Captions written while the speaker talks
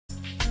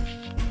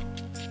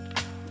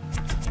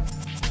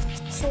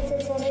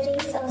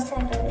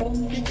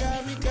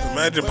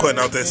Imagine putting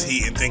out this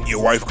heat and think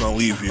your wife gonna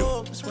leave you.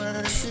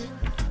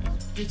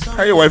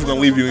 How your wife gonna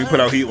leave you when you put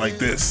out heat like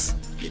this?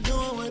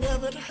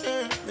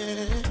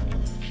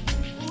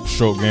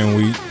 Short game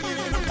week.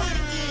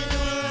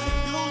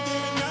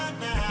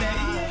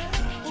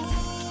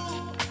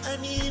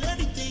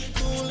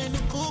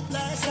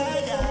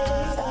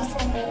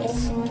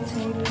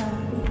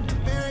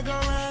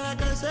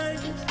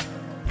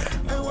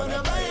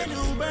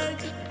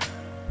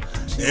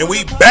 And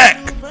we back.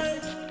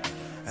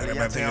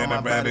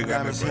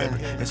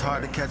 It's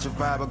hard to catch a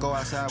vibe or go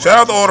outside. Shout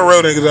out to all the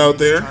real niggas out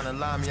there.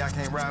 I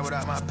can't ride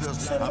without my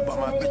pistol. I bought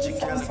my bitch a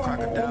Kelly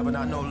crocodile, but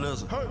I know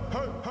lizard.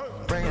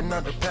 Bringing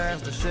up the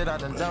past, the shit I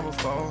done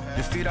before.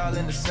 Your feet all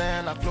in the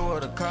sand, I flew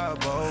her the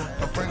carbo.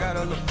 My friend got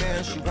a little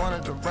bin, she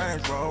wanted the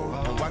Range Rover.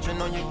 I'm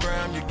watching on your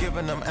gram, you're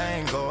giving them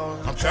angle.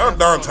 Shout out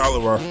Don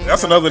Toliver.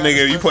 That's another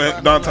nigga. If you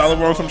put Don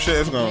Toliver on some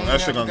shit,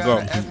 that shit gonna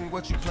go.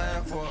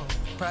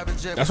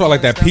 That's why I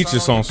like that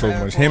Peaches song so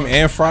much. Him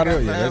and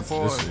Friday. Yeah, that's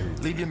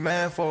leave your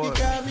man for it.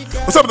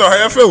 What's up though? How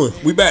y'all feeling?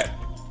 We back.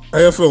 How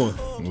y'all feeling?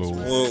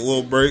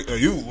 Little break. Are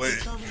you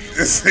lit?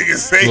 This nigga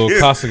say Little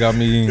Casa got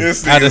me.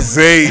 This nigga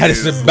say had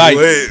to bite.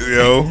 Lit,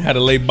 yo. Had a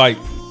late bite.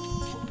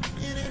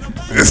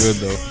 Good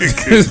though.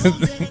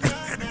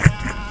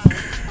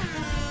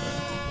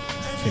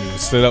 Can't even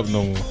sit up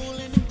no more.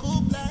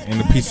 And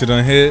the pizza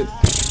done hit.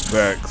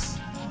 Facts.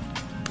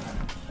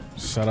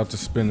 Shout out to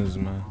Spinners,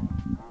 man.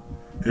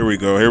 Here we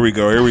go.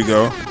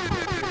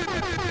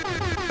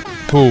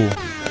 Cool.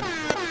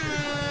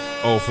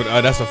 Oh,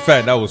 that's a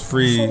fact. That was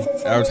free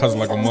advertising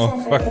like a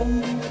motherfucker.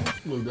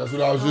 Look, that's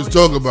what I was just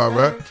talking about,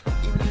 right?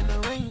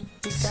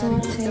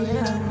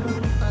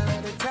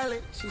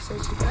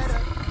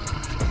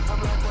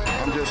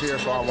 I'm just here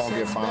so I won't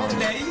get fined.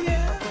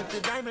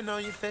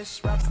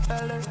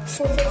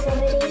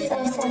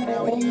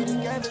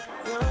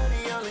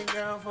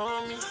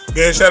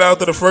 Again, shout out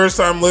to the first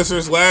time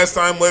listeners, last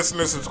time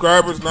listeners,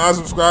 subscribers,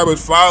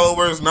 non-subscribers,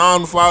 followers,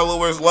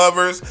 non-followers,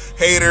 lovers,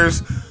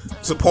 haters,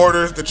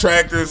 supporters,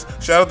 detractors.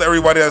 Shout out to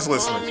everybody that's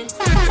listening.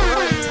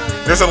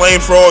 There's a lane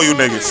for all you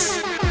niggas.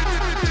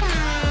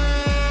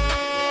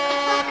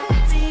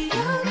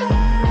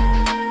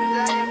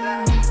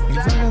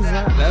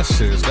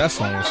 That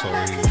song was so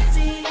easy.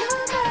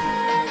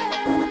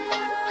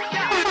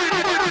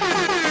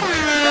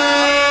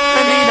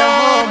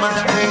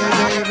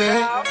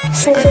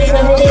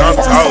 I'm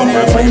tired,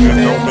 man.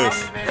 Don't miss.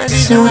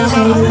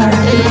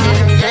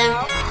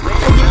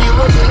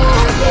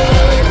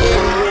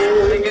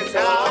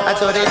 I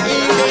told the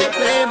DJ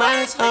play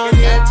my song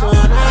here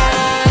tonight.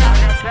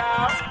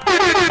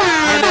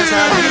 And that's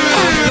how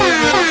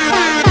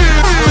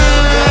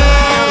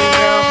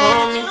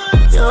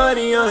you're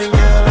the only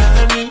girl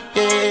I need.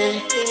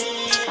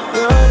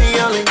 You're the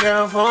only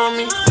girl for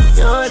me.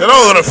 Shout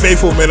out to the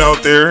faithful men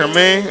out there. I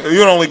mean,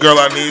 you're the only girl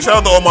I need. Shout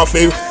out to all my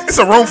faithful. It's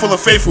a room full of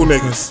faithful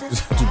niggas.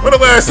 When the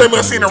last time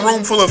I seen a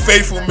room full of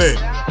faithful men?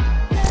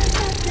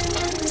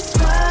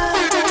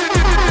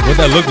 What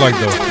that look like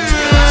though?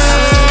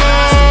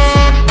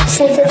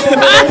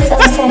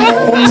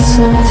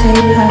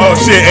 Oh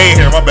shit, ain't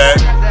here. My bad.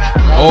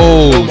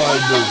 Oh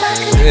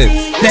shit.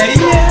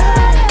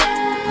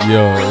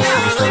 Yo, this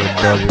nigga started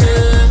bugging.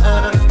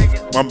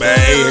 My bad,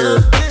 ain't here.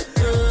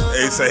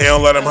 Hey, say he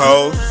don't let him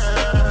hoes.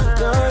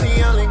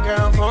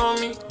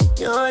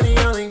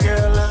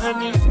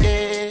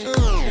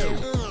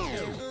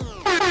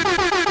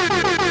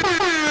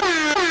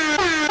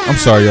 I'm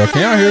sorry, y'all.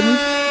 Can y'all hear me?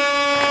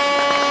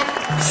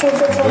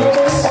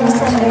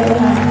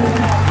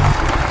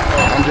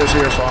 I'm just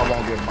here so I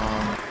won't get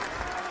fined.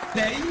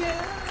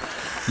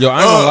 Yo, I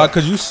ain't gonna lie,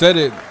 cause you said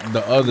it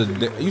the other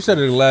day. You said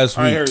it last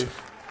week. I hear you.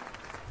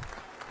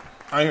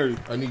 I hear you.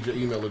 I need your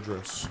email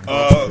address.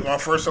 My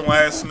first and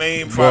last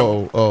name.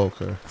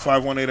 Okay.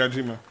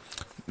 518@gmail.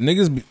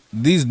 Niggas,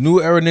 these new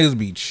era niggas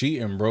be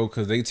cheating, bro,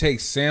 cause they take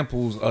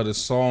samples of the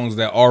songs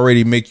that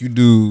already make you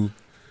do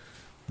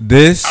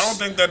this. I don't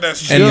think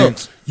that's cheating. Yo,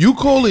 you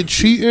call it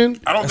cheating?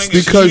 I don't think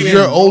it's because cheating.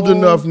 you're old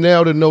enough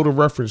now to know the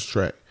reference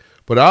track.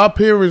 But our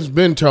parents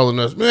been telling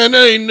us, man,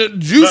 that ain't nothing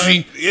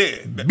juicy.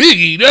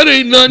 Biggie, that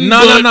ain't nothing.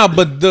 No.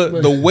 But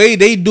the way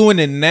they doing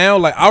it now,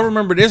 like I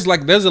remember there's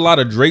a lot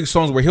of Drake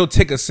songs where he'll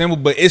take a sample,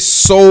 but it's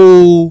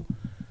so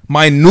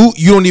minute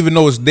you don't even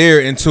know it's there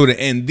until the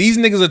end. These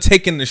niggas are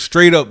taking the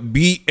straight up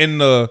beat and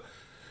the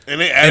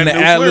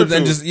ad-libs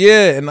and just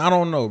and I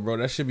don't know, bro.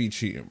 That should be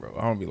cheating, bro.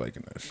 I don't be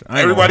liking that shit.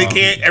 Everybody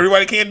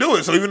can't do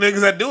it. So even niggas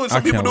that do it,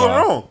 some people do it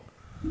wrong.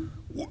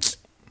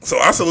 So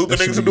I salute the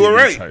niggas who do it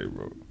right. Tight,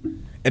 bro.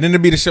 And then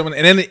it'd be the shit, and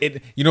then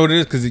you know what it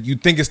is, because you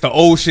think it's the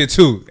old shit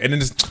too, and then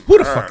it's who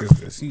the fuck is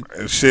this?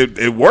 Shit,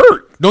 it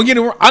worked. Don't get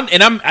it wrong.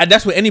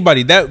 That's what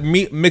anybody that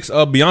mix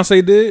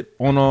Beyonce did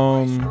on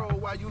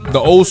the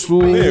old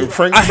school. Yeah,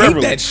 Frankie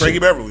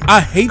Beverly.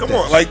 I hate that. Come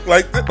on, like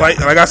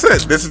I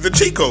said, this is the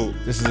cheat code.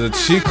 This is a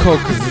cheat code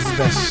because this is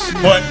that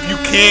shit. But you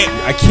can't.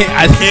 I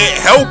can't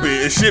help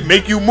it. It shit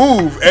make you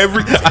move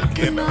every time.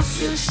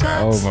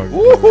 Oh my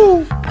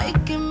god.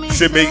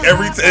 Shit make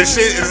shit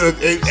is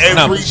every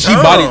Nah, time.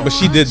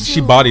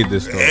 She bodied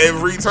this though.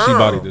 Every time. She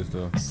bodied this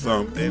though.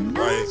 Something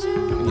like.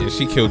 Yeah,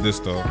 she killed this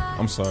though.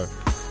 I'm sorry.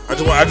 I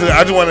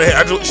just want to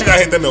hit. She got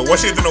to hit the note.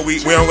 Once she hit the note, we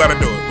don't gotta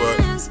do it.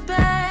 But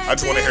I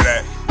just want to hear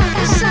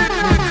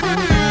that.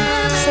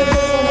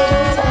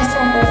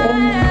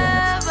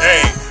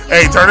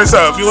 Hey, turn this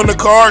up. If you in the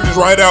car, just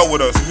ride out with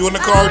us. If you in the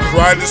car, just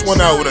ride this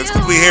one out with us,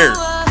 cause we here.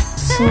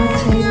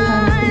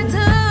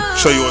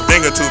 Show you a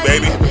thing or two,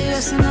 baby.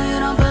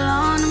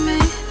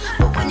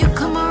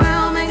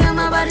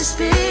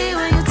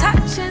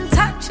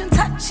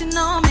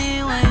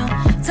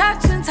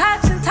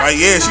 Like,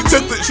 yeah,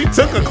 she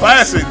took a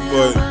classic,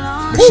 but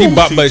she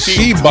bodied this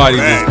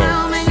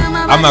though.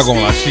 I'm not gonna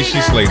lie, she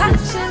slayed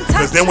this.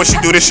 Cause then when she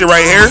do this shit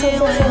right here,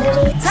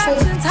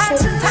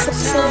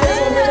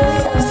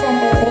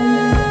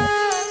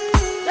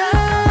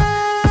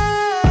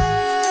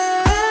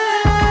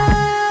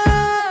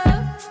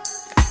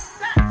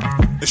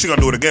 then she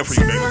gonna do it again for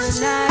you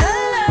niggas.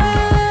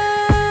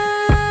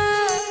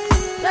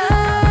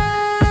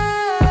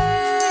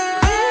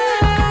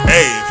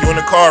 Hey, if you in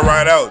the car,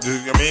 ride out. You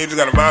just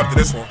gotta vibe to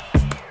this one.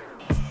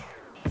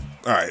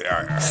 All right.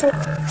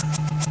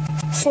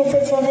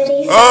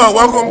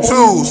 Welcome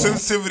to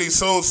Sensitivity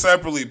Sold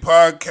Separately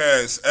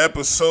Podcast,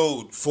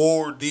 episode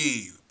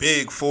 4D,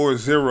 Big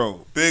 40.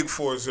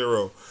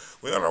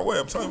 We on our way.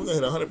 I'm telling you, we're gonna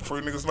hit 100 before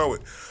you niggas know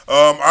it.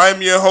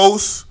 I'm your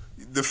host,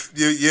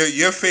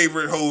 your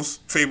favorite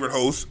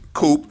host,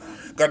 Coop.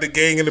 Got the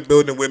gang in the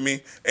building with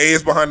me. A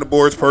is behind the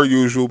boards per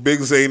usual. Big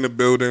Zay in the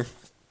building.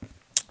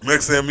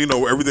 Next to him,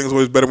 everything's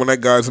always better when that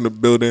guy's in the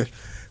building.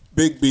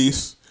 Big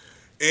Beast.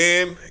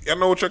 And y'all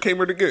know what y'all came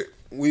here to get.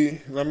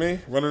 Running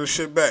the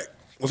shit back.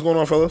 What's going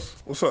on, fellas?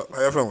 What's up?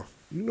 How y'all feeling?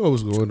 You know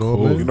what's going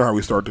on, man. You know how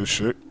we start this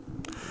shit.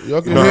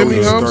 Y'all can hear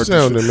me how I'm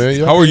sounding,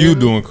 man. How are you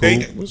doing, Cool?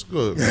 Hey. What's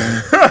good,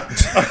 man?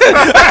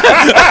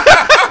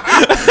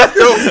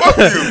 Yo, fuck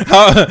you.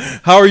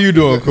 How are you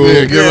doing, Cool?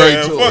 Yeah, get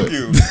right to fuck it.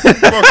 you.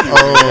 Fuck you.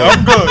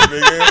 I'm good,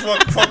 nigga.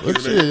 Fuck you, But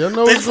nigga. shit, y'all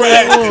know Thanks what's for going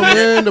on, asking,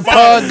 man. The nigga.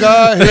 pod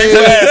guy Thanks for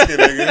here. asking,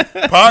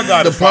 nigga. Pod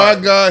God The is fire.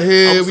 pod guy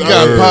here. I'm We sorry.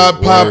 got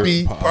Pod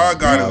Poppy. Pod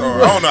God is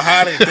hard. I don't know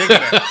how they think of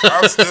that.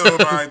 I still don't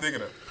know how they think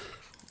of that.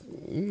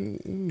 You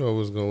know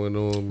what's going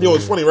on, man. Yo,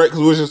 it's funny, right? Because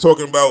we was just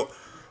talking about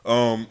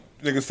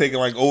niggas taking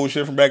like old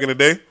shit from back in the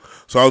day.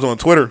 So I was on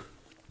Twitter,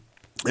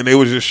 and they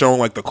was just showing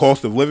like the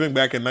cost of living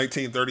back in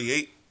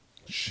 1938.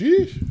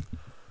 Sheesh.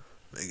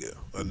 Nigga,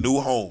 a new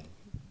home,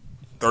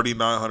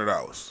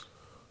 $3,900.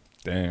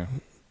 Damn.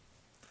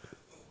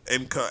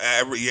 Income,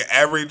 your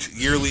average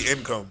yearly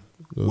income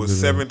was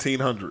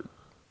 $1,700.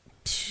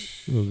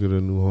 You'll get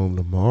a new home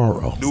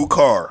tomorrow. New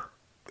car,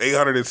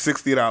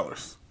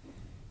 $860.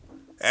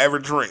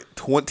 Average rent,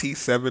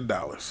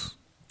 $27.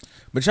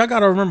 But y'all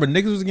gotta remember,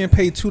 niggas was getting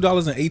paid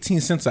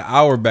 $2.18 an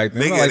hour back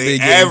then. It's Nigga, not like they they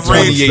getting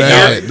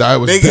average $28. That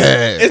was Nigga,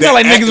 bad. It's not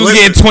like niggas was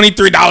getting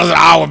 $23 an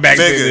hour back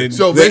then. Nigga,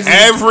 So the basically-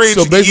 average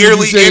so basically yearly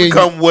you saying-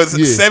 income was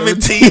yeah.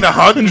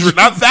 1,700,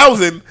 not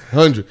 1,000.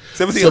 100.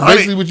 So 1,700.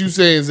 basically, what you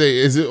saying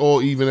is it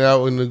all even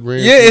out in the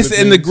grand? Yeah, scheme it's of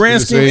in the things?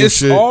 grand The scheme. same It's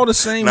shit? all the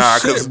same Nah,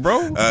 because shit,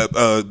 bro.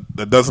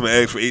 a dozen of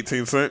eggs for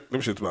 18 cents. Them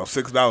shit's about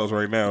 $6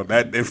 right now.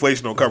 That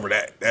inflation don't cover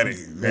that. That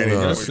ain't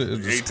That shit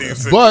is 18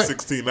 cents, But-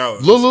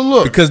 $16.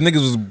 Look. Because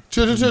niggas was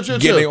Chill. Get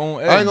their own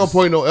I ain't gonna eggs.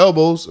 point no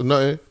elbows or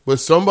nothing, but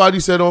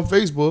somebody said on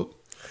Facebook,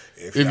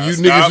 if y'all you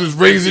stop- niggas was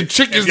raising if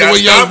chickens the y'all way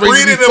y'all stop was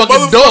raising breeding these them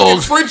fucking motherfucking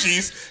dogs,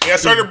 Frenchies, and y'all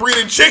started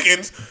breeding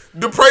chickens,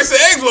 the price of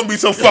eggs won't be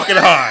so fucking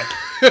high.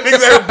 Niggas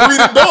out here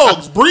breeding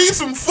dogs. Breed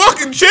some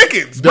fucking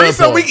chickens. Breed That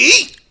something we part.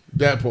 can eat.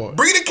 that part,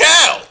 Breed a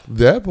cow.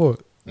 that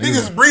part.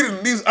 Niggas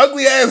breeding these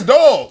ugly ass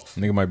dogs.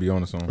 nigga might be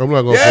on something. I'm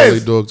not gonna Yes. call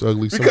these dogs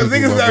ugly. Some Because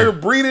people niggas might out be. here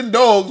breeding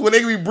dogs when they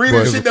can be breeding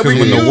Right. shit that we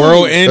Because can when the use.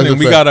 world ends That's and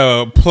a we fact. got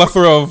a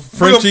plethora of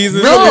Frenchies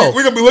and No. shit,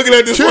 We're gonna be looking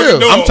at this Chill. fucking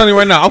dog. I'm telling you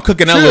right now, I'm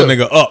cooking that Chill.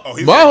 little nigga up. Oh,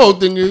 he's My getting- whole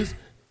thing is,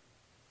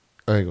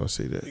 I ain't gonna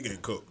say that. he getting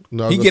cooked.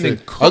 No, He getting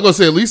I was gonna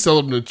say at least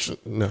sell them to.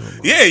 No,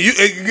 Yeah, you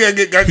gotta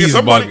get He's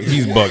somebody. bugging.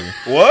 He's bugging.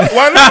 What?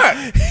 Why not?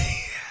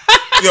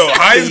 Yo,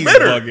 highest He's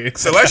bidder. bugging.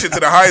 Selection to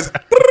the highest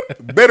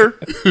bidder.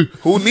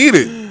 Who need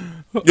it?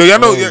 Yo, y'all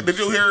know? Did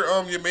you hear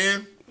your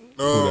man,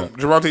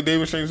 Javante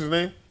Davis changed his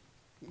name?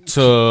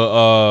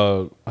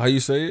 To how you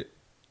say it?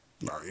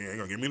 Nah, you ain't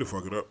gonna get me to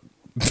fuck it up.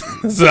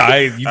 So I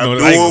ain't gonna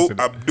say that.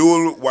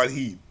 Abdul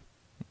Wahid.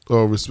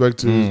 Oh, respect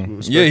to his,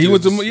 respect Yeah, he to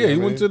went to his-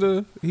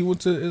 he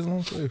went to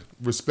Islam faith.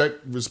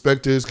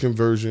 respect to his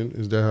conversion.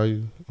 Is that how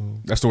you?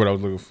 That's the word I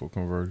was looking for.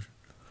 Conversion.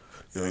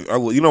 Yeah,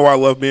 you know why I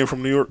love being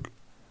from New York?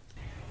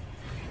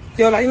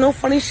 Yo, like, you know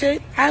funny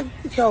shit?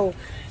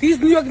 These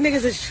New York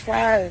niggas is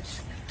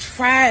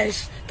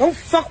trash. Don't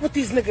fuck with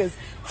these niggas.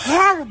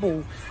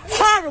 Horrible.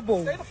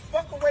 Stay the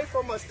fuck away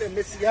from us then,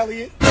 Missy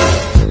Elliott.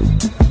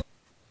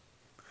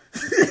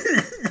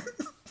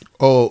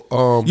 You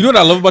know what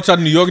I love about y'all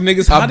New York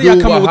niggas? How do y'all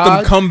Abdul come up with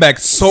them Wahad? comebacks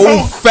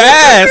so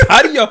fast?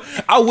 How do y'all?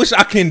 I wish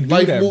I can do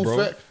Life that, move bro.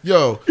 fast.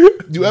 Yo,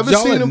 you ever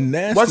Y'all seen are them?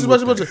 nasty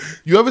Watch with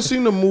this. You ever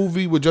seen the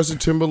movie with Justin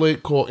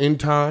Timberlake called In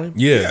Time?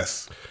 Yeah.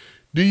 Yes.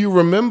 Do you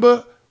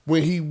remember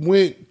when he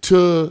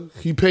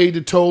paid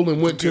the toll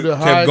and went to the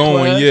high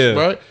going, class, yeah.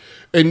 right?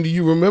 And do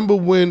you remember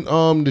when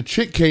the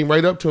chick came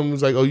right up to him and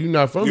was like, "Oh, you're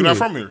not from here." You're not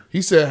from here.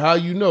 He said, "How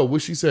you know?"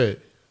 What she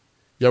said?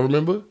 Y'all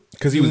remember?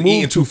 Because he was moved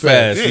eating too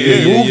fast. Yeah,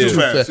 he moved too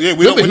fast. Yeah,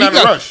 we're not in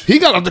a rush. He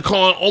got out the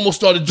car and almost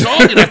started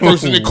jogging at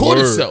first and then caught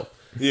Word. himself.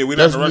 Yeah, we're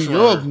not That's in a rush. New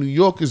York. New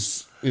York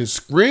is in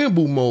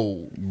scramble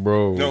mode.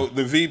 Bro. No,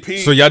 the VP.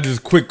 So y'all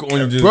just quick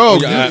on just Bro, on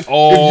your eye if you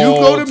all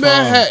go to time.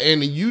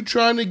 Manhattan and you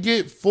trying to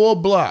get 4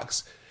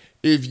 blocks,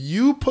 if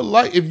you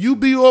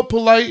be all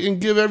polite and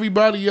give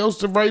everybody else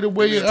the right of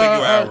way, It'll take you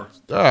an hour.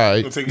 all right.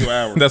 It'll take you an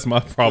hour. That's my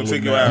problem. It'll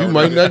take you now. an hour. You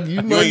might not.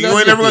 You might You not.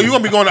 ain't never gonna. You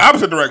gonna be going the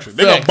opposite direction.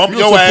 They gonna bump You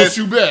your gonna ass. push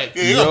you back.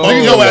 Yeah, you gonna Yo,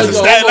 bump your ass in yo,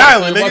 Staten hold on,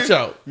 Island, man, nigga. watch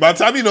out. By the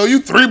time you know, you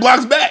 3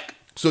 blocks back.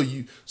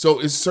 So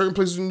it's certain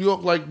places in New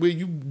York like where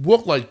you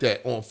walk like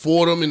that on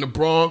Fordham in the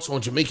Bronx,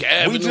 on Jamaica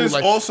Avenue. just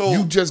like, also-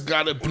 you just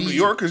gotta be. New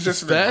York is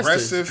just an faster.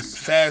 aggressive,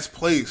 fast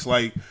place.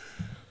 Like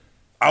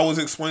I was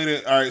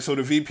explaining. All right, so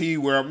the VP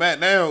where I'm at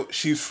now,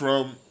 she's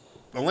from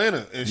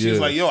Atlanta, and she's Yeah.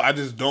 like, "Yo, I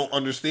just don't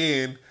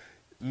understand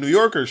New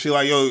Yorkers." She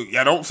like, "Yo,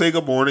 y'all don't say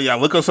good morning. Y'all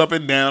look us up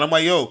and down." I'm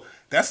like, "Yo,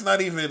 that's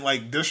not even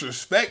like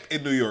disrespect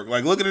in New York.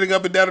 Like looking at a nigga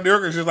up and down in New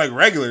York is just like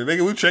regular.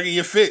 Nigga, we checking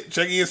your fit,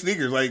 checking your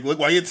sneakers. Like, look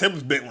why your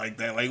Tim's bent like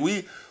that. Like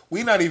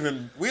we not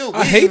even.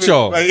 I hate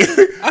y'all. Like,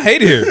 I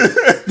hate it here.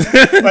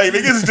 like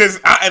niggas just,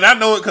 and I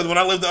know it because when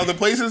I lived in other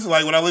places,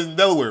 like when I lived in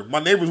Delaware, my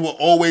neighbors will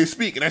always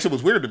speak, and that shit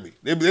was weird to me.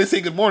 They say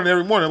good morning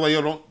every morning. I'm like,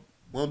 yo,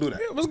 we don't do that.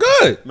 It was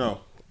good.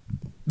 No,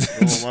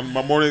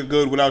 my morning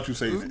good without you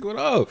saying it. Good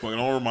up. Fucking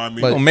don't remind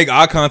me. Don't make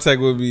eye contact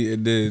with me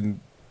and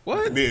then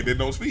what? Yeah, they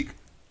don't speak.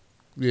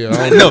 Yeah,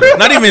 No,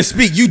 not even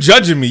speak. You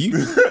judging me.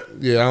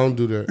 yeah, I don't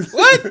do that.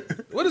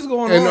 What? What is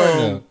going And on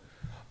right now?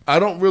 I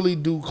don't really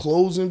do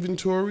clothes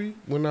inventory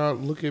when I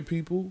look at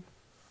people.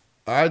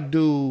 I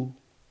do.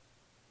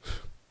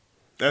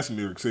 That's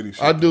New York City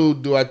shit. I do.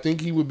 Do I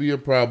think he would be a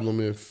problem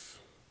if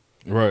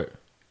Right.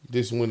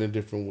 this went a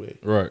different way?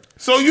 Right.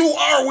 So you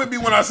are with me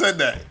when I said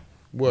that.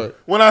 What?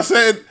 When I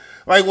said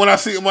like when I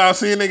see a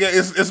nigga,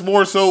 it's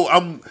more so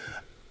I'm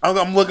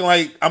looking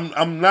like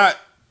I'm not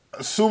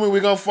assuming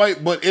we're gonna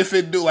fight, but if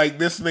it do like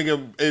this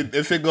nigga,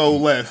 if it go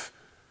left.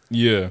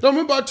 Yeah. No,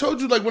 remember I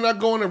told you like when I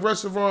go in a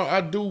restaurant,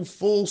 I do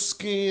full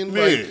skin,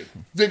 like Yeah.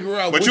 figure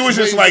out. But which you was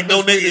just way like is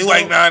no the best way nigga, to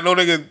like go. nah, no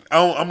nigga.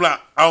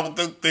 I don't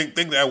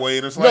think that way,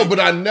 and it's like No, but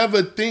I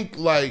never think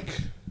like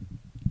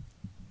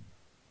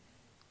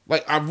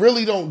I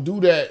really don't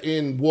do that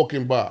in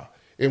walking by.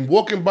 In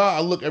walking by,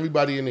 I look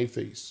everybody in their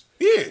face.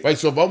 yeah. Right,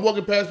 so if I'm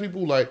walking past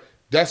people, like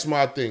that's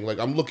my thing. Like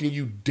I'm looking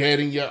you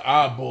dead in your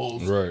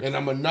eyeballs, Right. and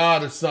I'm a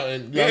nod or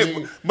something. You know what I Yeah,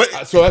 mean? but-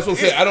 so that's what I'm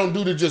saying. I don't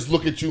do to just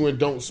look at you and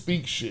don't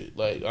speak shit.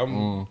 Like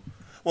I'm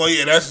Well,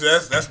 yeah,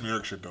 that's New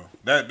York shit though.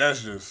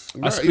 That's just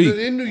right, speak.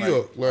 in New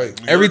York.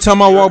 Like Every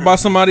time I walk by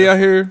somebody out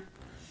here,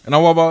 and I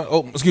walk by,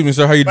 oh, excuse me,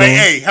 sir, how you like, doing?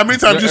 hey, how many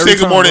times Yeah, you every say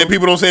good time, morning bro. and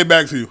people don't say it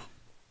back to you?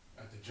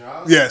 At the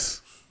job?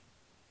 Yes.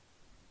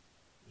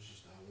 It's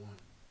just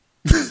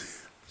that one.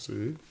 see,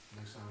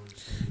 Next time we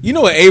say You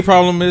know what a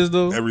problem is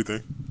though?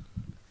 Everything.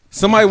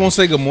 Somebody won't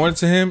say good morning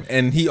to him,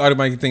 and he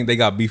automatically think they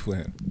got beef with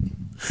him.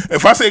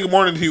 If I say good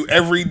morning to you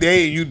every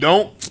day and you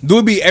don't, Do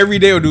it be every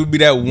day or do it be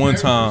that one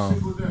time?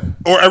 single day.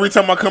 or every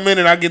time I come in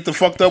and I get the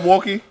fucked up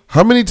walkie,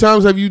 how many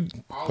times have you?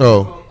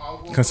 Oh, I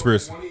woke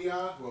Conspiracy. Up with one of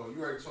y'all. Well,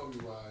 you already told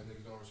me why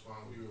niggas don't respond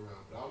when you around.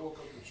 But I woke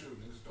up with you.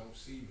 Niggas don't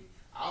see me.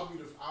 I'll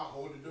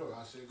hold the door.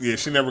 I say, yeah,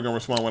 she never gonna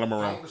respond when I'm I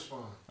don't around.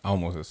 respond. I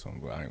almost said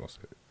something, but I ain't gonna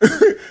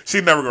say it.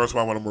 She never gonna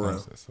respond when I'm I around.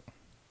 almost said something.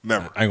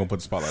 Never. I ain't gonna put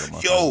the spotlight on my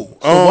Yo,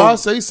 so why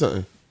say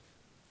something?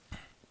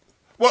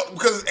 well,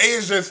 because A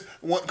is just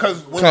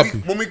because Copy.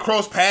 when we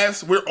cross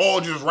paths, we're all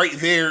just right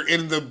there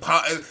in the.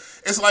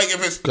 It's like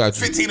if it's Gotcha.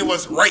 15 of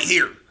us right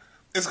here,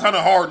 it's kind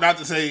of hard not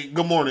to say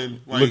good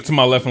morning. Like, Look to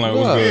my left and like,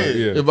 what's Nah, good?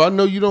 Yeah. If I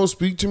know you don't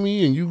speak to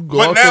me and you go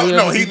but out now, somewhere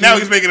no, and he speak now to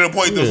he's me, making it a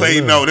point to Yeah, say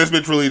yeah. no. This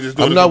bitch really just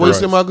doing I'm it not for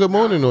wasting price. my good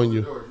morning on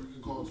you. Door, you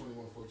can call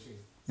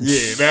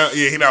 2114.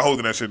 Yeah, he not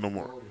holding that shit no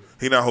more.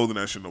 He not holding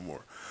that shit no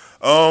more.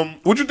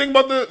 What you think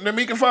about the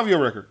Meek and Fabio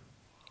record?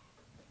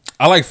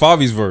 I like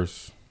Favi's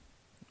verse.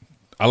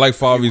 I like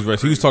Favi's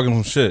verse. He was talking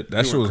some shit.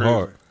 That shit was crazy.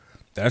 hard.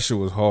 That shit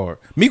was hard.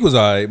 Meek was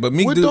alright, but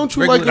Meek What do don't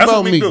you regular- like That's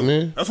about what Meek Meek, do.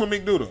 man? That's what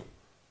Meek do though.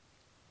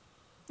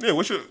 Yeah,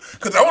 what's your?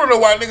 Because I want to know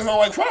why niggas don't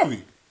like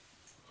Favi.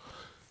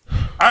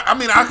 I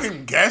mean, I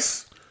can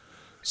guess.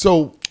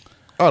 So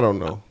I don't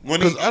know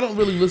When he- because I don't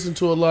really listen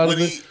to a lot of when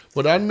it. he-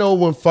 But I know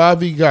when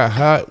Favi got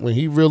hot, when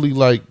he really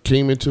like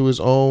came into his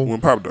own. When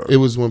Pop died. It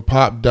was when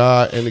Pop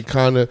died, and it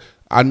kind of.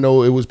 I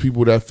know it was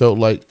people that felt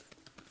like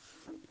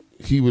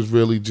he was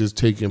really just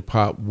taking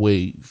Pop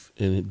wave,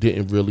 and it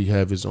didn't really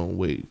have his own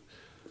wave.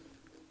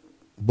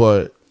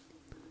 But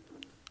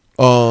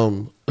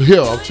yeah,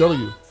 I'll tell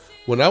you,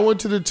 when I went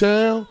to the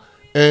town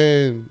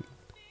and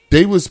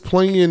they was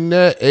playing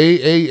that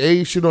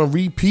AAA shit on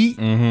repeat.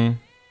 Mm-hmm.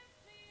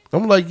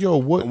 I'm like, yo,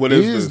 what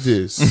is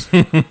this?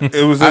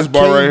 It was this I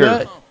bar came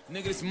right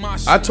back. here.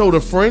 I told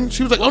a friend,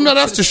 she was like, oh no,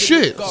 that's the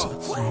shit.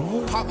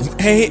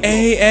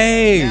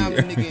 Hey.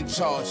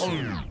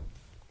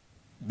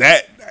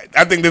 That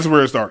I think this is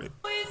where it started.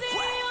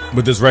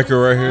 But this record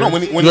right here. No,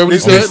 when You heard what he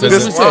said?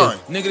 this line.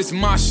 Nigga, this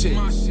my shit.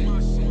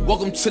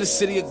 Welcome to the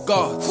city of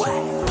gods.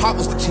 Pop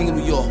was the king of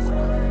New York.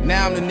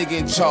 Now I'm the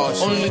nigga in charge.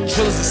 Only the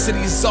drillers, the city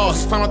is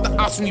ours. Find out the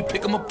ops when you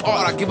pick them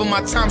apart. I give them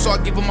my time, so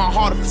I give them my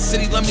heart. If the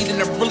city love me, then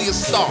they're really a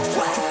star.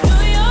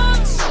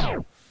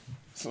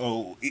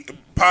 So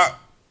Pop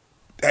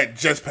had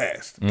just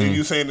passed. And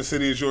you saying the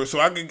city is yours. So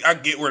I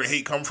get where the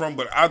hate come from,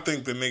 but I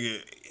think the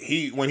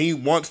nigga, when he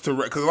wants to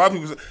rap, because a lot of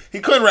people say,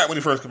 he couldn't rap when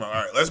he first came out.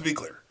 All right, let's be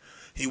clear.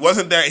 He was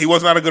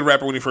not a good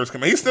rapper when he first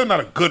came out. He's still not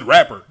a good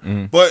rapper,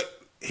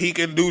 but he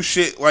can do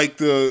shit like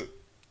the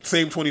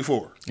Same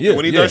 24. Yeah,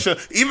 when he does shit,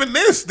 even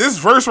this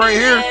verse right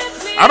here,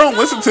 I don't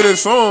listen to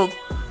this song.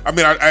 I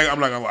mean, I'm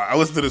not gonna lie. I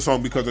listen to this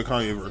song because of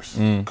Kanye verse.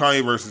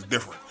 Kanye verse is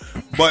different,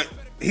 but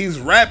he's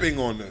rapping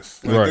on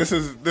this. Like, right. This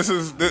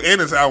is, and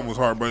his album was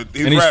hard, but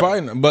he's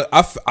fighting. But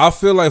I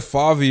feel like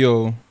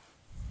Fabio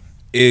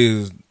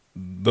is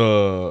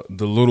the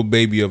little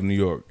baby of New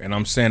York, and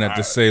I'm saying that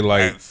to say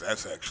like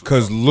that's actually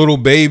because Little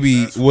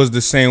Baby was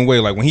the same way.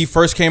 Like when he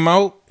first came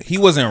out, he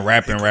wasn't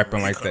rapping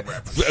like that.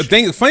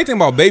 Funny thing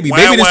about Baby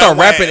didn't start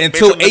rapping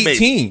until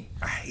 18.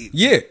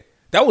 Yeah,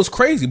 that was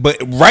crazy.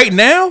 But right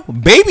now,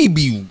 Baby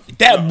be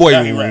that boy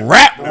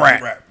rap.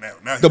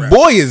 The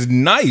boy is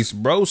nice,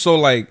 bro. So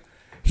like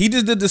he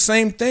just did the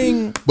same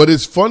thing. But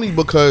it's funny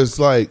because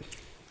like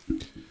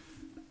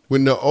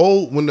when the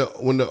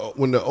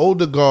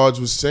older guards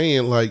was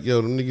saying like,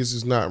 yo, them niggas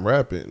is not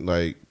rapping.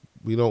 Like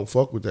we don't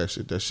fuck with that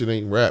shit. That shit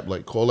ain't rap.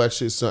 Like call that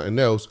shit something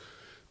else.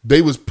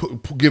 They was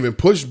giving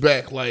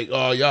pushback like,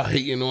 oh, y'all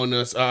hating on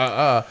us,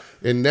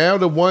 And now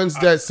the ones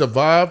that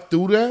survived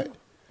through that,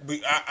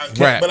 but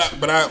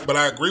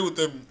I agree with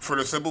them for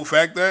the simple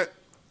fact that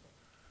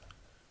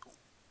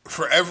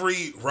for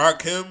every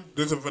Rakim,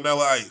 there's a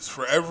Vanilla Ice.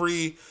 For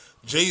every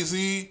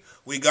Jay-Z,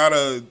 we got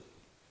a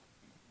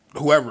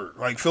whoever,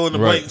 like fill in the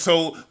blank.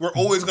 So we're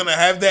always gonna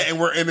have that,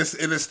 and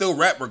it's still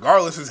rap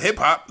regardless. It's hip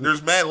hop.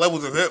 There's mad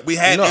levels of hip. We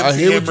had MC I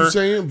hear Hammer, what you're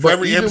saying, for but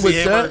every even MC with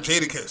Hammer, that,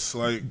 Jadakiss.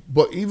 Like,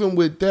 but even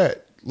with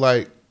that,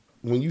 like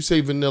when you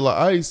say Vanilla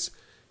Ice,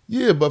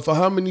 yeah, but for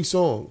how many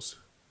songs?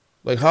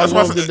 Like how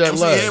long did that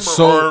MC last? Hammer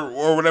So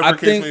or whatever. I the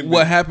case may think be.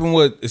 what happened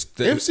was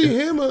MC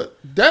Hammer,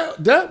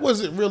 that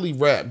wasn't really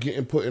rap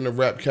getting put in the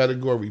rap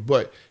category,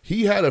 but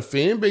he had a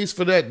fan base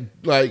for that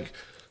like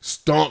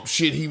stomp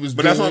shit he was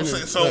But doing. that's what I'm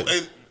saying. So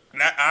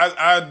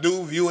I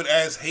do view it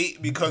as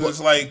hate because it's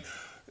like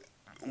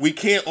we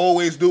can't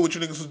always do what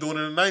you niggas was doing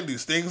in the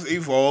 90s. Things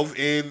evolve,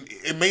 and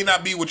it may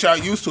not be what y'all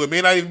used to. It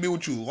may not even be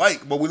what you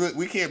like, but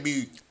we can't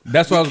be.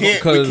 That's why we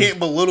can't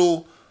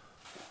belittle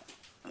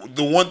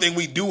the one thing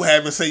we do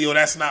have and say, yo,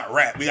 that's not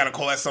rap. We got to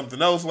call that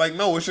something else. Like,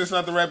 no, it's just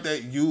not the rap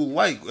that you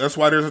like. That's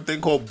why there's a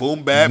thing called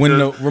boom bap. When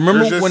the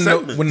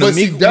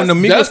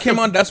Migos came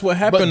on, that's what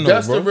happened. But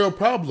that's the real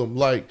problem.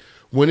 Like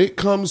when it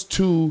comes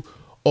to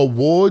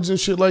awards and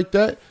shit like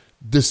that,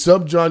 the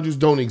subgenres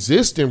don't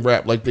exist in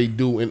rap like they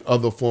do in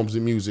other forms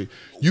of music.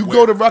 You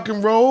go to rock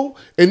and roll,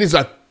 and there's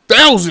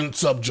 1,000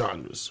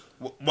 subgenres.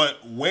 But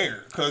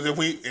where? Because if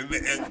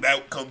and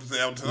that comes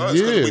down to us.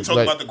 Because Yeah, if we talk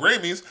about the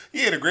Grammys, the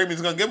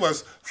Grammys going to give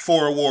us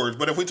 4 awards.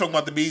 But if we talk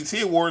about the BET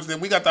Awards, then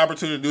we got the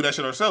opportunity to do that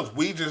shit ourselves.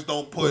 We just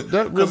don't put... But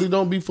that really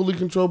don't be fully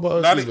controlled by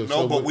us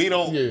either. We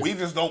don't. Yeah. We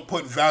just don't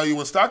put value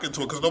and stock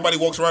into it because nobody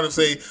walks around and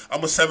say,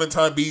 I'm a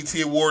 7-time BET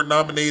Award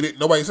nominated.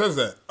 Nobody says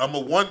that. I'm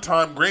a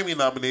 1-time Grammy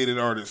nominated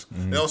artist.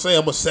 They don't say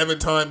I'm a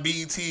 7-time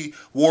BET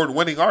Award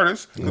winning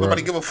artist.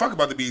 Nobody give a fuck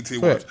about the BET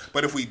Awards.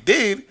 But if we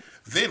did...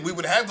 then we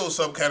would have those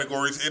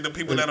subcategories, and the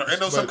people that are in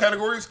those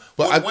subcategories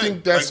would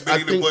win.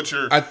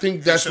 I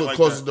think that's what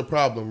causes the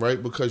problem,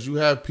 right? Because you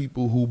have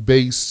people who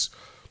base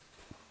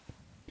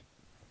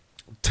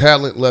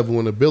talent level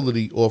and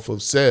ability off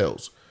of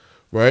sales,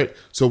 right?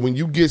 So when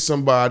you get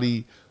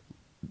somebody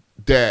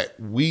that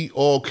we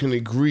all can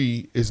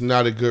agree is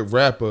not a good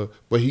rapper,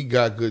 but he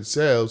got good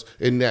sales,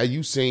 and now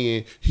you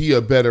saying he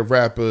a better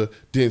rapper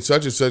than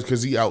such and such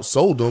because he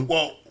outsold them.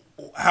 Well,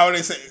 how are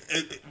they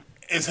saying?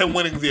 Is him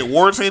winning the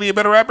award saying he a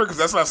better rapper? Because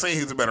that's not saying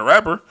he's a better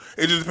rapper.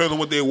 It just depends on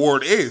what the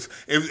award is.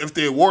 If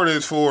the award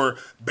is for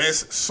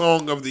best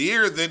song of the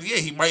year, then yeah,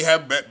 he might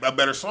have a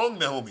better song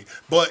than homie.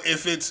 But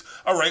if it's,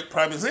 all right,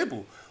 prime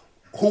example,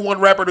 who won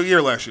rapper of the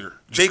year last year?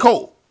 J.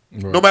 Cole.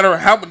 Right. No matter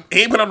how, he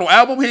ain't put out no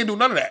album, he ain't do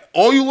none of that.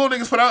 All you little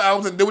niggas put out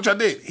albums and did what y'all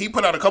did. He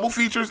put out a couple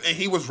features and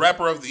he was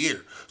rapper of the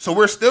year. So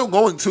we're still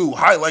going to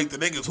highlight the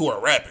niggas who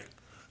are rapping.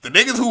 The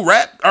niggas who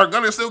rap are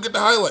gonna still get the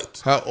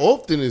highlights. How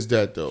often is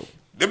that though?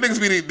 Them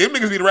niggas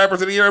be the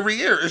rappers of the year every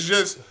year. It's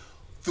just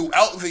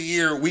throughout the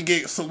year we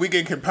get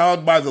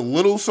compelled by the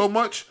little so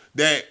much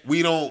that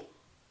we don't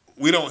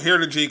hear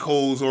the J.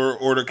 Cole's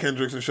or the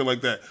Kendricks and shit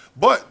like that.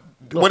 But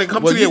when it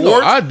comes to the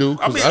awards, I do.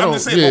 I'm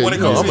just saying. But when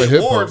it comes to the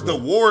awards, the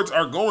awards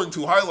are going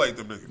to highlight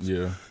them niggas.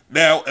 Yeah.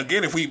 Now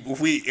again, if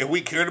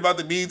we cared about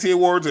the BET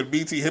Awards or the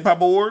BET Hip Hop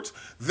Awards,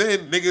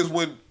 then niggas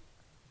would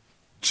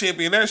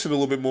champion that shit a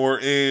little bit more,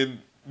 and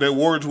the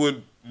awards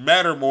would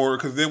matter more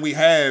because then we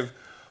have.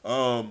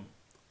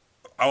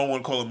 I don't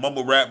want to call it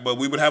mumble rap, but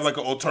we would have like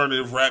an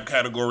alternative rap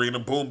category and a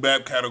boom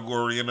bap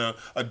category and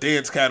a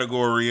dance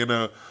category and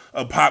a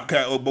a pop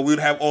cat, but we would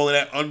have all of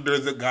that under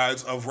the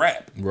guise of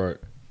rap. Right.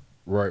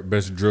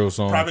 Best drill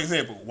song. Prime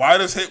example. Why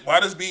does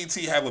BET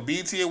have a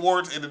BET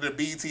Awards and then the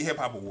BET Hip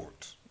Hop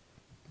Awards?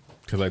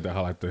 Cause like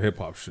the hip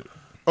hop shit.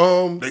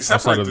 They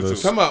separate the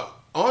two. Come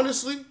out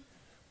honestly,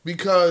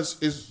 because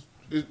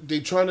they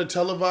trying to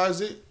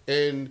televise it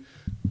and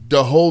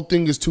the whole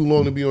thing is too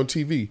long to be on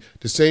TV.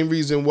 The same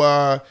reason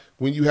why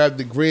when you have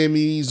the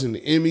Grammys and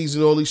the Emmys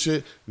and all this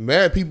shit,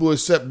 mad people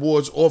accept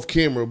awards off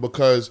camera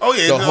because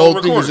the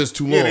whole thing is just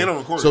too long. Yeah, they don't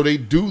record so they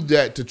do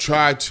that to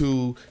try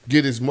to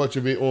get as much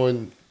of it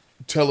on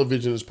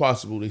television as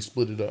possible. They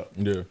split it up.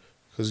 Yeah.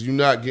 Because you're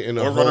not getting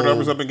a or run the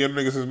numbers up and give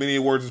niggas as many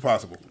awards as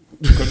possible.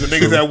 Because the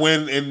niggas that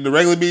win in the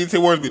regular BET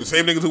Awards be the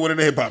same niggas who win in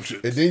the hip hop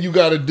shit. And then you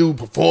got to do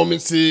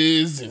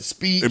performances and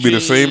speeches. It'd be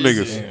the same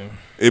niggas.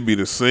 It'd be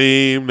the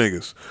same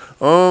niggas.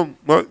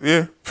 But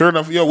yeah, fair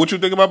enough. Yo, what you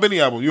think about Benny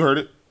album? You heard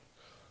it?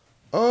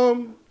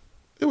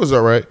 It was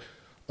all right.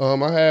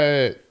 I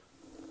had.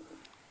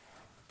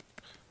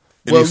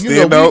 We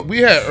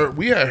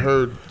had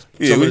heard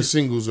some of the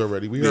singles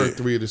already. We heard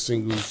 3 of the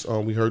singles.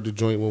 We heard the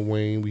joint with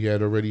Wayne. We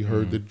had already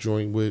heard the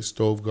joint with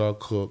Stove God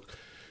Cook,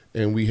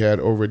 and we had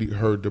already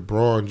heard the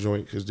Braun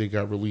joint because they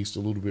got released a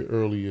little bit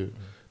earlier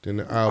than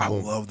the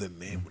album. I love the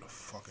name of the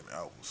fucking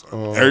album.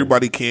 Son.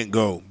 Everybody Can't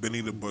Go.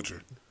 Benny the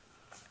Butcher.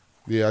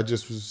 Yeah, I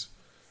just was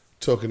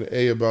talking to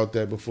A about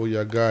that before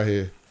y'all got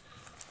here.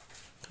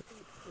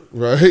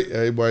 Right?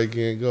 Everybody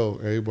can't go.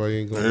 Everybody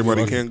ain't going.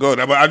 Everybody can't go.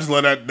 But I just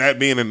love that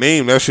being a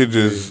name. That should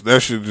just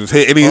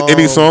hit.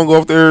 Any song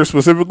off there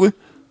specifically?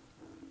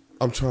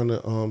 I'm trying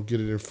to get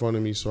it in front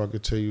of me so I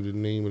could tell you the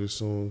name of the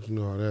songs. You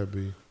know how that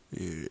be.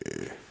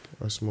 Yeah.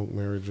 I smoke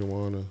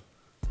marijuana.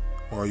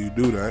 While you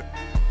do that.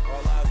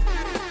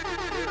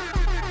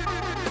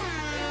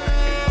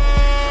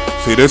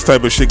 See, this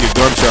type of shit get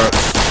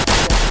gunshots.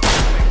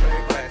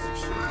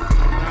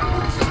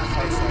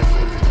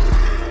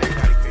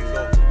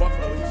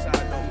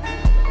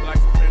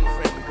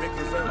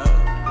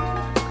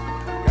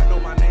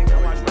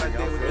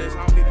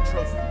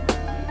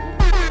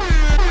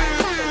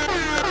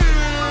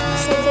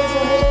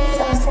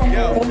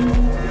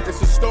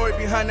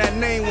 That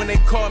name when they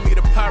call me the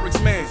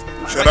Pyrex Man.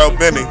 Shout out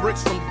Benny.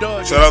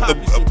 Shout out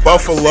the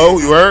Buffalo.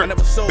 You heard?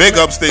 Big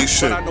upstate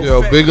shit.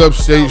 Yo, big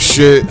upstate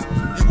shit.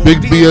 Big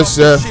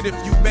BSF.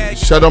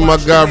 Shout out my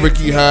guy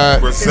Ricky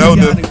Hyde.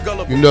 Griselda.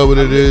 You know what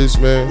it is,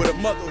 man. With a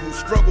mother who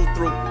struggled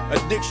through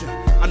addiction.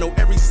 I know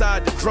every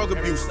side to drug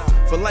abuse.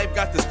 For life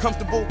got this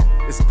comfortable.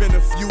 It's been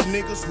a few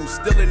niggas who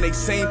still in they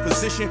same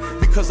position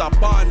because I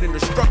bond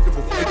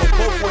indestructible. It go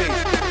both ways.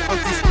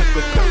 Uncle split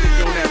with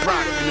 30 on that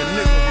rock. And the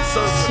nigga who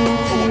serves for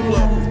a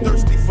plug who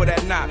thirsty for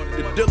that knot.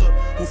 The dealer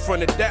who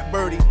fronted that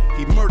birdie,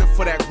 he murdered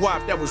for that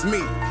guap. That was me.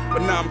 But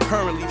now I'm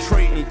currently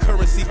trading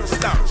currency for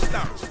stock.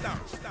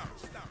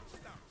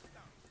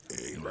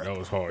 That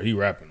was hard. He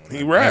rapping.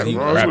 He rapping,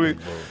 bro.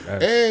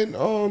 And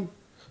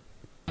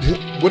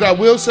what I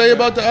will say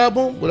about the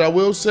album,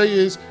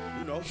 is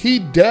he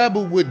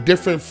dabbled with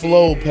different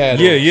flow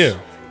patterns. Yeah.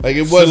 Like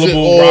it wasn't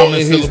all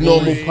in his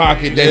normal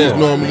pocket that he's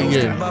normally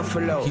in.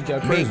 Buffalo, he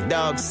got big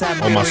dog,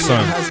 on my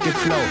son. Husky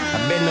flow.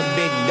 I've been a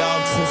big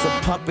dog since a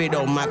puppy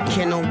though. My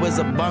kennel was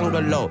a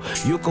bungalow.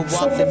 You could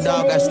walk the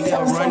dog, I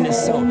still run it,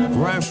 so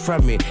run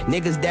from me.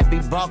 Niggas that be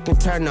balking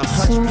turn to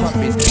hush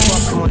puppies.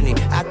 Fuck money,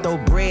 I throw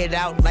bread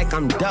out like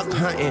I'm duck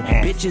hunting.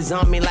 Bitches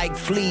on me like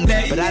fleas,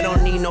 but I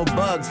don't need no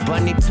bugs.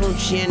 Bunny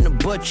Tunchi and the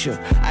butcher.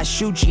 I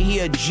shoot you,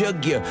 he'll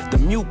jug you. The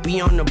mute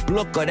be on the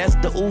blooker, that's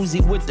the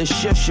Uzi with the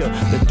shusher.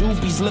 The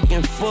doobies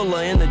looking fuller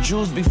and the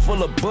jewels be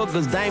full of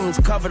boogers. Diamonds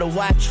cover the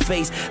watch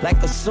face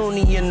like a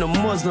Sunni and the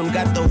Muslim.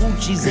 Got the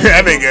hoochies and the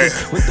hookers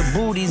with the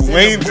booties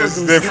Wayne and the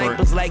bosoms.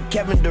 Snipers like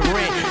Kevin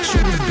Durant.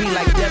 Shooters be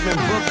like Devin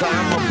Booker.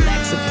 I'm a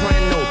black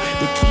soprano.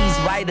 The keys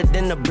whiter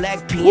than the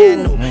black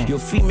piano. Your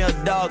female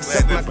dog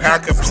suck my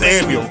cock up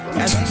Samuel.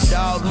 That's the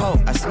dog hoe.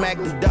 I smack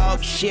the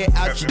dog shit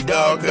out your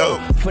dog go.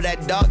 For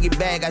that doggy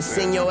bag, I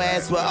send your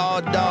ass where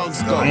all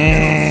dogs go.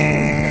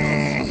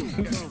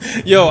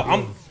 Yo,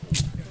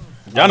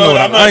 y'all know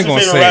what I ain't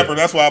gonna say. Rapper,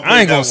 that's why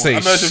I ain't gonna say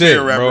shit,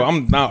 bro.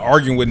 I'm not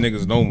arguing with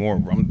niggas no more,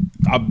 bro.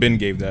 I've been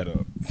gave that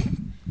up.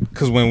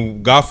 Cause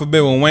when God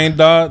forbid when Wayne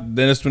died,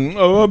 then it's when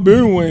I've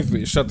been waiting for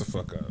you. Shut the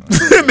fuck up.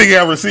 Nigga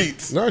got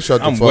receipts. No,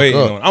 shut the fuck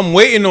up. I'm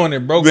waiting on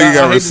it, bro. Nigga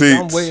got receipts.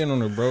 I'm waiting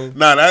on it, bro.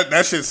 Nah,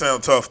 that shit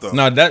sound tough though.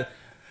 Nah,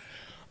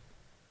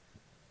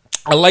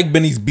 I like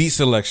Benny's beat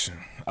selection.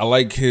 I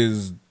like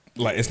his.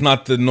 Like it's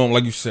not the norm,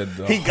 like you said.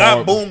 He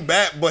got boom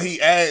bap, but he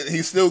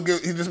just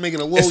making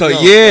a little. So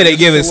younger. yeah, they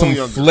give it some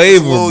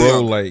flavor, bro.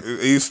 Younger. Like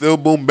he's still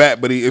boom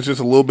bap, but it's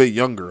just a little bit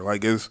younger.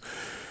 Like it's,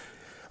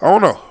 I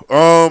don't know.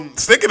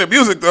 Sticking to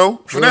music though,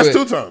 finesse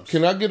 2 times.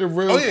 Can I get a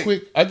real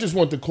quick? I just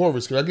want the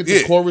chorus. Can I get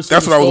the chorus?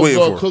 That's what I was waiting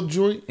for. Cook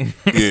joint.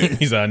 Yeah,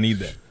 he said I need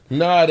that.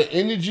 Nah, the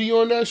energy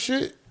on that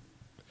shit,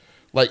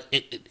 like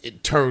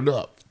it turned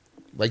up.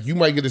 Like you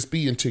might get a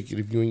speeding ticket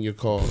if you in your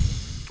car.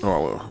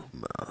 Oh well,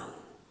 nah.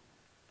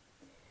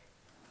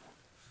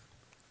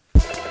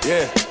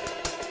 Yeah.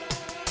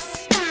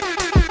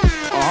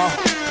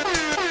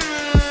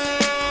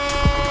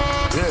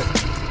 Yeah.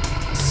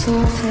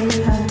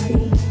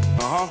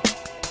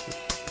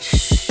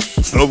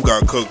 Snoop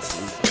got cooked.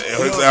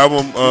 His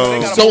album,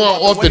 So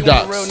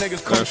unorthodox. Real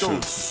niggas come that through.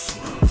 shit's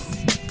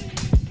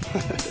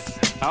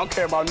I don't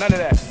care about none of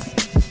that.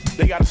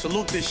 They gotta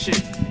salute this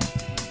shit.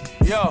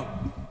 Yo,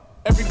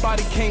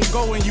 everybody can't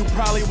go and you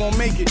probably won't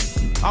make it.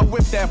 I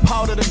whipped that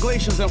powder the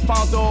glaciers and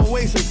found the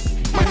oasis.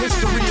 My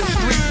history is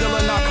street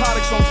dealer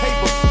narcotics on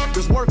paper.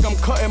 This work I'm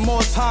cutting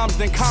more times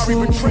than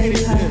Kyrie betrayed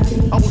it.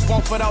 I was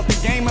 1 foot out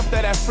the game after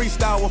that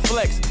freestyle with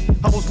Flex.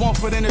 I was 1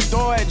 foot in the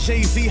door at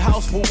Jay-Z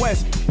house with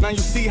West. Now you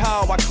see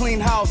how I clean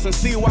house and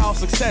see wild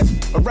success.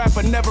 A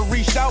rapper never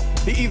reached out,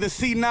 he either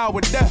see now or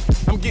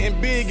death. I'm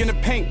getting big in the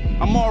paint,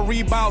 I'm all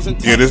rebounds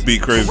and Yeah, this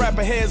beat crazy.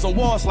 Rapper heads on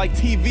walls like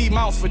TV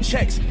mounts for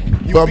checks.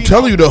 But I'm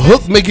telling you, the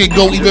hook make it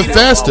go even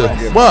faster.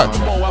 Watch.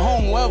 At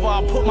home, wherever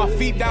I put my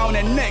feet down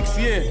and next,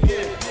 yeah.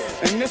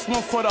 And this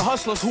one for the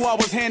hustlers who I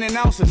was handing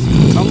ounces.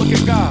 Now look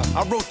at God,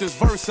 I wrote this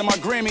verse in my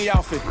Grammy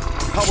outfit.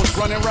 I was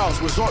running routes,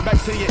 resort back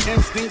to your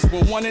instincts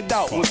when one in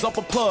doubt. Was up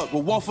a plug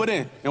with 1 foot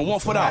in and 1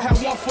 foot out. I had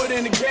 1 foot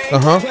in the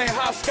game, playing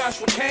hopscotch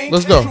with Kane.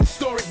 Let's go. True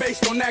story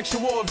based on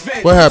actual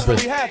event. What happened?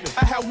 Really happened.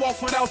 I had 1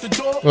 foot out the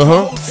door, the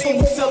whole team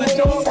was selling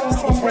dope. I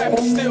was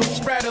rapping still,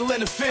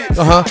 straddling the fence.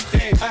 I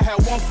had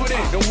 1 foot in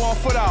and 1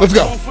 foot out. Let's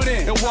go. 1 foot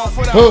in and 1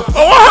 foot out. Oh,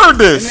 I heard And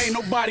this. ain't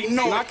nobody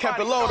know. I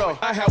kept it low though.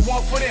 I had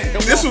 1 foot in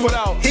and This 1 was foot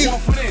out. he 1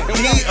 foot in and 1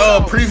 foot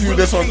out. previewed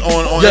this on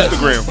Yes.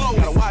 Instagram.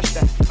 Gotta watch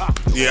that.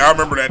 Yeah, I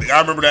remember that. I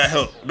remember that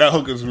hook. That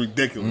hook is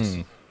ridiculous.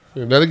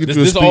 Yeah, that'll get This,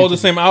 you a this speeding all the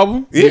same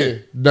album? Yeah,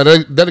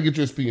 That'll get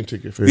you a speeding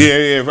ticket. For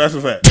yeah, that's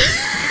a fact.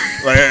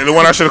 Like the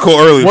one I should have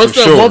called earlier Once for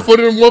that sure. 1 foot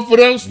in, 1 foot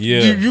out,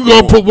 Yeah. you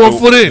gonna put 1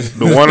 foot in.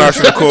 The one I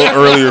should have called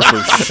earlier for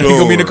sure. He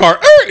gonna be in the car.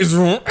 It's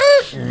wrong.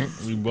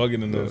 We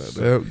bugging in this.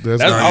 That's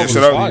That's Nah, album yeah, was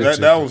shout out- fire, that,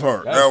 too. that was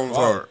hard. That's That was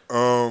fire.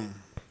 hard.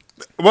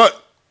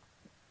 But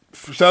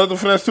shout out to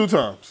Finesse 2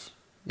 times.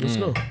 Let's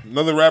go.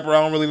 Another rapper I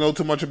don't really know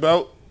too much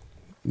about,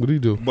 What do you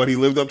do? but he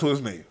lived up to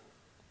his name.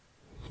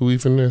 Who he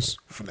finesse?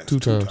 Finesse 2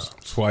 times.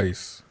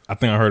 Twice. I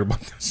think I heard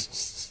about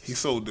this. He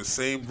sold the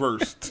same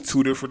verse to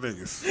 2 different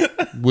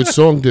niggas. Which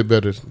song did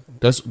better?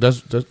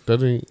 That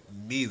ain't.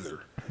 Neither.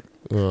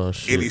 Oh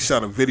shit. And he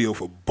shot a video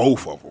for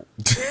both of them.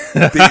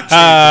 Didn't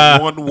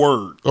change one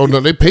word. Oh no,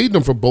 they paid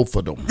them for both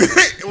of them.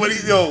 What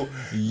he, bro,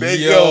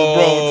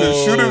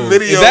 to shoot a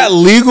video. Is that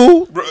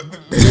legal? Bro,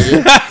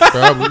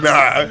 Probably.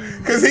 nah,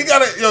 because you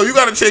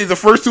gotta change the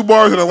first 2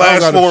 bars and the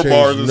last gotta 4 change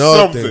bars or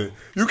nothing. something.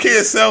 You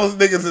can't sell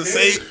niggas the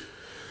same.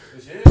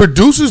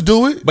 Producers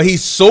do it. But he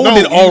sold No,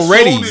 it he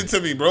already. sold it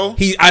to me, bro.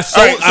 I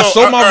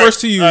sold my verse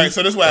to you. All right,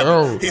 so this is what happened.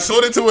 Oh. He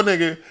sold it to a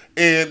nigga,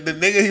 and the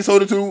nigga he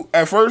sold it to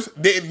at first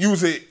didn't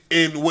use it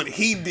in what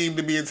he deemed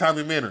to be in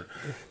timely manner.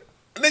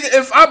 Nigga,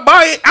 if I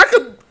buy it, I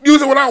could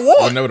use it when I I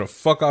want. know the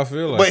fuck I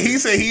feel like. But he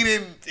said he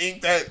didn't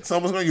think that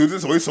someone's gonna use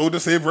it, so he sold the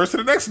same verse to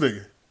the next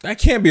nigga. That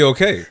can't be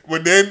okay.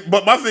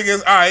 But my thing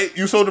is, all right,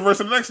 you sold the verse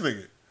to the next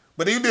nigga,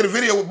 but then you did a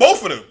video with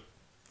both of them,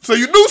 so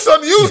you knew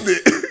something used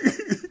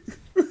it.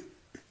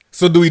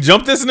 So do we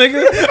jump this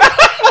nigga?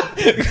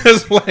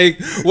 Because like,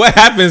 what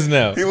happens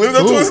now? He lived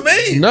up to his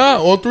name. Nah,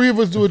 all 3 of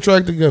us do a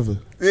track together.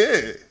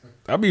 Yeah,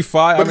 I'd be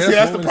fine. but see,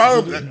 that's the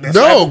problem. That's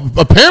what No, happened.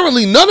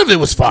 apparently none of it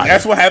was fire.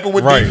 That's what happened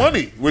with Right. D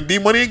Money. With D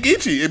Money and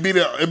Geechee, it'd be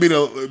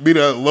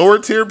the lower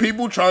tier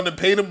people trying to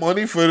pay the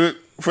money for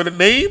the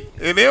name,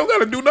 and they don't got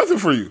to do nothing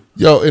for you.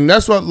 Yo, and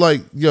that's what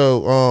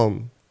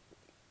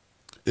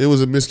it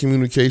was a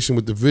miscommunication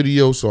with the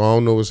video, so I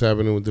don't know what's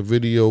happening with the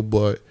video,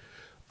 but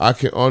I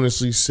can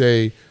honestly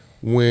say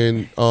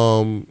when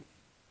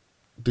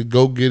the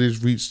Go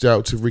Getters reached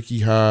out to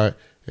Ricky Hyde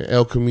and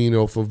El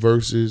Camino for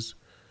verses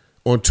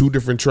on 2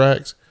 different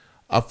tracks,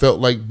 I felt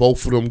like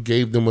both of them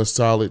gave them a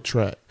solid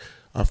track.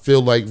 I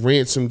feel like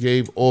Ransom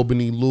gave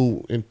Albany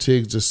Lou and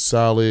Tiggs a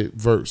solid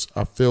verse.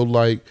 I feel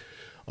like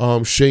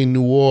Shay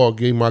Noir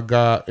gave my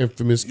guy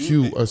Infamous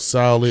Q a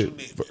solid.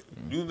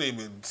 You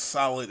naming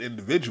solid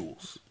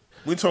individuals.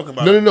 We talking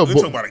about No, we but-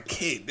 talking about a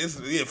kid. This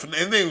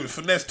his name was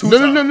Finesse 2 No.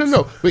 times.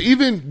 But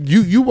even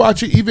you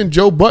watch it. Even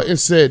Joe Button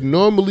said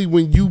normally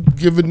when you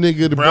give a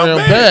nigga the brown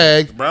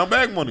bag, brown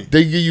bag money.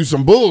 they give you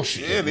some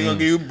bullshit. Yeah, they gonna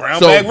give you brown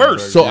bag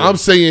verse. So I'm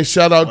saying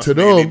shout out to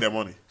Nigga need them. that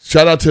money.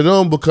 Shout out to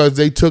them because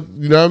they took.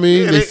 You know what I mean?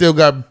 Yeah, they they- still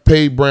got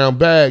paid brown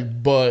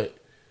bag, but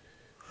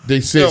they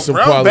said Yo, some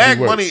brown quality bag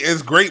work. money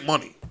is great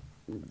money.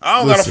 I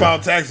don't Listen. gotta file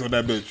tax on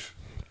that bitch.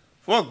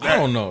 Fuck that. I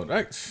don't know.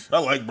 That's, I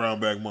like brown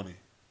bag money.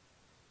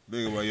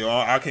 Nigga, like, yo,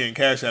 I can't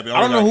cash app. I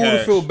don't know who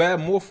to feel bad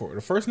more for.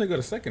 The first nigga or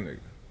the second nigga?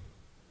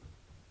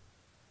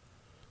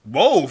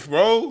 Both,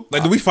 bro.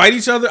 Like, do we fight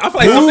each other? I feel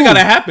like something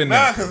gotta happen Nah,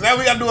 now. because now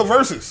we gotta do a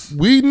versus.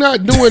 We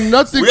not doing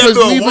nothing We gotta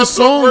because do a neither one-song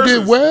song versus.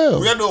 did well.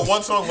 We gotta do a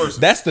 1-song versus.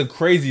 That's the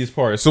craziest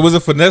part. So was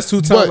it Finesse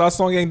 2 times? But- Our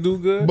song ain't do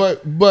good.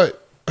 But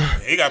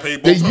He got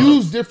paid they both times.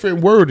 use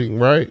different wording,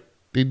 right?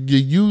 They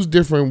use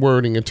different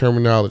wording and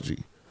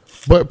terminology.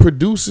 But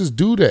producers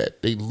do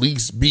that. They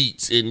lease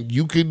beats, and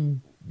you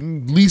can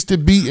lease the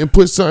beat and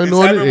put something It's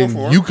on it, happened and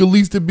before. you can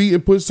lease the beat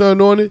and put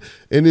something on it,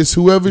 and it's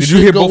whoever. Did shit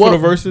you hear go both of up. the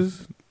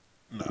verses?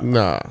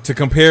 Nah. To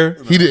compare?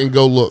 He didn't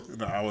go look.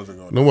 No, I wasn't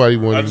going. Nobody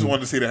wanted. I just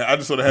wanted to see that. I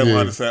just saw the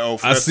headline and said, "Oh,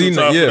 I seen two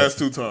times, it. Yeah, finesse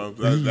 2 times."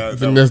 That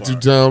Finesse was 2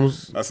 fine.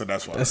 times. I said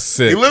that's fine. That's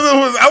sick. He lived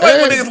with, I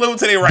like when niggas live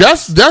to their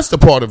rights. That's the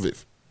part of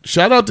it.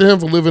 Shout out to him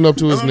for living up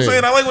to his That's what name.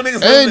 I'm saying. I like when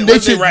niggas And live they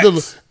to their should,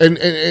 rights. and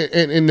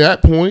in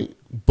that point,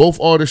 both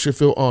artists should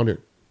feel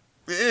honored.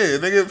 Yeah,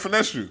 nigga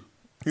finesse you.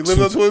 He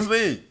lived up to his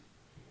name.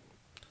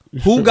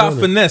 Who got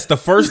finessed? The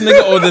first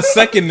nigga or the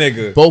second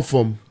nigga? Both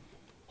of them.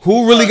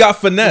 Who really got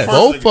finessed?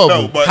 Both of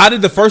them. but How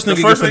did the first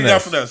nigga got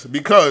finessed? finessed?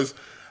 Because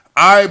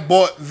I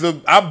bought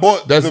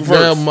That's the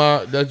now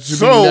verse. that should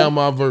So, be now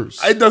my verse.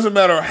 It doesn't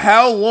matter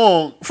how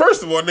long.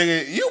 First of all,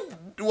 nigga, you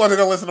wasn't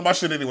gonna listen to my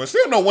shit anyway. So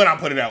you don't know when I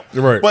put it out.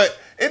 Right. But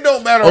it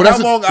don't matter Oh, how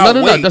long I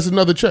wait. no, that's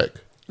another check.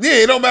 Yeah,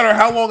 it don't matter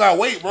how long I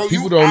wait, bro.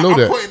 People don't know I'm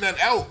that. putting that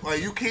out.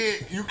 Like you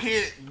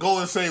can't go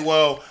and say,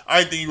 well, I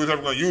didn't think he was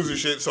ever gonna use this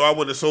shit, so I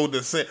would have sold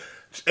this.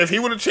 If he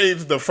would have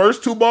changed the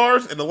first 2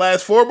 bars and the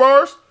last 4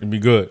 bars, It'd be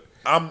good.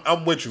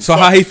 I'm with you. So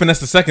how he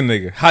finessed the second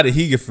nigga? How did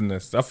he get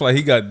finessed? I feel like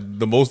he got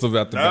the most of it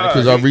out the back.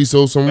 Because I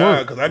resold some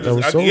work. Because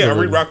I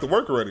re-rocked the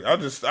work already. I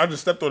just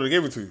stepped on it and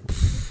gave it to you.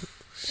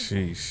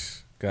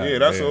 Sheesh. God Yeah,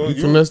 that's damn. all.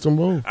 You finessed them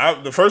both.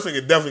 The first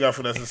nigga definitely got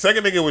finessed. The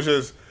second nigga was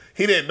just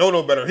he didn't know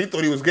no better. He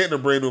thought he was getting a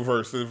brand new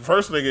verse. The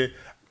first nigga,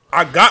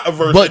 I got a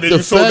verse, and then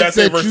you sold that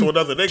same verse to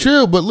another nigga.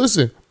 Chill, but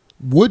listen,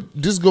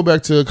 just go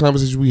back to a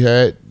conversation we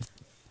had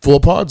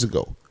 4 pods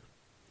ago.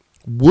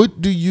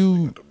 What do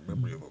you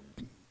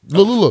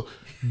look?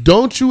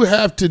 Don't you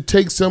have to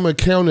take some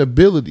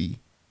accountability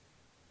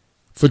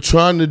for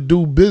trying to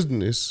do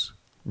business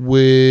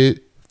with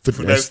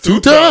finesse 2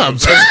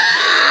 times?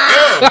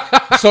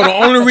 So the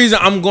only reason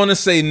I'm gonna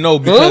say no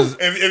because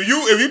if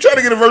you try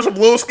to get a verse from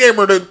Lil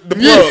Scammer the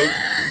plug,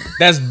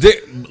 that's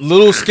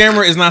Little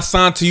Scammer is not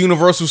signed to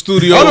Universal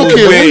Studios. I don't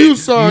care with who you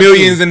signed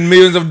millions to. and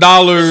millions of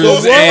dollars.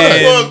 so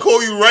and plug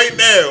call you right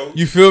now.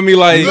 you feel me?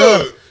 Like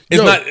Look, it's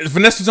yo. not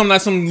finesse to something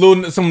like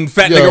some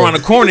fat Yo. nigga around the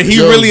corner. He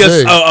Yo, really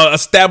Zay. a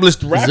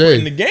established rapper Zay.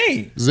 in the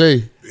game.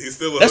 Zay, He's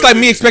still That's like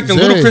me expecting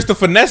Zay. Ludacris to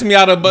finesse me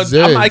out of, but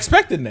Zay. I'm not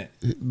expecting that.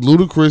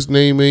 Ludacris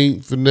name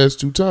ain't finesse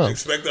 2 times.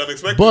 expect the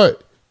unexpected.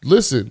 But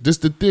listen, this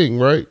the thing,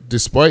 right?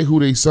 Despite who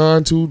they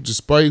signed to,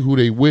 despite who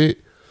they with,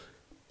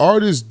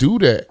 artists do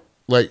that.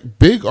 Like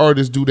big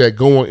artists do that.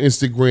 Go on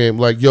Instagram,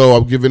 like, yo,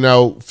 I'm giving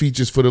out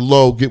features for the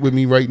low. Get with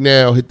me right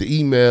now. Hit the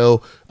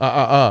email.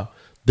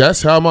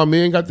 That's how my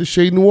man got the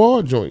Shade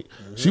Noir joint.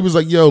 She was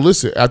like, yo,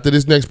 listen, after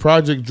this next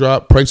project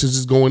drop, prices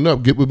is going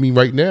up. Get with me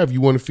right now if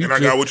you want to feature.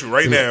 And I got with you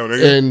right now,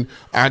 nigga. And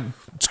I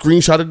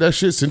screenshotted that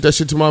shit, sent that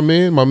shit to my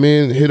man. My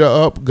man hit her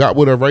up, got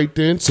with her right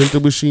then, sent her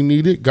what she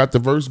needed, got the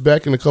verse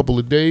back in a couple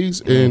of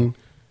days, and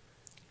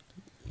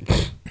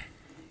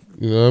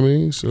you know what I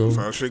mean? So That's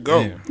how shit go.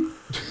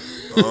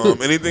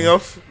 Anything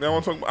else that I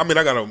want to talk about? I mean,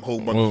 I got a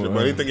whole bunch of shit,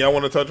 but anything y'all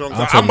want to touch on?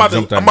 'Cause I'm about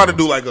to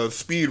do like a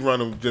speed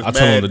run of just I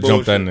told him mad to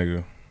bullshit. jump that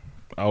nigga.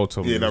 I would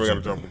tell him. Yeah, to now we got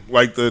to jump jump him.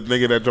 Like the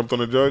nigga that jumped on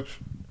the judge.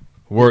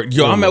 Word.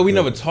 Yo, I'm mad we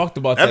never talked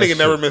about that. That nigga shit.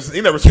 never missed.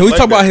 He never. Can we leg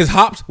talk about day. his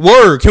hops?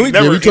 Word. Can we?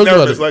 Never, we he talked never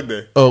about missed it. leg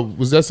day. Oh,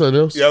 was that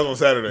something else? Yeah, that was on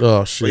Saturday.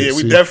 Oh, shit, But yeah,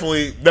 we see.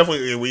 definitely.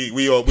 Yeah, we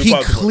He talked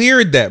about it.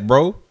 cleared that,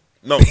 bro.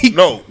 No,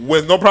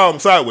 with no problem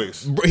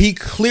sideways. Bro, he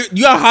cleared.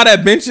 You know how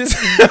that bench is?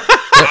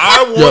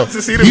 I want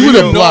to see the he would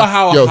video. have know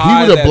how blocked. high He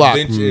would have that blocked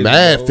bench is,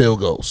 mad bro. field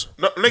goals.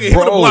 No, nigga, he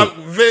would have Bro. blocked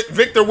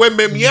Victor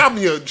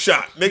Wembanyama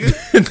shot, nigga.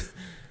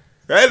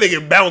 That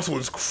nigga bounce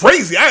was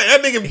crazy.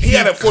 That nigga, he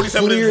had a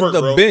 47-inch cleared vert,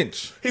 the bro.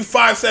 bench. He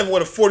 5'7"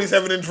 with a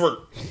 47-inch vert.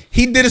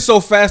 He did it so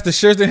fast the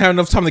Shears didn't have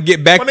enough time to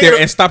get back My nigga, there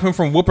and stop him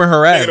from whooping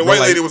her ass. Nigga, the bro. white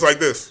Like, lady was like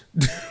this.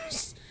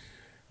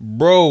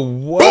 bro,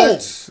 what? Boom.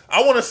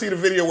 I want to see the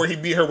video where he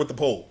beat her with the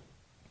pole.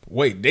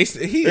 Wait, he They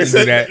didn't do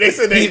said that. they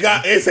said that he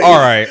got. They said All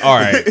right,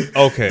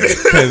 okay,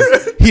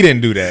 because he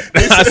didn't do that.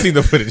 I seen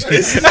the footage.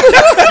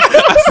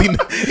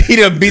 He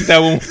didn't beat that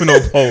woman with no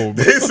pole.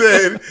 Bro. They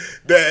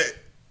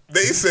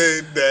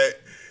said that.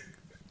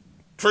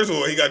 First of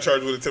all, he got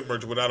charged with a tip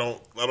murder, but I don't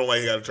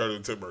like he got charged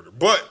with a tip murder.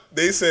 But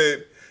they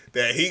said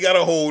that he got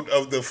a hold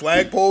of the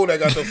flagpole that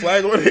got the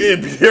flag on it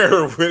and beat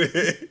her with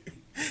it.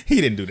 He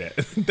didn't do that.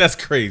 That's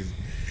crazy.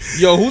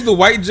 Yo, who's the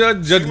white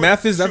judge? Judge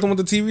Mathis? That the one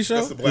with the TV show?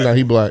 That's the black. Nah,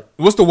 he black.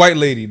 What's the white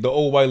lady? The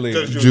old white lady.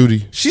 Judge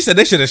Judy. She said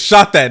they should have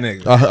shot that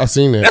nigga. I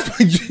seen that.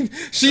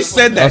 She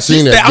said that. I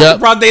seen she that. said, I'm Yep.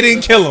 surprised they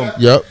didn't kill him.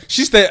 Yep.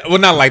 She said, well,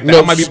 not like that.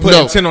 No, I might be putting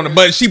no. 10 on it,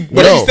 but she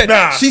No. said,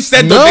 Nah. she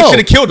said No. they should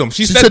have killed him.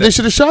 She She said said that. they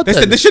should have shot They that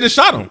said they nigga. should have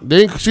shot him.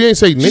 She ain't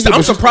say nigga. She said, I'm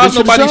but surprised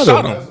they shoulda nobody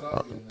shot him.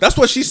 That's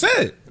what she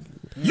said.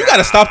 You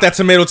gotta stop that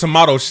tomato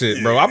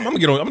shit, bro. I'm gonna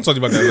get on. I'm gonna talk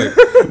to you about that later.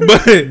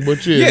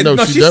 But yeah, no,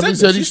 she definitely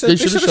said they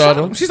should have shot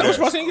him. She said, I'm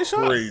surprised he didn't get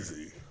shot.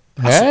 Crazy.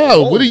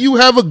 How? What do you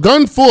have a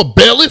gun for,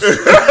 bailiff?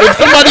 If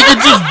somebody could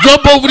just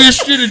jump over this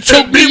shit and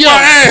choke me Beat out,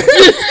 my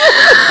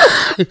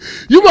ass.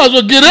 you might as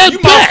well get that You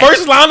my back.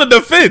 first line of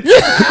defense.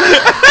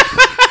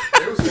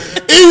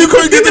 And you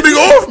couldn't get the nigga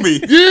off me.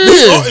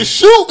 Yeah.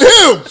 Shoot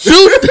him.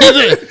 Shoot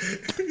him.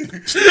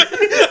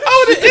 I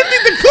would have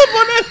emptied the clip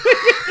on that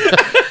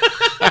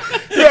nigga. I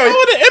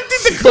would have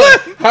emptied the clip.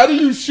 How do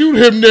you shoot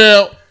him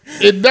now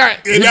and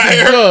not hit not the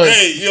her. judge.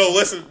 Hey, yo,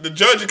 listen, the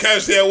judge and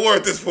casualty at war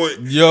at this point.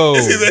 Yo.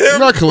 It's either him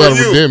Not collateral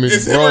or you. damage,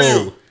 It's him bro. or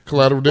you.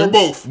 Collateral Or damage.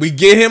 both. We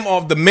get him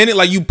off the minute,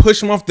 like you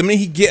push him off the minute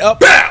he get up.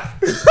 Bow!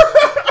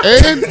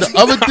 And the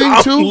other thing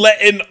I'm too,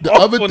 letting the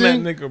off other on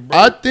thing, that nigga, bro.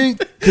 I think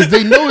because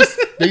they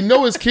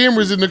know his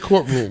cameras in the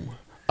courtroom.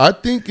 I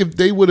think if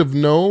they would have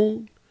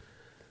known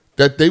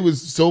that they was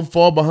so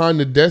far behind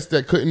the desk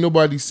that couldn't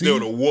nobody see, They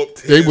would have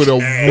whooped they his would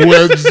have ass.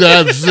 whipped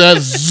that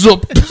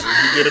zoop.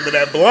 You get him in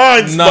that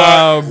blind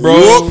Nah, spot. bro.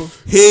 Whoop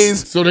his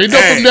So they know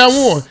ass. from now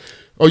on.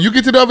 Oh, you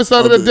get to the other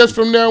side of the desk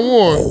from now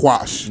on.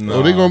 Quash.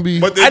 Oh, they gonna be.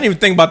 But I didn't even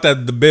think about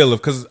that, the bailiff,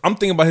 because I'm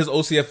thinking about his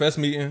OCFS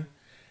meeting,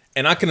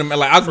 and I can imagine,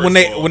 like, when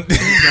they, when,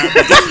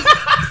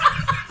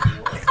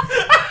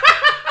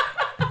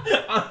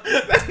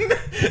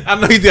 I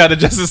know he did the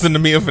justice in the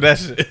meeting for that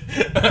shit.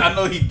 I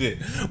know he did.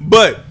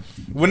 But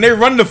when they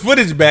run the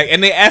footage back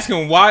and they ask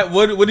him why,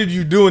 what did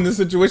you do in this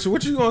situation?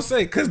 What you gonna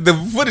say? Because the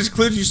footage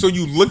clears you, so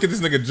you look at this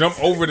nigga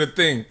jump over the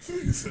thing,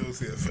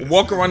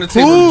 walk around the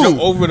table, Cool. jump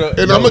over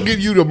the. And I'm gonna give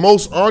you the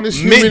most honest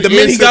human the minute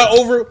he answer. got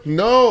over.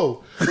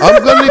 No,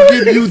 I'm gonna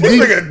give you This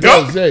nigga the.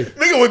 dunk. Zay,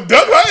 Nigga with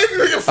dunk height.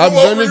 Nigga flew I'm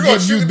over, gonna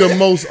give you shoot the that.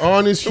 most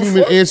honest The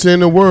human fuck? answer in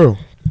the world.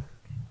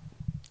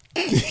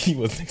 He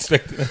wasn't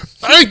expecting that.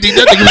 I ain't think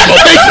that nigga was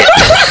gonna make it.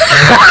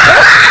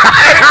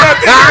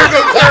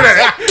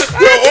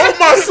 Yo, on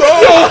my soul,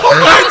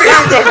 I think he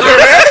was gonna clear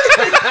that.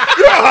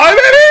 You know how high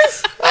that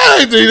is?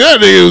 I ain't think that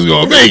nigga was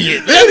gonna make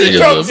it. That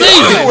nigga was gonna make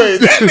it. Anyway,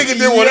 that nigga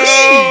did one of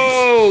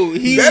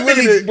these. He That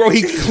really, nigga- bro.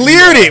 He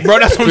cleared it, bro.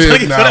 That's what I'm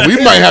telling you. Nah,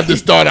 we might have to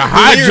start a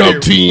high Cleared jump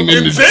it. team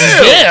in the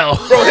Jail.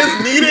 jail. Bro,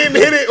 his knee didn't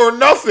hit it or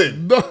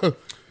nothing.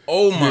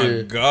 Oh my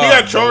Yeah. god. He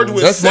got charged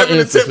with That's my 7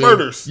 to answer. 10 fam.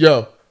 murders.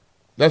 Yo,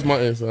 that's my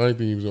answer. I didn't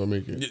think he was gonna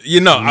make it. You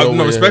know, No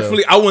way,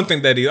 respectfully, I wouldn't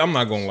think that either. I'm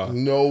not gonna lie.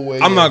 No way.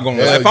 I'm not gonna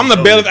lie. Hell If I'm the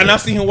no. bailiff and I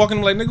see him walking,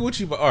 I'm like, nigga, what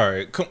you? But all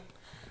right, come.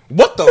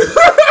 What the?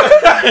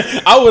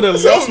 I would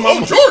have lost my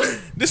mind. Jordan.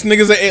 This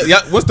nigga's a. Yeah,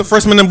 what's the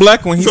first man in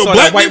black when he So saw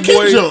black that white men can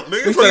boy? jump,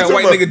 nigga. He saw What that you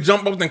white talking nigga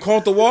jump up and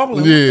caught the wall.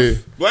 Like, Yeah.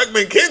 Black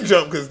men can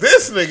jump because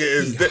this nigga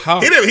is. How?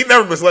 He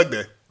never missed leg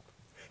day.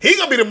 He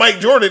gonna be the Mike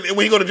Jordan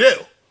when he go to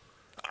jail.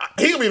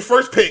 He gonna be the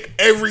first pick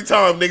every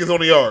time niggas on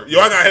the yard. Yo,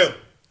 I got him.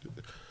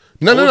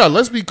 No.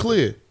 Let's be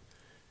clear,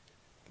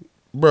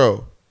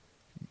 bro.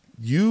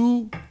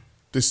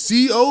 The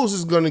COs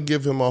is gonna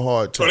give him a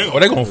hard time, Oh,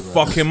 they gonna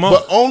fuck him but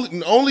up.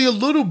 only a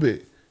little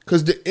bit,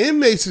 cause the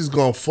inmates is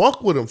gonna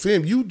fuck with him.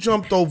 Fam, you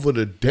jumped over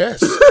the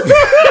desk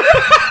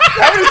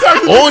How many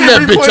times on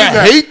that bitch.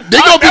 I hate. They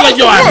gonna be like,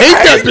 yo, I hate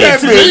that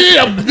bitch.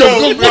 Yeah, Yo,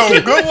 good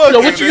looking. Yo,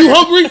 what you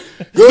hungry?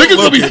 Niggas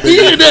gonna be looking,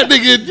 feeding that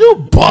nigga. You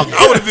bugging.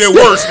 I would have did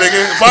worse,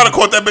 nigga. If I'd have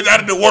caught that bitch,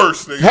 I'd have did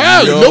worse, nigga.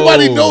 How? Yo.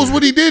 Nobody knows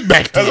what he did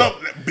back Cause then.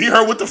 beat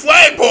her with the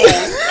flagpole.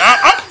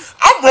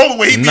 I'm rolling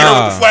with he beat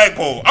her with the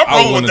flagpole.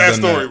 I'm rolling with that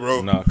story,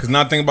 bro. Nah, because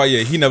not thinking about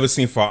he never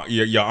seen for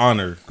your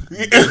honor.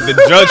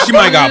 The judge, she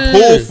might got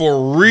pulled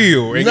for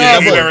real. And Nah,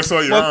 He but- never saw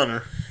your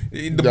honor.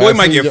 The Nah, boy I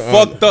might seen get Your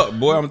fucked up,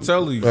 boy. I'm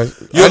telling you. I You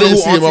know didn't who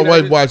see auntie my that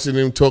wife is? watching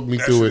him talk me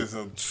That through shit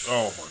it. is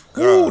oh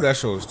my god. Ooh, that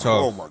show is tough.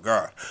 Oh my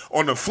god.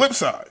 On the flip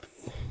side,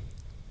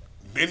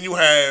 then you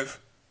have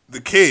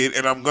the kid,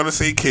 and I'm gonna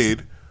say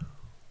kid,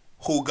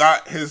 who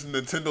got his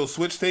Nintendo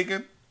Switch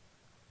taken,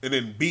 and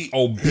then beat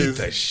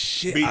the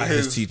shit beat out of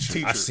his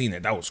teacher. I seen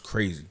it. That was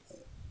crazy.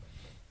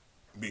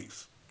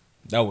 Beast.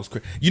 That was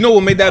crazy. You know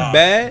what made that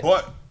bad?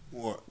 But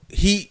what?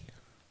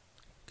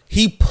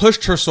 He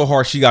pushed her so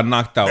hard she got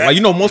knocked out. That- Like,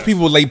 you know, most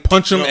people like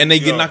punch him Yo, and they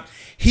get yo. knocked.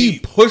 He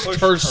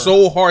pushed her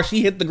so hard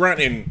she hit the ground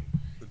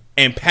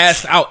and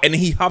passed out, and then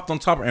he hopped on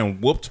top of her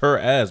and whooped her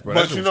ass, bro.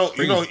 That But shit you was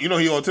know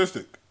crazy. he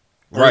autistic.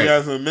 Or Right. He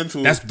has a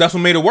mental. That's what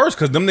made it worse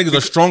because them niggas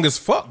are strong as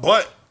fuck.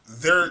 But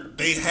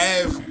they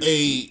have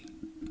a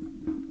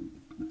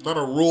not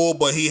a rule,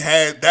 but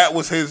that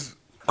was his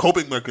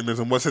coping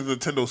mechanism. Was his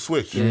Nintendo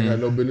Switch, You ain't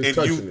had no business and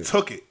touching you it.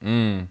 took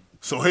it.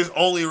 So his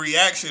only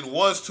reaction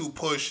was to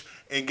push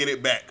and get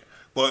it back.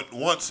 But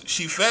once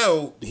she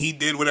fell, he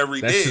did whatever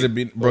he That did. should have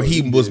been, bro.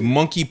 He was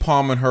monkey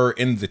palming her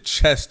in the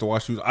chest while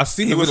she was. I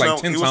seen He him was like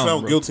found, 10 he was times.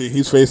 found Bro. guilty.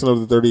 He's facing up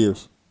to 30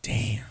 years.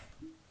 Damn,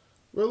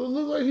 Well, it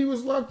looked like he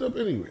was locked up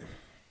anyway.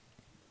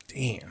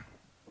 damn.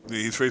 Yeah,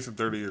 he's facing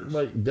 30 years.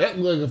 Like that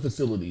looked like a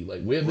facility.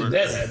 Like where did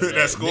that happen? That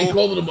at? school? They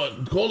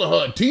calling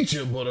her a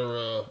teacher, but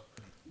her.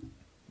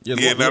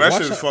 Yeah, now that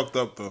shit's fucked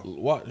up though.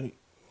 What? I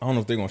don't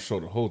know if they're gonna show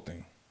the whole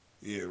thing.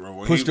 Yeah, bro.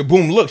 When Push the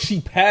boom. Look,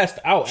 she passed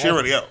out. She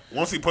already out.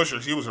 Once he pushed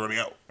her, she was already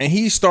out. And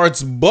he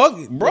starts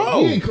bugging,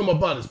 bro. He didn't come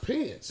up out his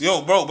pants.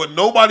 Yo, bro, but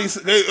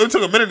it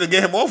took a minute to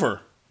get him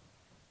over.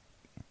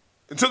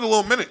 It took a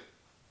little minute.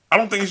 I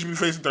don't think he should be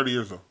facing 30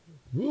 years though.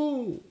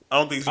 Ooh. I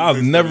don't think he should be I've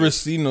facing never 30 years.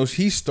 seen those.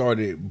 He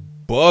started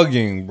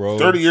bugging, bro.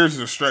 30 years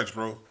is a stretch,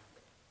 bro.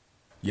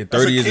 Yeah,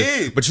 That's 30 a years.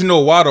 kid. But you know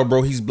why though,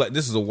 bro? He's black.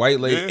 This is a white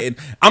lady, Yeah. and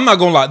I'm not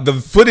gonna lie. The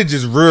footage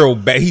is real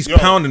bad. He's Yo,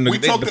 pounding the we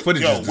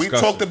footage. Is we disgusting.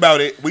 talked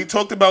about it. We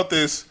talked about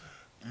this.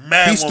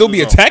 Mad He still long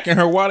be ago. attacking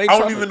her while they. I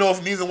don't trying even to- know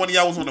if neither one of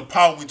y'all was on the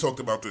pod when we talked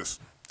about this.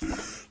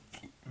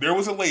 There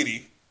was a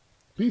lady.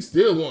 He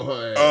still want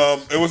her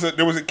ass.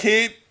 There was a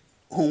kid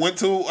who went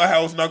to a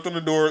house, knocked on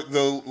the door.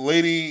 The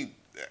lady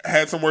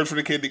had some words for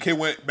the kid. The kid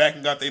went back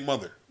and got their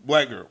mother.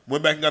 Black girl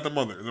went back and got the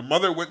mother. The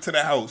mother went to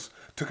the house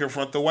to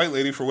confront the white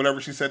lady for whatever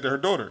she said to her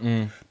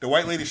daughter. The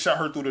white lady shot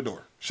her through the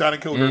door. Shot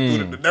and killed her through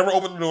the door. Never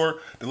opened the door.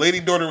 The lady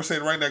daughter was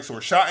sitting right next to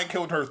her. Shot and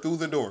killed her through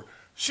the door.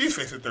 She's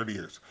facing 30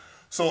 years.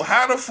 So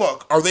how the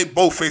fuck are they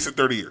both facing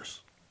 30 years?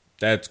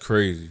 That's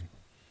crazy.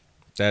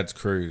 That's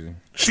crazy.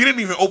 She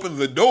didn't even open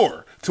the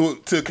door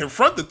to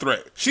confront the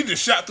threat. She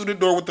just shot through the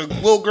door with the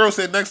little girl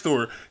sitting next to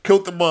her,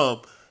 killed the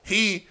mom.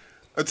 He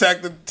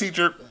attacked the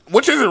teacher,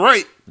 which isn't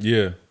right.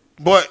 Yeah.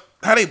 But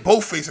how they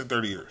both facing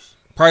 30 years?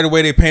 Probably the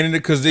way they painted it,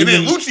 because then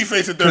Lucci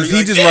facing 30 because he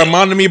like, just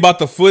reminded me about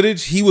the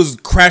footage. He was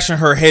crashing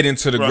her head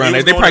into the ground.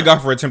 They probably got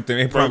her for attempted.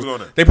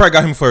 They probably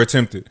got him for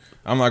attempted.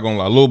 I'm not gonna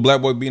lie. Little black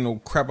boy beating no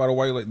crap out of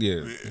white. Like,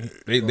 yeah,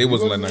 they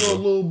wasn't letting that go.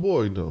 Little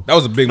boy though. That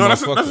was a big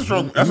motherfucker. That's a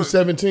strong. He's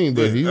 17,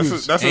 but he was.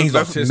 He's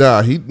autistic.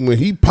 Nah, when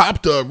he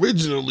popped her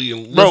originally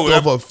and lifted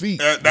off her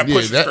feet. That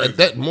pushes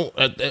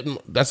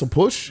that's a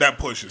push. That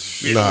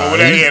pushes. Yeah, nah,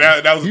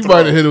 that was. He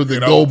might have hit it with the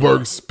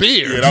Goldberg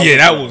spear. Yeah,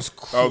 that was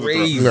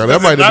crazy. Nah,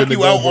 that might have been the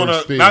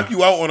Goldberg spear. Knock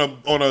you out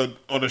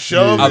on a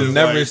shove. I've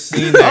never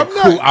seen that.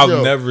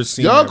 I've never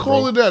seen that. Y'all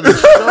calling that a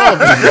shove?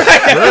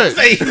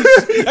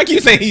 I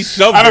keep saying he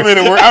shoved. I don't mean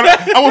it work.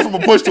 I went from a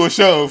push to a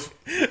shove.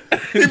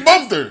 He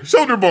bumped her,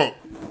 shoulder bump.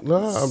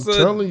 Nah, I'm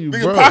telling you,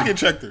 nigga bro. Pocket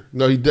checked her.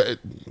 No, he did.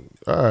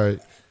 All right.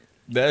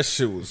 That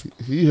shit was.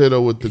 He hit her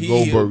with the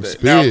Goldberg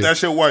spear. Now, if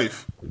that's your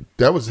wife.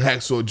 That was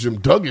Hacksaw Jim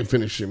Duggan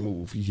finishing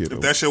move. He hit her.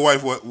 If that's your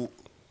wife, what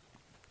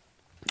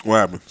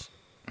happens?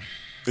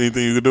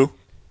 Anything you could do?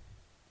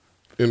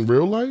 In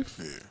real life?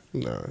 Yeah.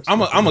 Nah, I'm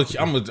gonna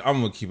keep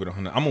it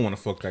 100. I'm gonna want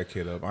to fuck that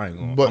kid up. I ain't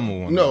gonna. But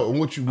no,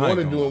 what you want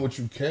to do and what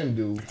you can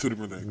do, two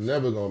different things.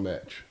 Never gonna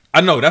match. I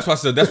know. That's why I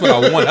said. That's what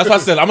I want. That's why I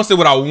said. I'm gonna say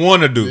what I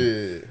want to do.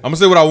 Yeah. I'm gonna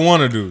say what I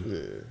want to do.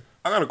 Yeah.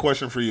 I got a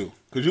question for you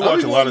because you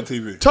watch a lot of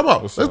TV. Talk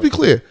about. Let's be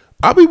clear.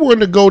 I'll be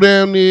willing to go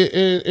down there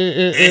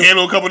and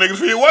handle a couple niggas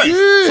for your wife.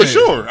 Yeah. For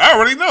sure. I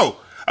already know.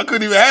 I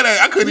couldn't even have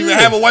that. I couldn't even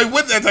have a wife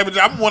with that type of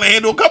job. I want to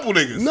handle a couple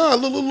niggas. Nah,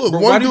 look. Bro,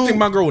 why do you think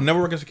my girl would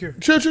never work as security?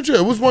 Chill.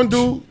 It was one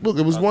dude. Look,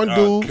 it was one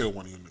dude. Kill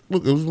one of you.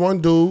 Look, it was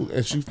one dude,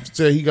 and she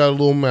said he got a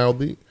little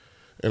mouthy,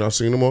 and I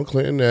seen him on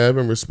Clinton Ave,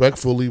 and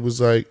respectfully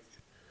was like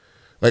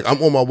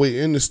I'm on my way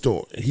in the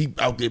store, and he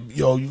out there,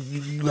 yo,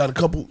 you got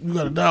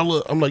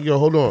 $1. I'm like, yo,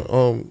 hold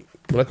on,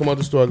 when I come out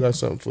the store, I got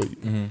something for you.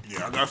 Mm-hmm.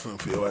 Yeah, I got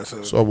something for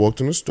you. So I walked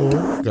in the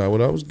store, got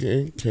what I was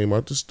getting, came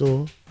out the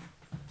store,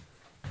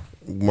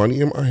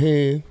 money in my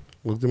hand,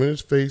 looked him in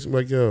his face, I'm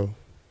like, yo,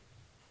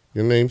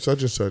 your name's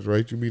such and such,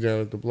 right? You be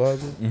down at the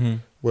plaza? Mm-hmm.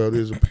 Well,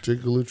 there's a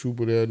particular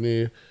trooper down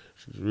there.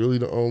 She's really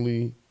the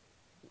only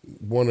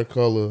one of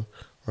color.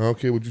 I don't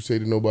care what you say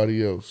to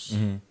nobody else.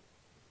 Mm-hmm.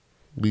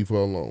 Leave her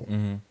alone.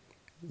 Mm-hmm.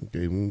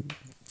 Gave him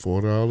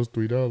 $4,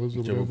 $3 or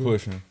whatever.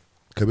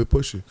 Kept it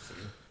pushing.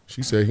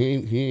 She said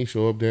he ain't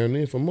show up down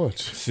there for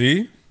much.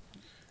 See?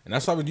 And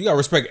that's why you gotta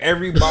respect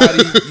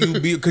everybody you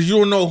be, because you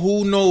don't know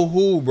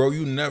who, bro.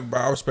 You never, bro.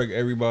 I respect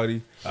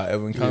everybody I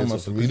ever encountered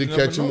myself. For me to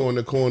catch him on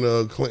the corner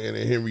of Clinton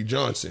and Henry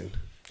Johnson.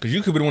 Because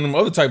you could be one of them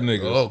other type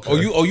niggas.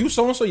 Okay. You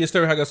so-and-so? Yeah,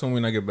 Stereo, I got something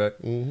when I get back.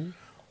 Mm-hmm.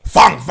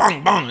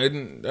 Fang,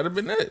 bang. That'd have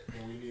been it.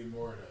 We need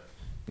more of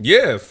that.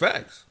 Yeah,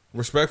 facts.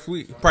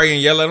 Respectfully. Probably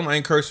ain't yell at him. I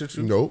ain't curse at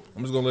you. Nope.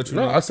 I'm just going to let you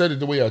know. know. I said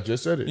it the way I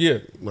just said it. Yeah.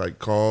 Like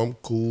calm,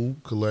 cool,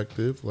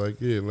 collective. Like,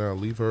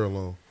 leave her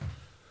alone.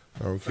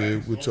 I don't care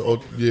what I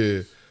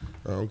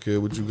don't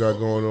care what you got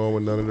going on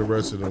with none of the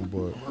rest of them, but.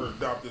 I'm going to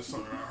adopt this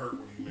son and I hurt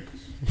when you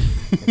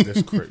niggas.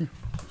 That's crazy.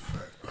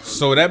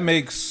 So that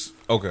makes...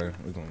 Okay,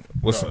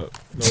 what's up?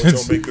 No, it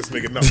don't make this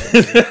nigga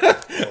nothing.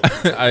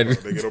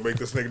 Nigga, don't make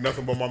this nigga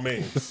nothing but my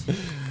mans.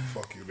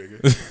 Fuck you,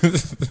 nigga.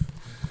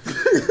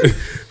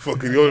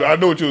 Fuck you. I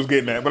know what you was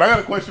getting at, but I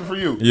got a question for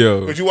you. Yo.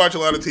 Because you watch a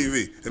lot of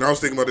TV, and I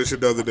was thinking about this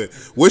shit the other day.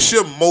 What's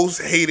your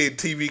most hated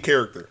TV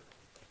character?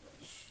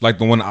 Like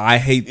the one I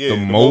hate the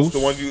most?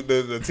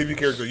 The TV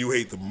character you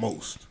hate the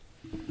most.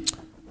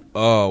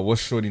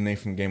 What's Shorty name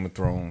from Game of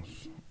Thrones?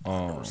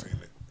 I've never seen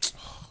it.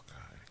 Oh,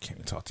 God. I can't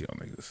even talk to y'all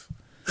niggas.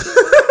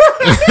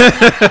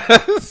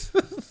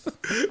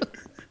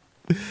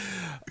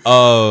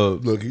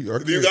 Look, do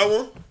you got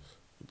one?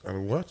 I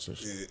don't watch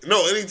this. Yeah.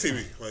 No, any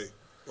TV, like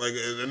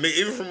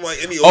even from like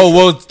any. Oh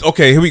well,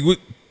 okay. Here we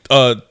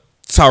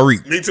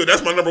Tariq. Me too.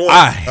 That's my number one.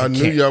 I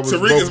knew y'all was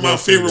Tariq is my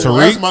favorite. Tariq? One.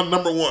 That's my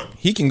number one.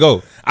 He can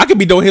go. I could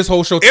be doing his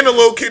whole show. And the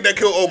little kid that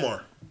killed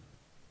Omar.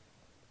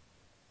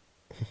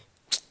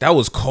 That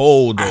was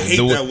cold, though. I hate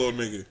that little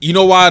nigga. You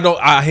know why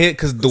I hate?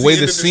 Because the way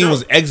the scene show.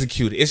 was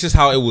executed. It's just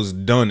how it was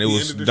done. It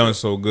was done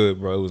so good,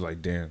 bro. It was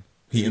like, damn.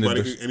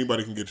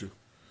 Anybody can get you.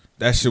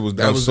 That shit was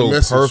done so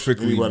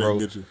perfectly, anybody bro.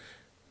 can get you.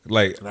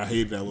 Like, and I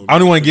hate that little. I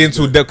don't want to get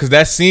into it because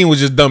that scene was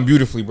just done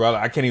beautifully, bro.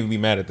 I can't even be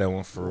mad at that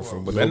one for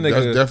real. But that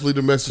nigga, that's definitely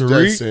the message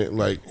I sent.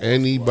 Like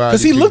anybody,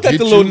 because he looked at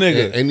the little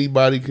nigga.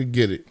 Anybody could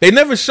get it. They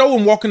never show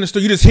him walking the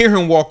store. You just hear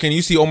him walking.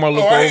 You see Omar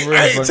look over.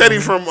 I hate Teddy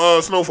from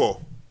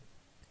Snowfall.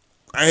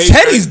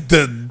 Teddy's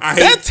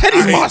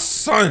my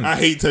son. I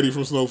hate Teddy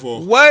from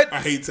Snowfall. What?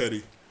 I hate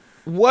Teddy.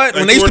 What?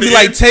 When they used to be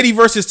like Teddy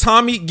versus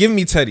Tommy, give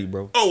me Teddy,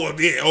 bro. Oh,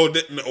 well, yeah.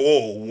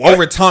 What?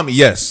 Over Tommy,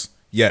 yes.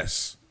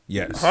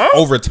 Huh?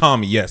 Over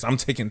Tommy, yes. I'm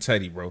taking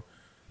Teddy, bro.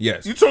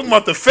 Yes. You talking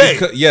about the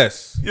fake?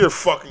 Yes. You're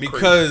fucking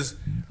because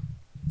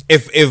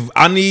if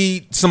I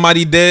need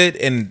somebody dead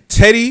and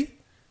Teddy,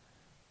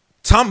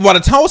 by the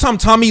time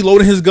Tommy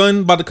loaded his gun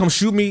about to come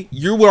shoot me,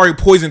 you were already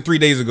poisoned 3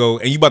 days ago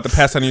and you about to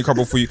pass out in your car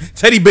before you.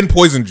 Teddy been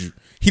poisoned you.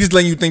 He just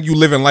letting you think you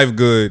living life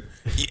good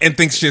and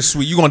think shit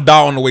sweet. You gonna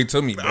die on the way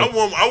to me, bro. I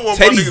want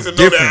my niggas to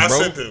know that I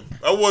sent him.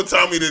 I want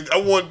Tommy to.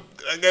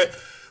 I got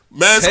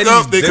mask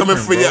up. They coming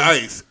for your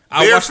ice.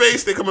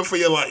 Bareface. They coming for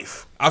your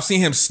life. I've seen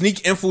him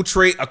sneak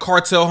infiltrate a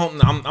cartel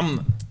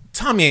home.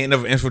 Tommy ain't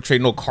never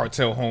infiltrate no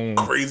cartel home.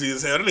 Crazy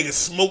as hell. That nigga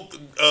smoked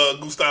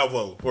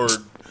Gustavo or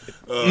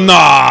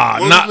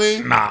not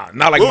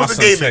like my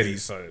son Teddy.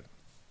 Son.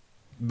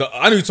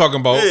 I knew you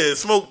talking about. Yeah,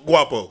 smoke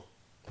Guapo.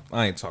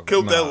 I ain't talking.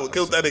 Killed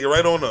that nigga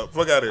right on up.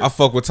 Fuck out of here. I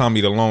fuck with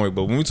Tommy the long way,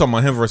 but when we talking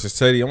about him versus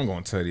Teddy, I'm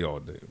going Teddy all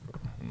day, bro.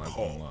 I'm not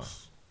gonna lie.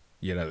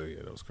 Yeah, that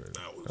was crazy.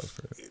 That was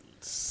crazy.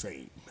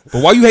 Insane.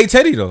 But why you hate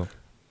Teddy though?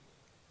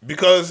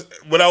 Because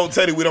without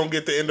Teddy, we don't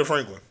get the end of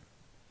Franklin.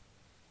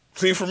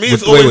 See, for me,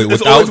 it's always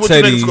what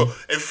Teddy, you niggas go.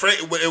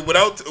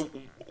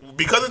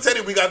 Because of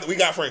Teddy, we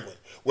got Franklin.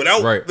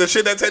 Without the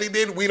shit that Teddy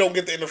did, we don't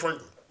get the end of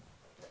Franklin.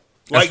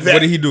 Like that. What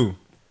did he do?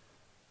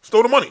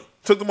 Stole the money.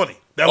 Took the money.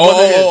 That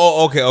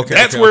okay.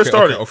 That's where it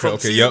started.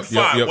 Okay. Yep.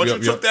 Once you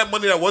took that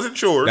money that wasn't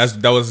yours,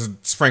 that was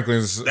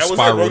Franklin's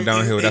spiral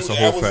downhill. That's a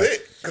whole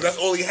fact. Because that's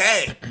all he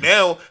had.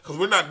 Now, because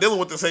we're not dealing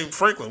with the same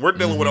Franklin. We're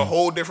dealing with a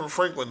whole different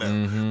Franklin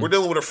now. We're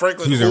dealing with a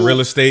Franklin who's in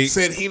real estate.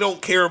 Said he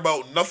don't care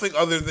about nothing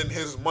other than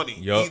his money.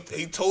 Yep.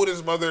 He told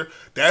his mother,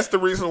 that's the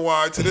reason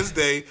why, to this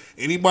day,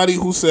 anybody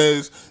who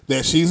says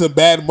that she's a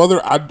bad mother,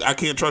 I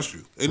can't trust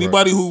you.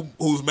 Anybody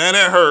who's mad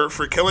at her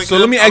for killing him,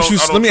 let me ask you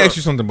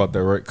something about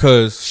that, right?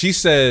 Because she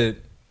said,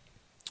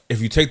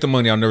 if you take the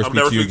money, I'll never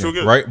speak to you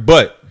again, right?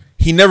 But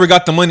he never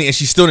got the money, and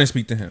she still didn't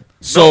speak to him.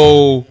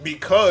 So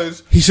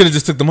because he should have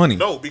just took the money.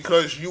 No,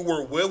 because you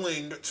were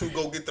willing to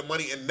go get the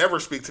money and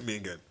never speak to me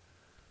again.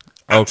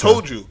 I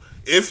told you,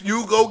 if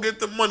you go get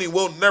the money,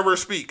 we'll never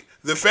speak.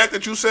 The fact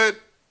that you said,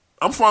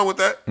 I'm fine with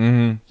that.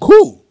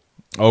 Cool.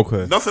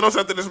 Okay. Nothing else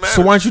after this matters.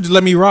 So why don't you just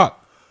let me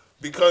rock?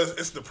 Because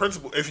it's the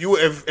principle.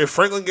 If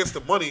Franklin gets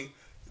the money,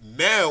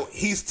 now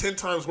he's 10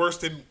 times worse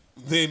than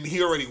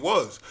he already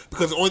was.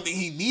 Because the only thing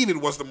he needed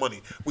was the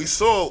money. We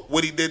saw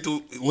what he did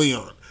to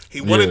Leon. He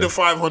wanted the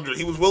 500.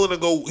 He was willing to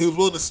go. He was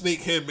willing to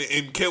sneak him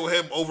and kill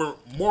him over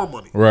more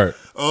money. Right.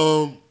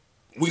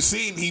 We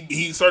seen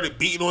he started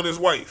beating on his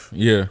wife.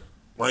 Yeah.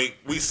 Like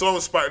we saw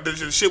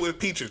the shit with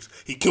Peaches.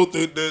 He killed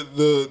the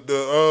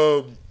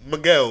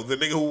Miguel, the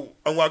nigga who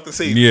unlocked the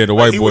safe. Yeah, the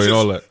white boy and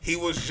all that. He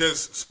was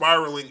just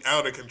spiraling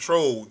out of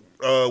control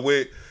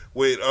with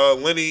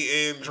Lenny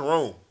and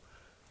Jerome.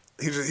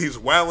 He's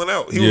wilding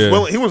out.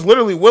 He was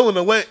literally willing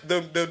to let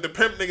the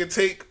pimp nigga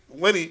take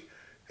Lenny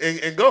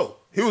and go.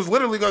 He was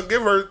literally gonna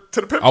give her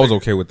to the pimp. I was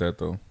okay with that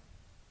though.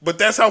 But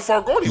that's how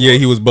far gone he was. Yeah,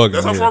 he was bugging.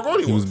 That's how far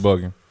gone he was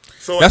bugging.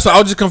 So that's why I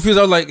was just confused.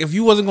 I was like, if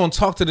you wasn't gonna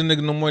talk to the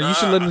nigga no more, you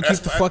should let him keep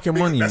the fucking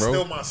money, that's bro.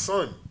 That's still my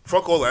son.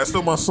 Fuck all that. That's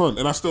still my son,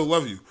 and I still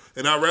love you.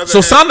 And I'd rather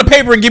sign the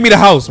paper and give me the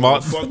house,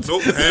 ma. Fuck,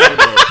 nope, hell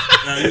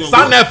no.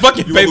 Sign that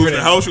fucking paper. You gonna lose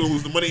the house, you gonna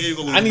lose the money, and you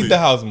gonna lose I need the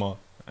house, ma.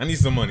 I need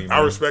some money, man.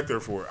 I respect her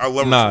for it. I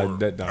love her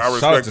for it. I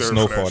respect shout out to her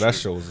Snowfall. For that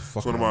show is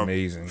fucking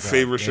amazing.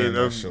 Favorite shit.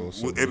 It's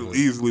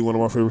easily one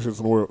of my favorite shits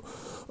in the world.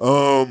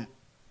 I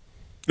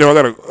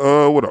gotta.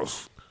 What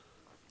else?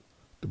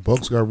 The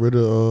Bucks got rid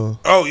of.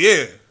 Oh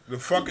yeah, the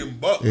fucking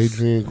Bucks.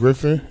 Adrian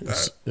Griffin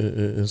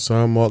and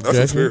Sam Mark Jackson.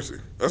 That's a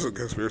conspiracy. That's a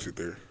conspiracy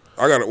theory.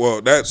 I got it.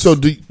 Well, that's so.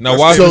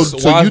 Why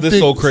is this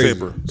so crazy?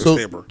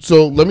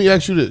 So let me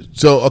ask you this.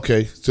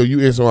 So you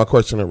answered my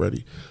question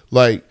already.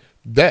 Like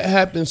that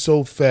happened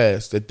so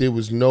fast that there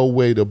was no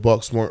way the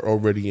Bucks weren't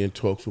already in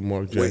talks with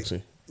Mark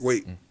Jackson.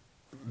 Wait.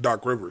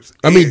 Doc Rivers.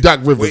 Doc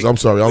Rivers. I'm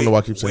sorry. I don't know why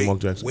I keep saying Mark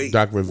Jackson.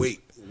 Doc Rivers.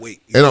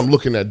 Wait. And I'm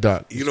looking at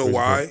Doc. You know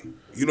why?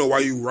 You know why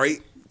you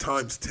write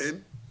times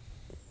 10?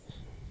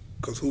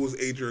 Because who was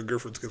Adrian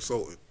Griffin's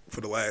consultant for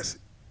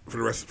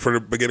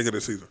the beginning of the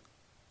season?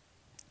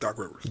 Doc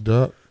Rivers.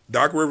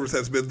 Doc Rivers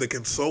has been the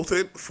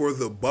consultant for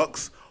the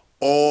Bucks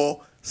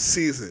all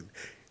season.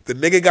 The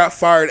nigga got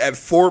fired at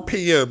 4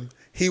 p.m.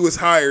 He was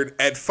hired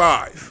at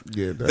 5.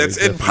 Yeah, that's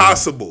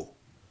impossible.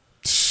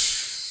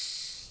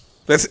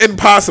 That's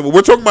impossible.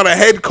 We're talking about a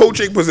head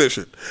coaching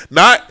position,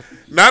 not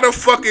a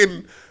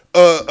fucking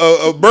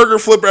a burger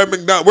flipper at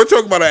McDonald's. We're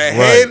talking about a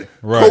head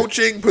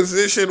coaching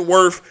position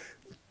worth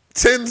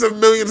tens of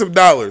millions of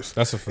dollars.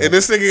 That's a fact. And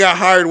this nigga got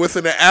hired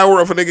within an hour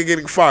of a nigga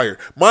getting fired.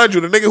 Mind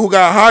you, the nigga who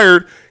got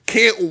hired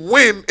can't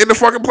win in the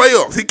fucking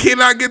playoffs. He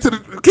cannot get to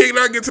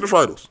the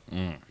finals.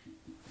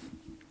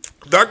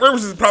 Doc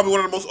Rivers is probably one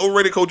of the most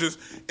overrated coaches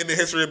in the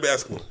history of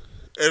basketball.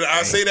 And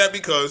I say that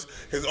because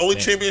his only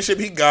championship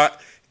he got,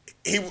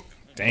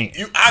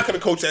 I could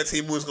have coached that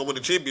team who was going to win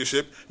the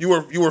championship. You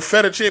were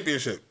fed a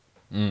championship.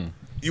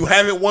 You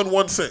haven't won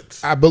one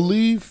since. I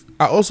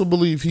also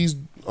believe he's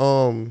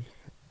one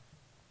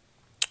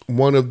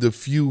one of the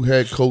few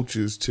head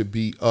coaches to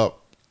be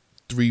up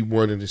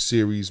 3-1 in the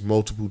series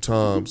multiple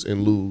times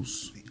and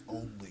lose.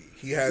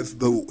 He's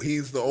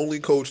the only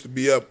coach to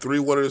be up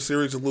 3-1 in the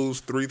series and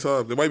lose 3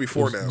 times. There might be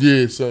 4 now.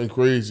 Yeah, something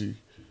crazy.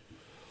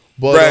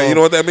 But Brad, you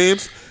know what that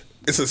means?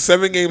 It's a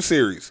 7-game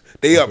series.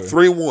 They up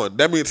 3-1.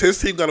 That means his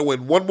team got to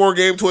win 1 more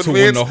game to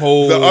advance.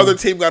 The other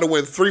team got to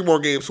win 3 more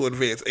games to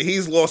advance, and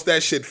he's lost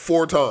that shit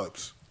 4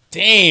 times.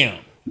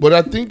 Damn. But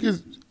I think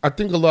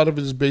a lot of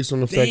it is based on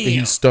the fact that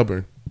he's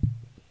stubborn.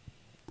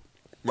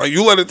 Like,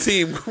 you let a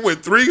team win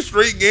 3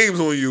 straight games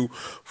on you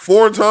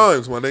 4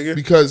 times, my nigga.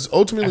 Because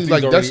ultimately,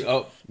 like, that's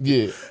up.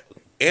 Yeah.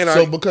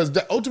 And because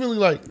that ultimately,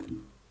 like,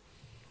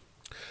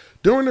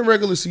 during the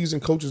regular season,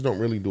 coaches don't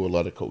really do a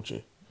lot of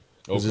coaching.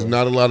 Because there's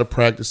not a lot of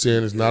practicing.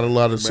 There's not a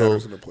lot of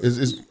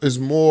it's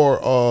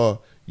more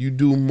you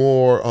do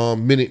more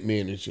minute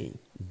managing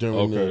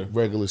during the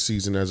regular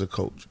season as a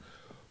coach.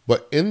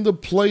 But in the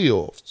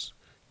playoffs,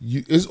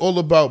 it's all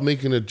about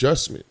making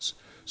adjustments.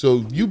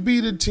 So you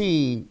beat a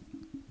team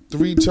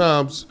 3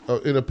 times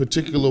in a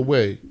particular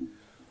way,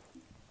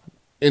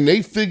 and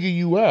they figure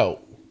you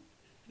out,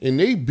 and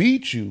they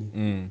beat you,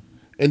 and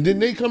then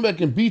they come back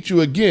and beat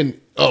you again.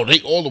 Oh,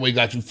 they all the way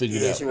got you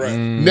figured out. Right.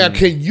 Now,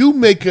 can you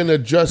make an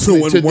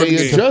adjustment to their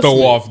adjustment?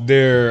 Throw off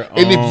their...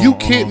 And if you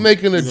can't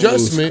make an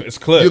adjustment,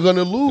 you're going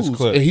to lose.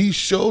 And he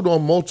showed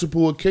on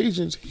multiple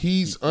occasions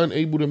he's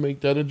unable to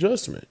make that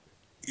adjustment.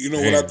 You know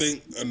what I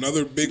think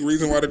another big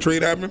reason why the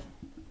trade happened?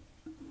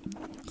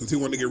 Because he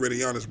wanted to get rid of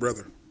Giannis'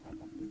 brother.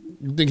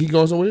 You think he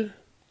going somewhere?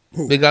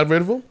 Who? They got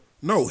rid of him?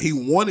 No, he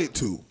wanted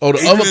to. Oh, the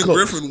Adrian other coach.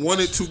 Griffin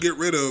wanted to get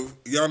rid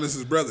of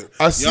Giannis' brother.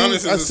 I seen them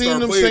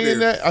saying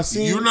there. that.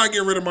 You're not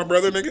getting rid of my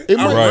brother, nigga.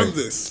 I remember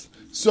this.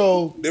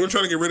 So they were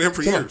trying to get rid of him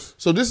for years.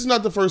 So this is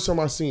not the first time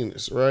I've seen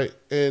this, right?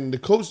 And the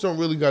coach don't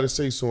really got to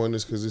say so on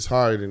this because it's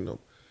higher than them.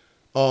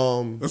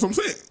 That's what I'm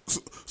saying.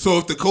 So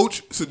if the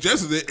coach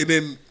suggested it and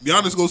then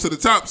Giannis goes to the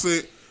top,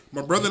 say,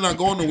 my brother not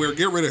going nowhere,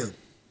 get rid of him.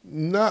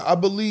 Nah, I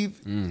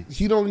believe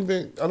he don't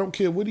even. I don't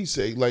care what he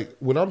say. Like,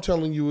 what I'm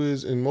telling you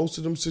is, in most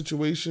of them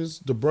situations,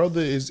 the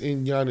brother is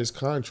in Giannis'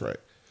 contract,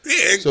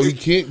 so he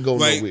can't go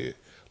nowhere.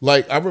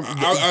 Like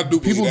I do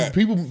people.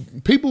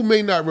 People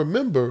may not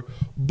remember,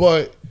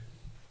 but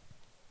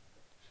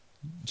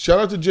shout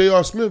out to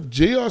J.R. Smith.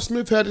 J.R.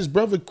 Smith had his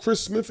brother Chris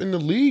Smith in the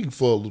league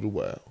for a little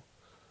while.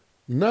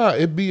 Nah,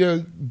 it'd be a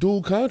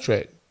dual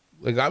contract.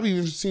 Like, I've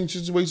even seen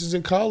situations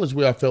in college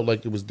where I felt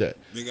like it was that.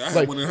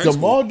 Like,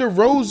 DeMar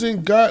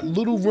DeRozan got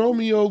little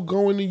Romeo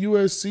going to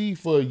USC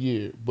for a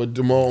year, but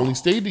DeMar only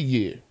stayed a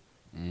year.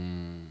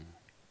 And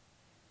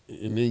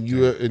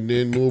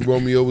then little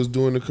Romeo was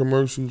doing the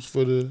commercials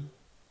for the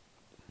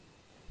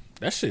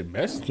that shit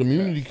messy.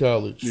 Community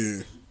college.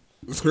 Yeah,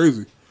 it's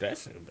crazy. That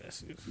shit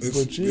messy. But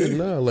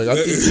like I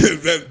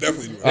think that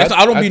definitely.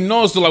 I don't be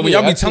knowing. So like when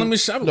y'all be telling me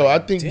shit, I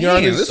think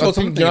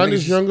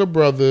Giannis' younger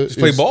brother is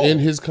in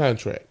his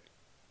contract.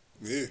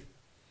 Yeah,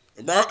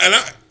 and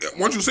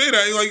once you say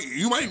that, like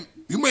you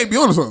might be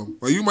on something.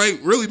 Like you might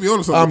really be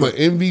on something. I'm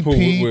an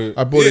MVP.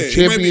 I brought a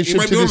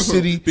championship to the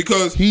city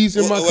because he's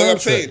in my contract. I'm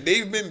saying,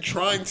 they've been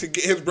trying to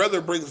get his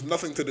brother brings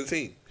nothing to the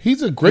team.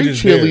 He's a great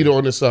cheerleader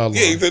on the sideline.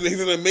 Yeah,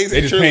 he's an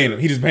amazing. They just paying him.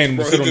 He just paying him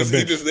to sit on the bench.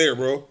 He's just there,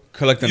 bro.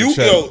 Collecting the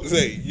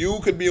check. You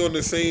could be on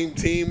the same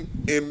team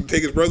and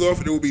take his brother off,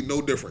 and it would be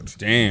no difference.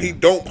 Damn. He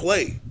don't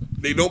play.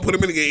 They don't put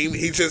him in the game.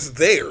 He's just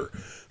there.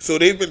 So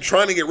they've been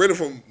trying to get rid of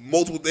him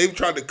multiple. They've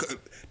tried to.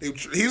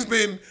 He's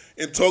been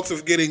in talks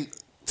of getting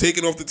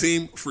taken off the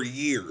team for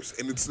years,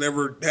 and it's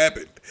never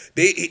happened.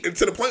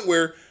 To the point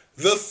where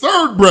the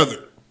third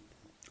brother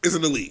is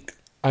in the league.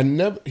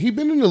 He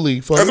been in the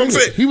league for. That's what I'm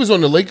saying. He was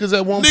on the Lakers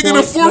at one point. Nigga,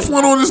 the fourth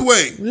one on his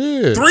way.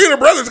 Yeah. 3 of the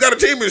brothers got a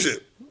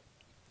championship.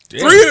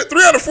 Damn.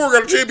 3 out of 4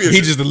 got a championship. He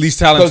just the least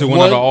talented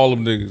one out of all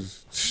them niggas.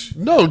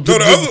 No, the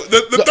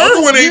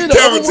third one ain't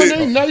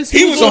talented. Nice.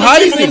 He was on the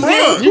team with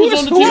LeBron. He was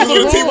on the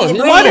team with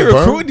LeBron. Why they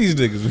recruit these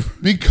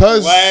niggas?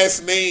 Because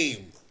last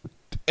name.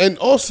 And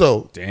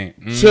also,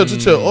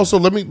 chill. Also,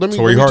 let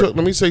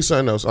me say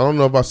something else. I don't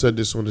know if I said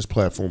this on this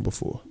platform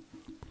before.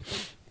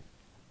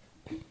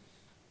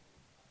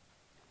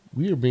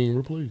 We are being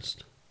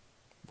replaced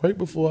right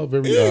before our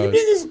very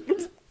eyes.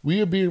 We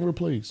are being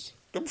replaced.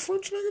 Them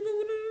French niggas.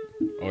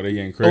 Oh, they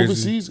getting crazy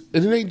overseas,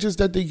 and it ain't just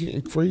that they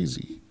getting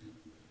crazy.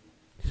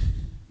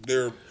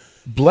 They're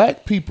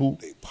black people,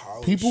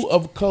 people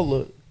of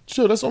color.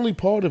 Sure, that's only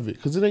part of it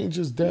because it ain't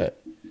just that.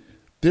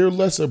 They're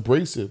less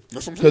abrasive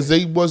because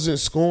they wasn't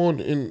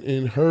scorned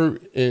and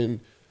hurt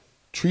and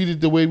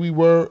treated the way we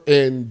were,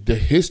 and the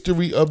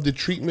history of the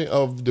treatment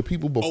of the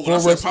people before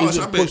us. I meant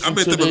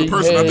them as a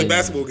person, not the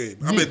basketball game.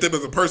 I meant them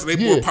as a person. They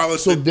more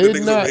polished than the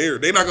niggas over here.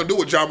 They're not gonna do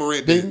what Ja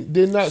Morant did.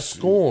 They're not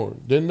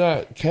scorned. They're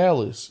not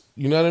callous.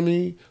 You know what I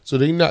mean? So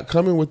they're not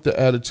coming with the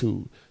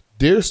attitude.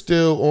 they're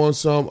still on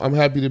some. I'm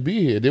happy to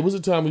be here. There was a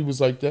time we was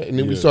like that, and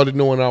then we started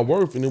knowing our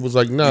worth, and it was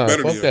like, nah,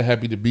 fuck that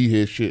happy to be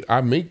here shit.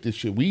 I make this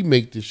shit. We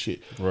make this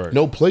shit. Right.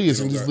 No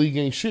players in this league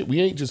ain't shit. We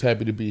ain't just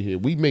happy to be here.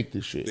 We make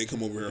this shit. They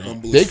come over here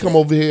humble. They come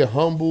over here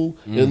humble.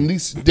 At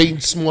least they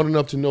smart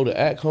enough to know to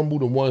act humble.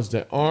 The ones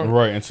that aren't,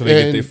 right, until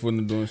they get their foot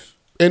in the door.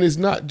 And it's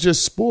not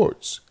just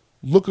sports.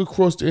 Look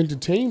across the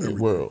entertainment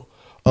world.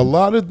 A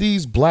lot of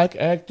these black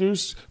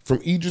actors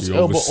from Idris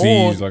Elba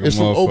on like is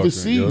from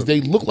overseas. Yep.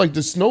 They look like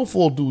the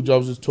Snowfall dude I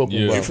was just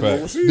talking about.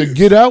 Facts. The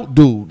Get Out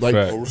dude. Like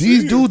Facts.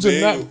 these dudes are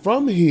not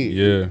from here.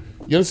 Yeah.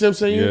 You understand what I'm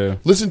saying? Yeah.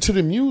 Listen to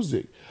the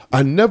music.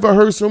 I never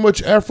heard so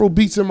much Afro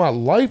beats in my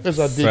life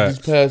as I did these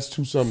past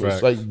 2 summers.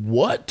 Facts. Like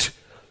what?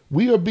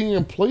 We are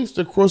being placed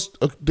across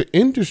the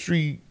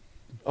industry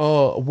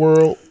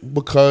world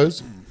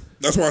because.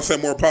 That's why I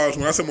said more polished.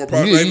 When I said more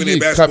polished, not even a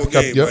basketball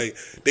game. Like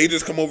they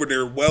just come over,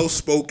 they're well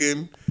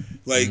spoken.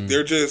 Like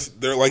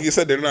they're like you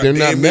said, they're not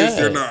damaged,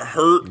 they're not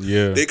hurt.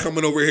 Yeah. They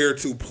coming over here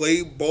to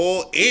play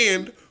ball,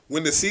 and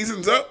when the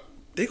season's up,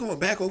 they going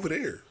back over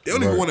there. They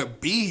don't even want to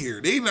be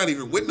here. They not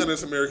even with none of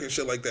this American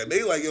shit like that.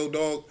 They like, yo,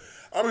 dog,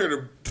 I'm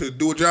here to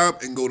do a job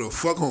and go to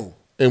fuck home.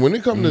 And when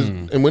it come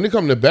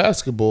to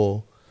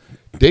basketball,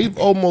 they've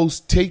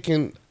almost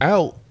taken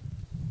out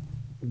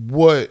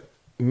what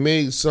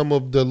made some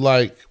of the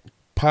like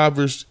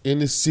impoverished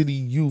inner city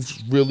youth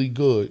really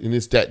good, and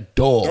it's that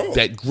dog,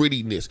 that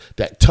grittiness,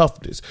 that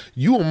toughness.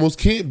 You almost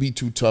can't be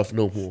too tough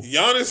no more.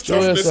 Giannis'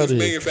 toughness is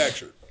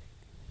manufactured.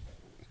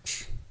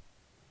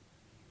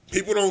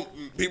 People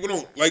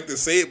don't like to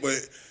say it, but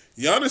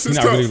Giannis is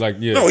tough.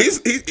 Really No,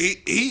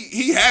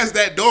 he has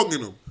that dog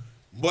in him.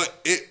 But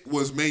it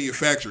was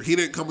manufactured. He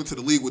didn't come into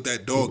the league with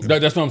that dog.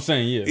 That's what I'm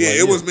saying. Yeah,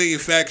 it was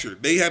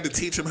manufactured. They had to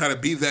teach him how to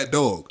be that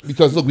dog.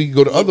 Because look, we can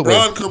go the other way.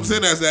 LeBron comes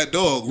in as that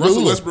dog.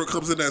 Russell Westbrook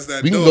comes in as that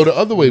dog. We can go the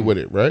other way with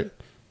it, right?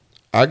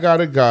 I got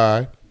a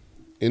guy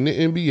in the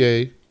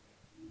NBA,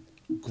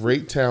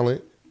 great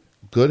talent,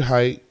 good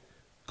height,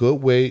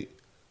 good weight,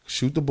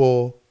 shoot the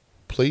ball,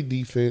 play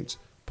defense,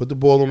 put the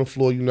ball on the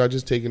floor. You're not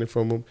just taking it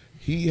from him.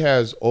 He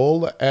has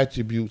all the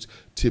attributes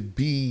to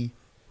be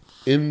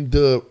in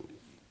the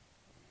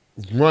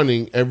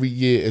running every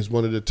year as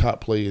one of the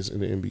top players in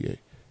the NBA,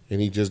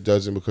 and he just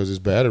doesn't because his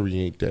battery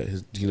ain't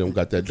that. He don't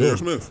got that. J.R.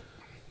 Smith.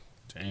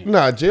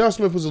 Nah, J.R.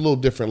 Smith was a little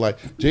different. Like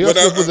J.R.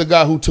 Smith was a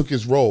guy who took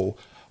his role.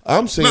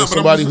 I'm saying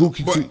somebody who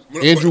could.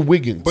 Andrew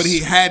Wiggins, but he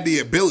had the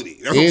ability.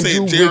 That's what I'm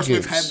saying. J.R.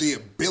 Smith had the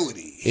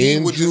ability. He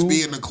would just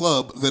be in the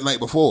club the night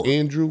before.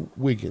 Andrew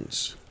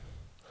Wiggins.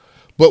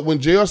 But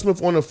when J.R.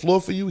 Smith on the floor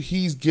for you,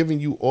 he's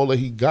giving you all that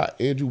he got.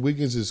 Andrew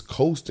Wiggins is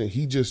coasting.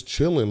 He just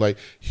chilling. Like,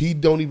 he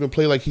don't even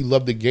play like he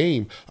loved the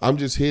game. I'm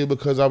just here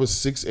because I was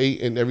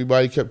 6'8", and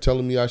everybody kept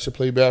telling me I should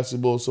play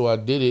basketball, so I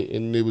did it,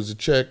 and it was a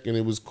check, and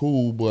it was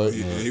cool. But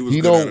he was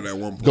good at it at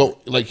one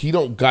point. He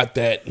don't got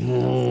that,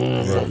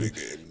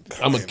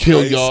 I'm going to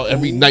kill y'all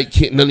every night.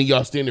 Can't none of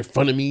y'all stand in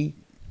front of me.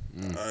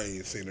 I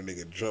ain't seen a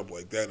nigga jump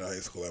like that in high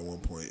school at one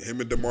point. Him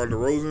and DeMar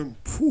DeRozan,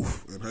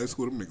 poof, in high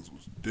school, them niggas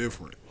was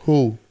different.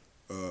 Who?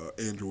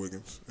 Andrew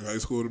Wiggins. In high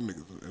school, them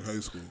niggas in high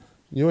school.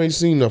 You ain't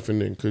seen nothing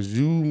then, because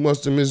you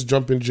must have missed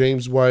jumping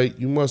James White.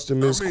 You must have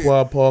missed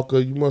Quad Parker.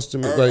 You must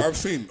have missed, I've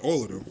seen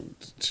all of them.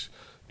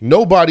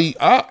 Nobody,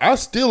 I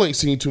still ain't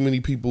seen too many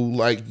people.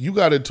 Like, you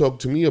got to talk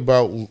to me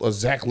about a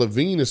Zach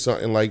LaVine or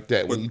something like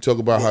that when you talk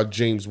about how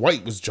James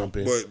White was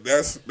jumping. But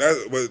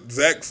but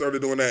Zach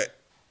started doing that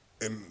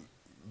in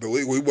the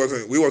league. We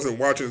wasn't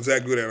watching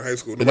Zach do that in high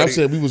school. And I'm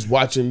saying we was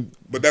watching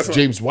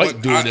James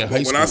White doing that in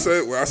high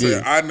school. When I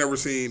said I'd never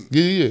seen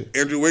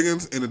Andrew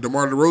Wiggins and the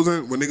DeMar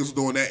DeRozan when niggas was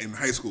doing that in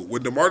high school.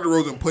 When DeMar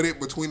DeRozan put it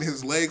between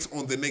his legs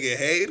on the nigga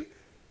head,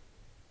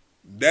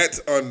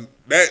 that's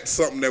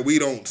something that we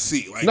don't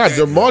see. Like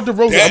DeMar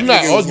DeRozan. I'm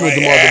not arguing with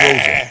DeMar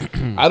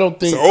DeRozan. I don't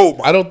think.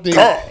 I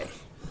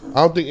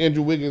don't think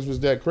Andrew Wiggins was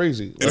that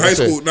crazy. In high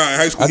school,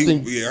 high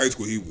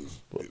school he was.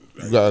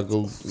 You gotta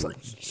go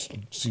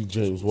see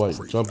James White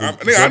jumping.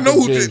 I know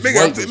who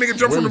nigga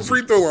jumped from the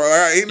free throw.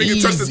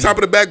 Nigga touched the top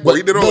of the backboard.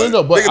 He did all that.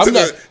 No, but I'm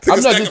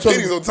not just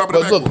talking. On top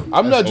of the look,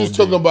 I'm not just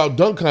talking about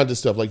dunk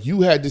contest stuff. Like,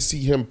 you had to see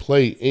him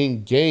play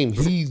in game.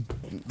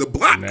 The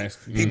block.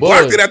 He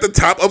blocked it at the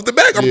top of the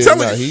back. I'm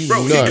telling you,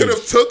 bro. He could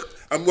have took.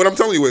 What I'm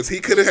telling you is he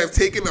could have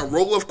taken a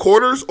roll of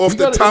quarters off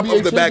the top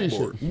of the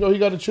backboard. You know he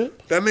got a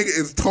chip? That nigga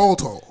is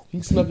tall.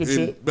 He snuck a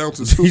chip.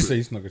 Bounces stupid. He said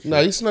he snuck a chip.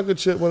 Nah, he snuck a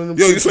chip. One of them.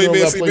 Yo, you saw him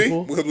in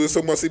CB? Because we were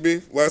talking about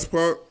CB last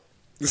part.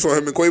 You saw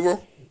him in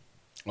Quavo?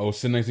 Oh,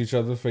 sitting next to each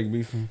other, fake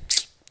beefing.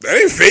 That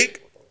ain't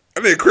fake.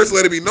 I think Chris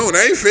let it be known.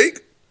 That ain't fake.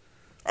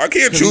 I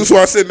can't choose who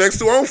I sit next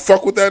to. I don't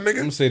fuck with that nigga. I'm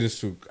gonna say this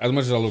too. As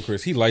much as I love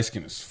Chris, he light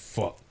skinned as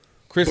fuck.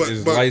 Chris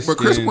is light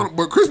skinned.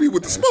 But Chris be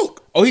with the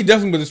smoke. Oh, he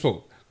definitely with the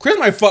smoke. Chris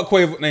might fuck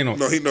Quavo.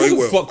 No, he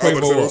will. Fuck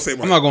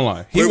Quavo. I'm not gonna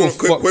lie. He will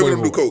fuck Quavo.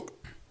 Quavo do coke.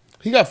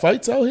 He got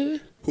fights out here.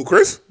 Who,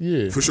 Chris?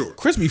 Yeah, for sure.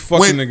 Chris be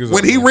fucking niggas.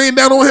 When he ran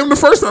down on him the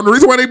first time, the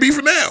reason why they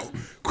beefing now,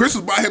 Chris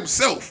was by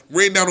himself,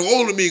 ran down on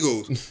all the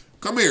amigos.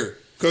 Come here,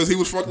 because he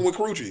was fucking with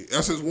Carucci.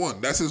 That's his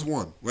one.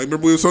 Like,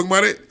 remember we was talking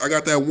about it? I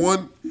got that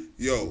one.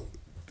 Yo,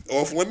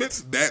 off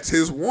limits, that's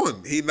his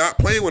one. He not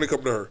playing when it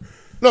come to her.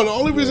 No, the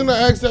only reason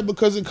I asked that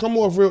because it come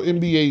off real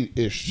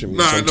NBA-ish to me.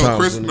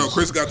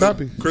 Chris got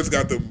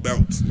the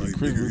belts. Like,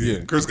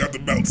 Chris got the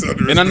belts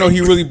under. And I know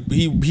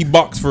he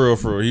boxed for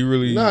real. He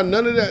really none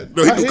of that.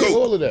 No, I hate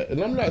all of that.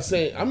 And I'm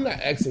not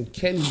asking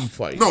can he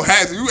fight. No,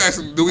 you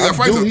asking do we have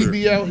fights out there? Do he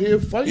be out here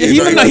fighting?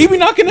 Yeah, he be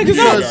knocking niggas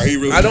out.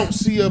 I don't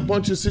see a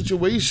bunch of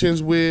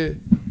situations where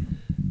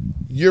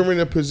you're in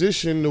a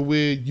position to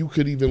where you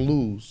could even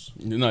lose.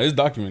 No, it's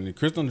documented.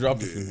 Chris done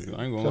dropped it.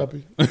 I ain't gonna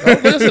copy.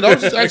 Listen, I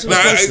was just asking.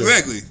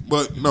 Exactly,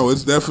 but no,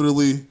 it's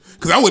definitely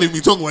because I wouldn't even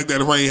be talking like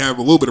that if I ain't have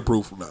a little bit of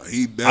proof. Nah,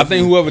 I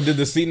think whoever did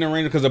the seating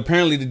arrangement, because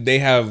apparently they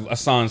have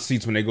assigned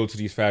seats when they go to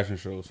these fashion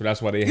shows, so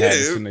that's why they had the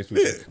seat next to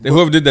each other.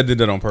 Whoever did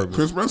that on purpose.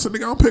 Chris Brown said,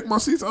 "Nigga, I don't pick my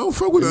seats. I don't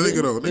fuck with that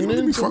nigga though." And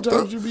then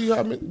sometimes you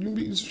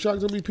be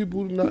shocked to be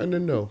people not in the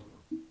know.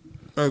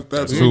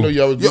 That's true.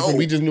 Y'all was different.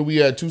 We just knew we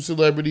had two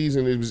celebrities,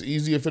 and it was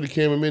easier for the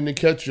cameramen to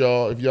catch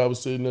y'all if y'all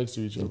was sitting next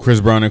to each other.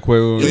 Chris Brown and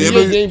Quavo.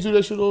 Games do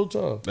that shit all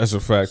the time. That's a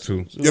fact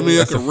too. So,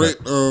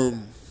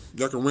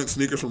 y'all can rent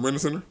sneakers from Rent a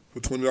Center for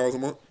 $20 a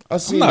month. I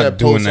seen that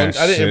post. I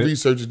didn't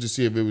research it to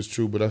see if it was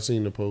true, but I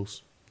seen the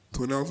post.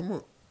 $20 a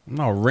month. I'm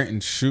not renting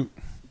shoes.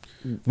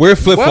 Wear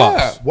flip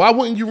flops. Why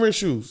wouldn't you rent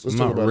shoes? I'm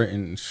not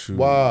renting shoes.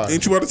 Why?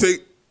 Ain't you about to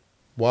take?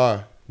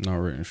 Why? Not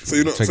renting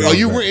shoes. So are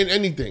you renting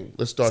anything?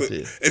 Let's start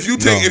there.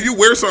 If you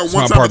wear something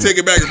one time and take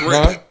it back, it's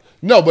rent.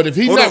 No, but if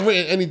he's not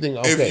renting anything,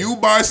 okay. If you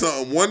buy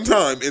something one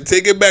time and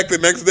take it back the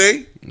next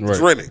day, it's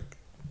renting.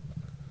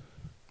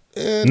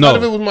 None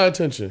of it was my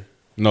intention.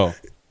 No,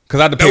 because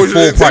I had to pay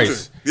full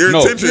price. Your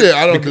intention? Yeah,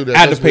 I don't do that. I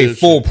had to pay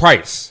full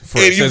price for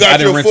it. And you got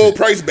your full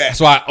price back.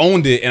 So I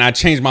owned it and I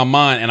changed my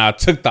mind and I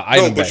took the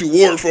item back. But you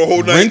wore it for a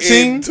whole night.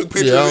 Renting took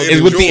pictures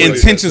is with the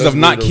intentions of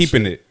not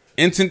keeping it.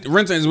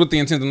 Renting is with the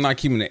intent of not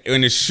keeping it.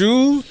 And the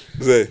shoes,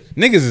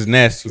 niggas is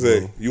nasty.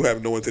 Bro. You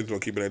have no intention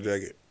on keeping that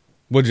jacket.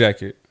 What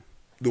jacket?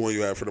 The one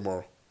you have for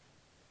tomorrow.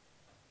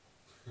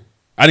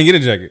 I didn't get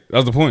a jacket. That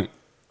was the point.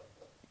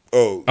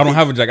 Oh, I don't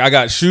have a jacket. I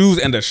got shoes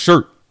and a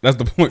shirt. That's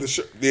the point.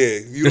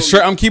 The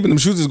shirt I'm keeping, them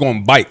shoes is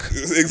going bike.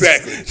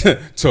 Exactly.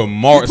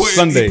 Tomorrow,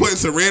 Sunday. You putting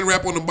saran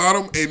wrap on the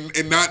bottom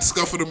and not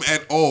scuffing them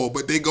at all,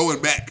 but they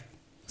going back.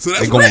 So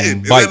that's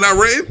renting. Is that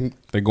not renting?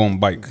 They going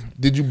bike.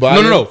 Did you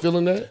buy no.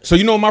 feeling that? So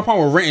you know what my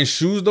problem with renting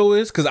shoes though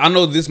is? Because I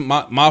know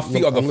my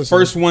feet are the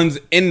first ones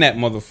in that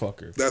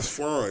motherfucker. That's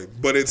fine,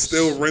 but it's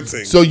still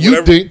renting. So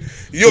you think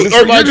you're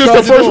just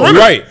the first renter?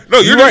 Right.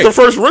 No, you're just the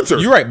first renter.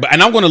 You're right.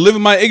 And I'm going to live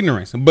in my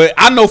ignorance. But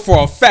I know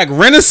for a fact,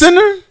 Rent a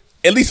Center,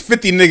 at least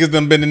 50 niggas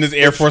done been in this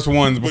Air Force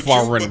Ones before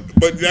I rent them.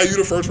 But now you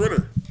the first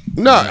renter.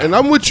 Nah, and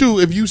I'm with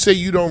you if you say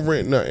you don't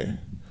rent nothing.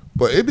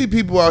 But it be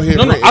people out here.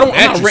 I'm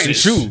not renting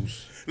shoes.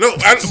 No,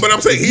 but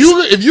I'm saying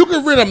if you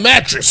can rent a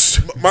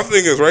mattress, my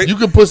thing is right. You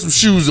can put some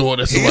shoes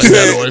on or something like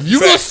that on. If you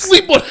gonna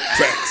sleep on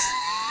facts.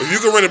 If you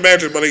can rent a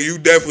mattress, buddy, you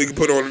definitely can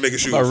put on a nigga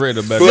shoes. I read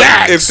about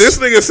that. If this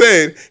nigga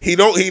said he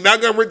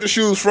not gonna rent the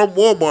shoes from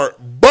Walmart,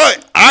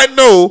 but I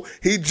know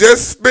he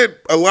just spent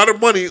a lot of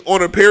money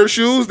on a pair of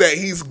shoes that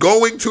he's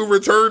going to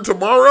return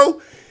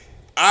tomorrow,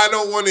 I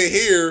don't want to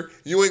hear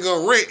you ain't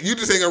gonna rent. You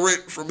just ain't gonna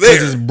rent from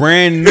there. It's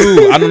brand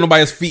new. I don't know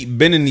nobody's feet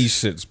been in these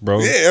shits, bro.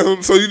 Yeah,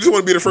 so you just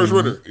want to be the first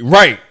renter,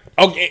 right?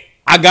 Okay,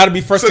 I gotta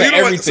be first to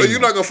everything. So you're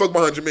not gonna fuck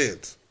behind your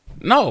mans?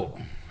 No,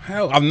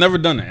 hell, I've never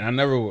done that, and I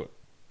never would.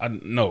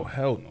 No,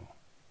 hell no.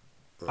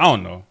 I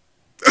don't know.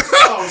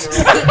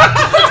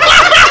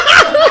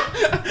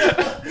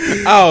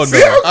 I don't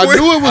know. I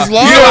knew it was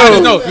lying. I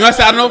don't know. You know what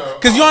I don't know?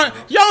 Because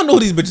y'all know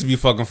these bitches be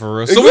fucking for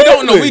real. So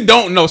exactly. We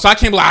don't know. So I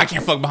can't be like, I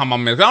can't fuck behind my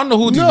man. I don't know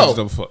who these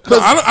bitches are fuck.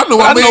 I know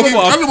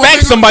for a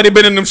fact somebody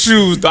been in them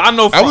shoes. Though. I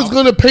know. I was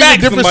gonna paint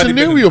a different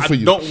scenario for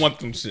you. I don't want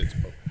them shits,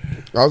 bro.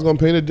 I was gonna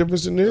paint a different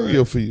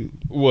scenario for you.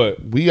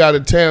 What? We out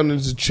of town. And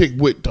there's a chick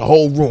with the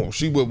whole room.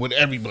 She went with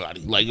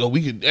everybody. Like,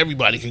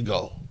 everybody can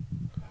go.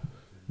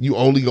 You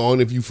only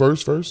going if you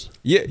first?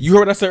 Yeah, you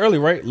heard what I said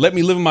earlier, right? Let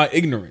me live in my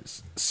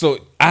ignorance. So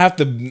I have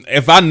to,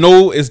 if I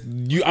know it's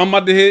you, I'm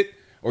about to hit,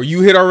 or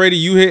you hit already,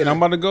 you hit, and I'm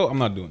about to go. I'm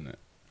not doing that.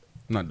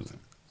 I'm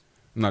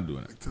not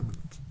doing it.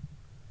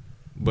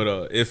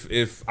 But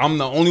if I'm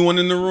the only one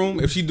in the room,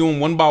 if she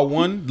doing one by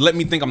one, let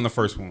me think I'm the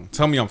first one.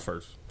 Tell me I'm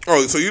first.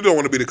 Oh, so you don't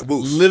want to be the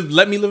caboose?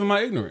 Let me live in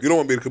my ignorance. You don't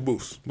want to be the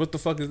caboose. What the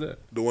fuck is that?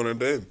 The one at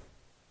the end.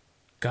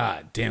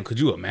 God damn, could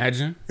you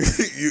imagine?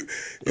 you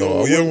don't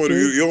want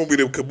to be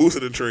the caboose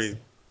of the train.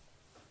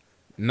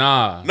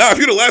 Nah, if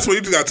you're the last one,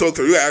 you just got to talk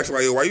to her. You got to ask her,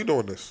 like, yo, why you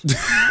doing this? You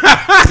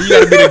got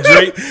to be the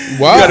Drake.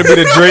 Wow. You got to be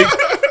the Drake.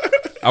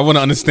 I want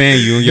to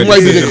understand you. You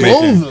might be the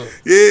closer.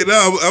 Yeah,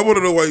 I want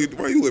to know why you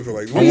living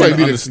like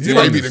that. You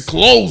might be the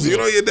closer. You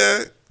know your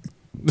dad?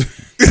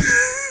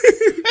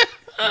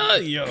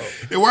 Yo.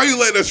 And why you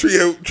letting us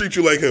treat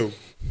you like him?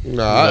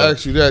 Nah, I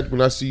ask you that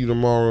when I see you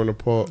tomorrow in the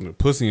park. The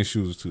pussy and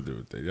shoes is two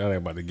different things. Y'all ain't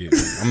about to get me.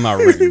 I'm not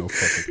renting no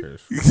fucking pair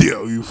of shoes.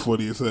 Yo, you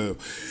funny as hell.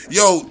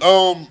 Yo,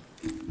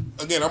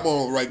 again, I'm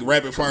on like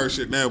rapid fire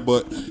shit now,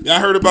 but y'all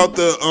heard about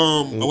the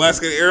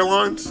Alaska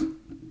Airlines?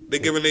 They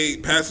giving their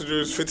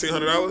passengers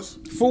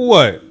 $1,500 for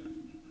what?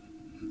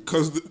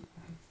 Because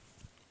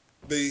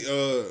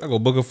I go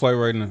book a flight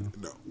right now.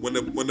 No. When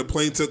the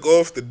plane took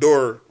off, the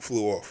door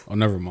flew off. Oh,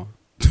 never mind.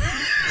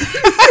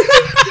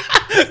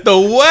 The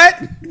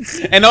what?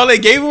 And all they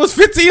gave him was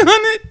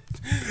 $1,500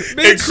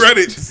 And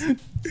credits.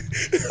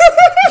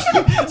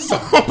 So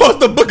I'm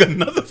supposed to book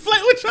another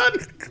flight with y'all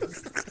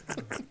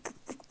niggas?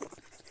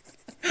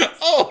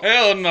 Oh,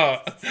 hell no.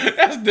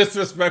 That's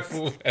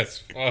disrespectful as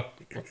fuck,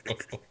 bro.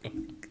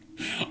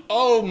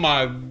 Oh,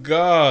 my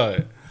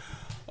God.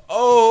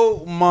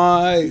 Oh,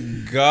 my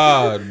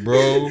God,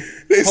 bro.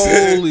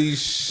 Holy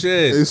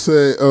shit. They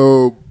said,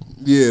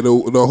 yeah,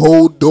 the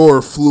whole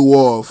door flew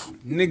off.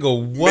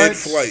 Nigga, what?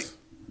 Mid-flight.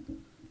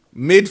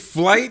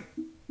 Mid-flight?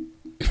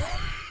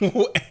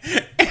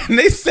 And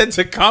they said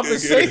to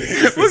compensate,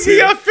 was he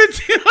got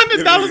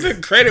 $1,500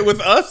 in credit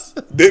with us?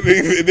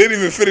 Didn't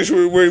even finish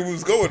where he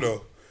was going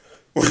though.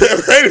 I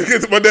didn't even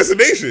get to my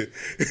destination.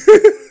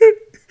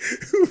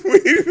 we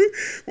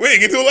didn't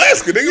get to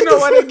Alaska. Nigga. You know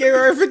why they gave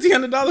her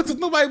 $1,500? Because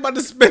nobody about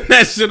to spend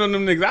that shit on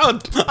them niggas.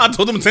 I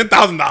told them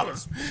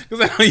 $10,000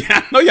 because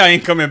I know y'all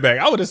ain't coming back.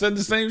 I would have said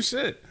the same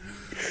shit.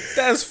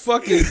 That's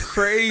fucking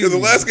crazy. Because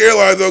Alaska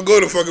Airlines don't go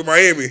to fucking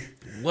Miami.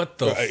 What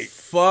the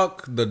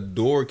fuck? The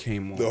door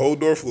came off. The whole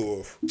door flew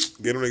off.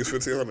 Get them niggas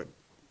 $1,500.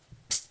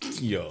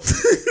 Yo,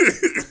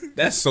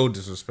 that's so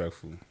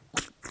disrespectful.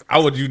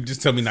 You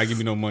just tell me not give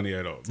me no money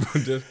at all?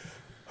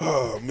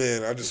 Oh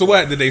man, So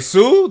what? Did they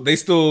sue? They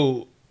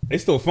still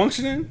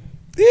functioning?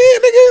 Yeah,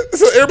 nigga,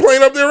 it's an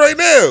airplane up there right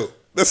now.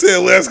 That said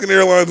Alaskan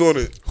Airlines on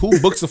it. Who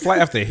books a flight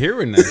after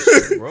hearing that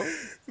shit, bro?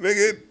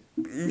 Nigga,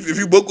 if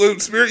you book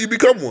with Spirit, you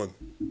become one.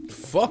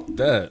 Fuck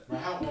that. But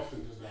how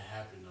often does that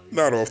happen?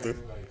 Not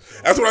often.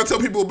 That's what I tell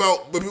people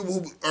about the people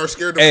who are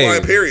scared to fly,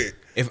 period.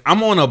 If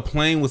I'm on a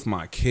plane with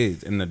my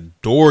kids and the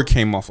door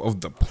came off of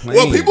the plane.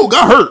 Well, people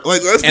got hurt.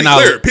 Like, let's be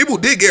clear. People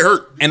did get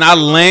hurt. And I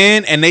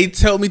land and they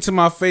tell me to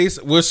my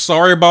face, we're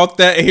sorry about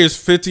that. Here's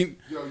 15.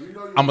 Yo, you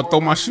know I'm going to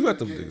throw my shoe at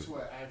them dudes. On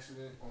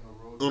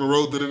the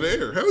road to the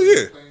air. Hell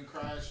yeah. Plane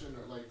crashing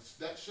or like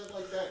that shit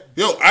like that.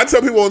 Yo, I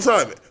tell people all the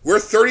time, we're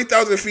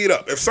 30,000 feet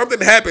up. If something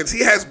happens,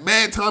 he has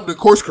mad time to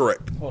course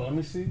correct. Hold on, let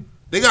me see.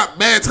 They got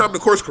mad time to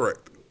course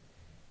correct.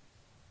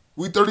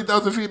 We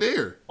 30,000 feet in the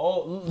air.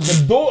 Oh,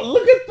 the door.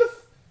 Look at the.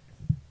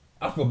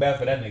 I feel bad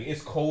for that nigga.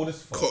 It's cold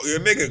as fuck. Your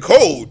nigga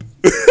cold.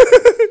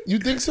 You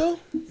think so?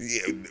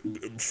 Yeah,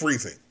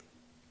 freezing.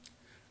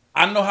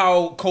 I know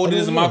how cold it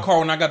is in my car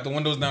when I got the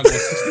windows down going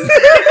 60.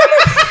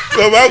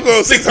 So if I'm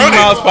going 60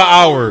 miles per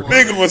hour.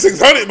 Nigga going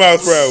 600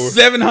 miles per hour.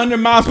 700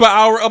 miles per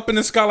hour up in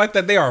the sky like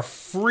that. They are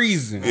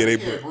freezing. Yeah, they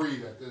can't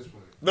breathe at this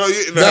point. No,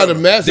 the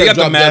mask. They got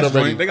the mask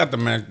joint. They got the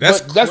mask.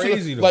 That's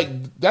crazy though.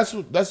 Like that's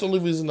the only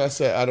reason I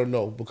said I don't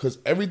know, because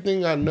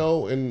everything I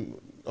know and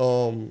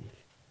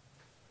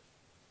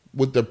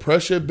with the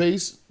pressure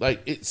base,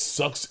 like it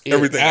sucks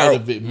everything out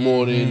of it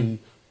more than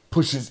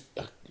pushes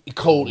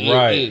cold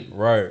air in.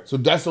 Right. So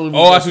that's the only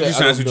reason. I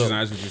That's what you're saying.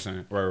 That's what you're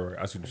saying. Right.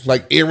 That's what you're saying.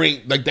 Like air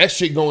ain't like that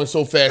shit going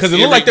so fast. Because it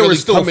looked like they were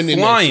still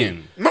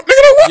flying. No, nigga,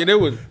 what? Yeah, they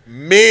were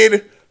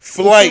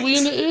mid-flight. We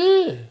in the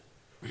air.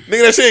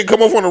 Nigga, that shit ain't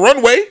come off on the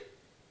runway.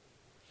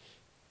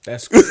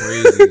 That's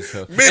crazy as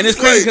hell. And it's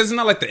crazy because it's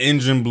not like the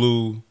engine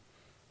blew.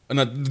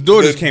 No, the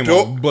door just came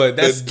off. But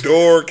that's the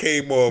door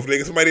came off.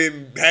 Nigga, somebody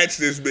didn't hatch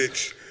this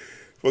bitch.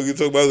 Fuck you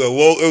talking about? It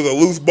was a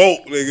loose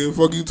bolt, nigga.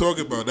 Fuck you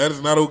talking about? That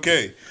is not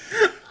okay.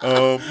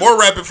 More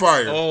rapid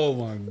fire. Oh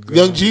my god.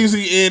 Young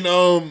Jeezy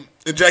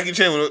and Jackie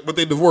Chan, but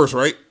they divorced,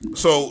 right?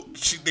 So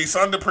they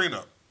signed the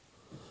prenup,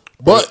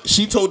 but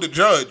she told the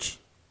judge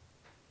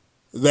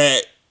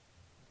that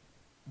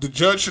the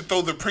judge should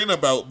throw the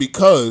prenup out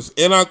because,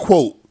 and I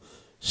quote,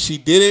 she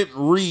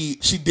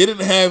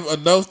didn't have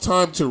enough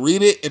time to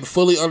read it and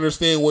fully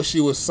understand what she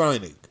was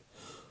signing.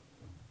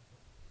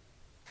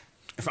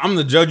 If I'm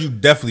the judge, you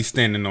definitely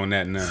standing on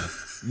that now.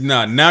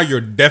 Now you're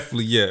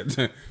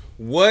definitely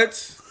What?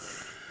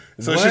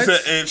 So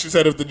she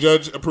said if the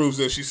judge approves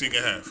it, she's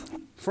seeking half.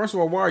 First of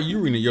all, why are you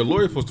reading it? Your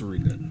lawyer's supposed to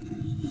read that.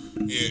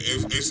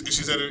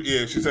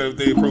 Yeah, she said if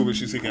they approve it,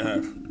 she's seeking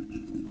half.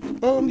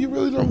 You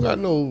really don't got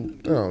no.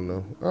 I don't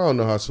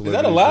know how celebrities. Is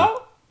that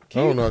allowed? I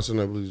don't know how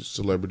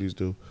celebrities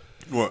do.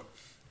 What?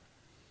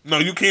 No,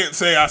 you can't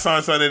say I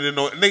signed something and didn't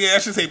know. Nigga, I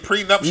should say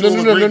prenuptial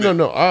agreement.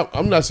 No.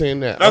 I'm not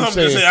saying that. That's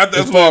what I'm saying.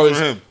 That's what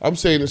him. I'm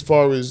saying as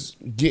far as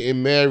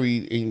getting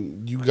married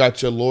and you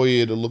got your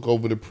lawyer to look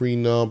over the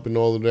prenup and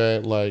all of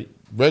that, like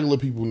regular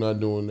people not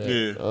doing that. Yeah.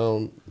 You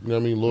know what I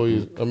mean?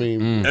 Lawyers. I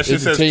mean, that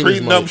shit says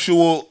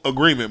prenuptial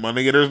agreement, my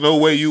nigga. There's no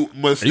way you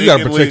mistakenly. You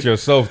gotta protect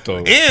yourself though.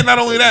 And not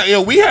only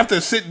that, we have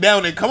to sit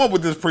down and come up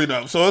with this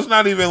prenup. So it's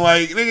not even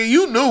like, nigga,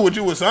 you knew what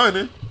you were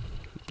signing.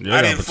 Yeah,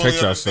 I didn't fully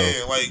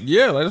understand. Like,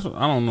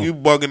 I don't know. You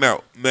bugging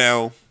out.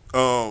 Now,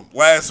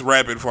 last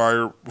rapid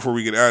fire before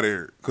we get out of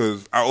here,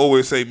 because I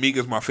always say Meek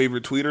is my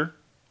favorite tweeter.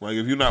 Like,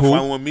 if you're not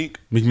following Meek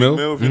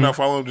Mill, if you're not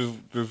following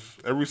him, just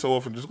every so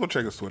often, just go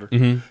check his Twitter.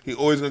 He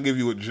always gonna give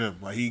you a gem.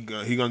 Like he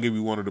gonna give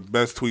you one of the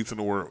best tweets in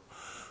the world.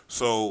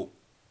 So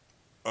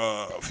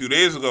a few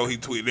days ago, he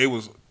tweeted they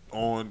was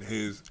on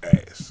his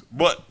ass,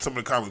 but some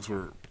of the comments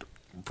were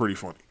pretty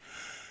funny.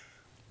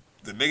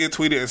 The nigga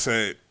tweeted and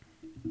said,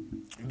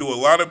 "Do a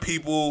lot of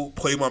people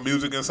play my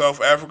music in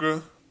South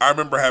Africa? I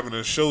remember having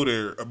a show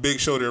there, a big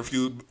show there a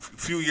few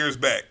years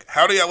back.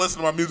 How do y'all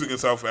listen to my music in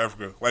South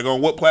Africa? Like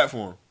on what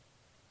platform?"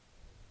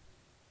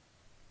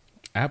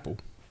 Apple.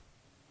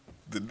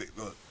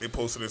 They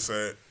posted and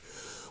said,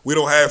 "We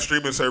don't have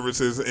streaming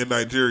services in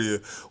Nigeria.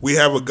 We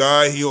have a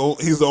guy.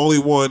 He's the only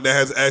one that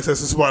has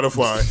access to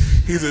Spotify.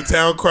 He's a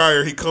town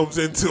crier. He comes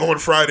into on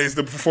Fridays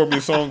to perform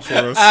your songs for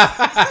us."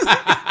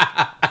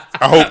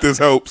 I hope this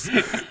helps.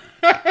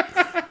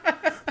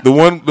 The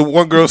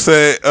one girl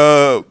said,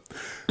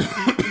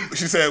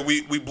 she said,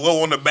 we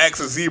blow on the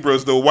backs of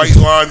zebras. The white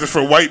lines are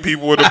for white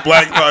people and the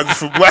black lines are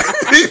for black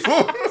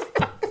people.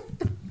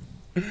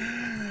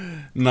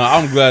 No,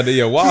 I'm glad that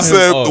She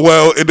said,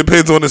 well, it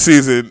depends on the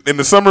season. In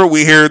the summer,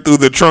 we hear it through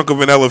the trunk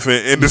of an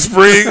elephant. In the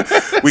spring,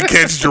 we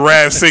catch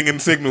giraffes singing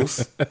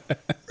signals. Because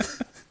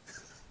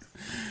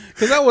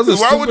that was a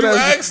why would you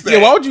ask that?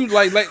 Yeah, why would you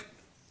like?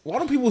 Why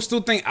do people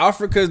still think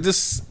Africa is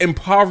this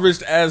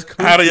impoverished as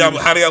country? How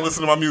do y'all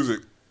listen to my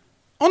music?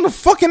 On the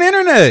fucking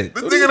internet.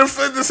 The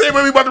nigga the same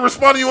way we about to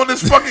respond to you on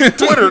this fucking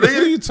Twitter. What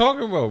are you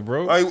talking about,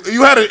 bro? Like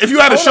if you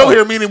had a show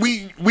here, meaning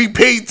we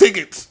paid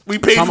tickets. We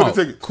paid for the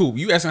tickets. Cool.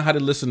 You asking how to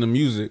listen to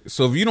music.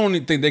 So if you don't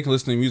think they can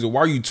listen to music,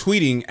 why are you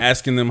tweeting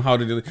asking them how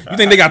to do it? You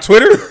think they got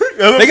Twitter?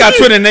 They got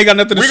Twitter and they got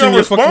nothing to show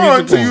your fucking music. We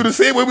gonna respond to you the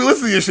same way we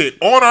listen to your shit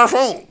on our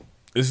phone.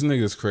 This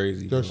nigga's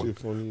crazy. That shit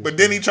funny. But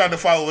then he tried to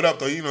follow it up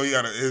though. You know, he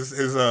got his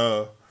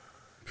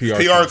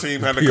PR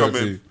team had to come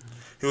in.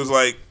 He was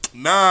like,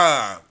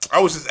 "Nah, I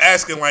was just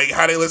asking like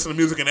how they listen to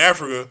music in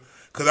Africa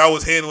because I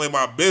was handling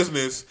my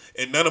business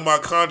and none of my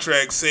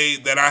contracts say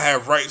that I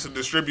have rights to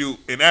distribute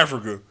in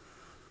Africa.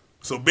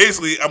 So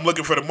basically, I'm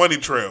looking for the money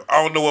trail.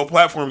 I don't know what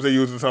platforms they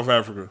use in South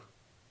Africa.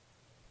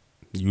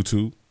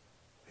 YouTube.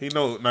 He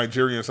know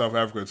Nigeria and South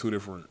Africa are two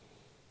different."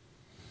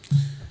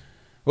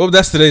 Well,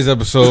 that's today's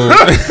episode.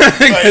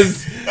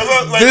 This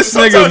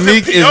nigga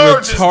Meek is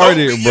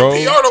retarded, bro.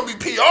 PR don't be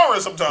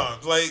PRing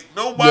sometimes. Like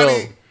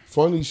nobody. Yo,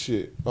 funny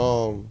shit.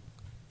 On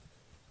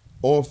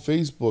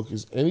Facebook,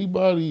 has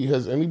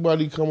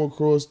anybody come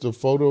across the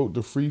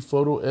free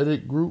photo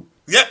edit group?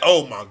 Yeah.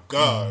 Oh my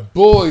god.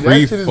 Boy, that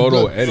free shit is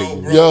photo good.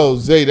 edit. Yo,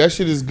 Zay, that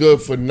shit is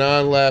good for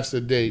 9 laughs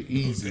a day,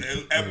 easy.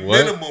 At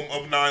minimum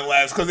of 9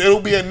 laughs, because it'll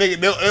be a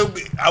nigga.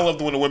 I love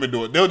the when the women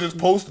do it. They'll just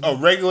post a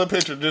regular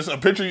picture, just a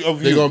picture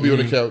of you. They're gonna be on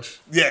the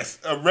couch. Yes,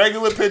 a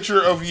regular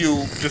picture of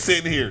you just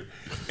sitting here,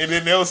 and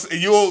then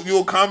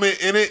you'll comment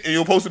in it, and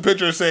you'll post a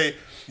picture and say,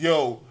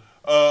 "Yo,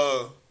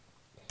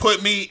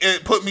 put me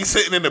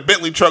sitting in the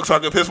Bentley truck so I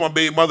can piss my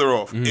baby mother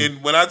off."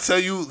 And when I tell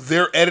you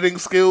their editing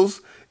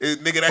skills.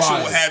 Nigga, that shit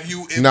will have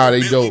you in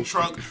the Bentley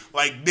truck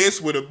like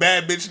this with a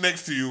bad bitch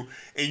next to you,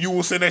 and you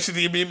will send that shit to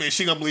your baby, and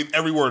she gonna believe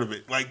every word of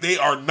it. Like they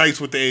are nice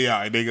with the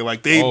AI, nigga.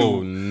 Like they do.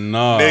 Oh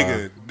nah,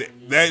 nigga,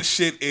 that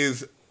shit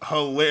is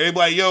hilarious. They be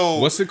like, yo,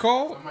 what's it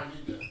called?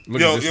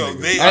 Yo, I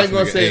ain't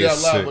gonna say it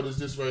out loud, but it's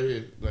this right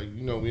here. Like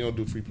we don't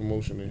do free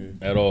promotion in here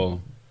at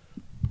all.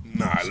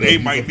 Nah, so they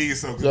might need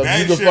something. So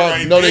that shit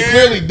right no, there, they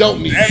clearly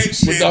don't need it.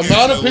 With the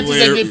amount of pictures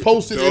that get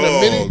posted in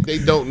a minute, they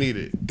don't need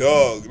it.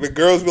 Dog, the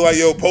girls be like,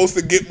 "Yo, post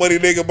the get money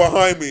nigga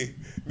behind me."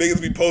 Niggas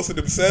be posting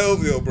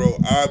themselves. Yo, bro,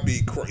 I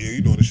be crazy.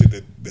 You doing the shit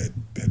that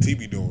T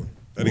be doing.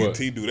 That nigga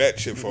T do that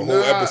shit for a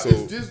whole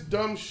episode. This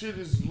dumb shit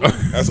is.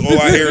 That's all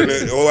I hear.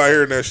 All I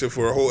hear in that shit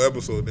for a whole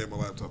episode. Then my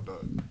laptop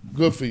died.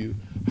 Good for you.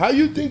 How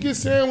you think it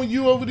sound when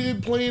you over there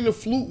playing the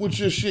flute with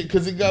your shit?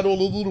 Because it got all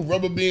the little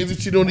rubber bands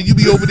and shit on it. You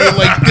be over there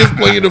like this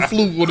playing the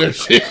flute with that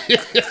shit.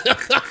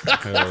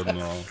 Hell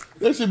no.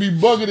 That should be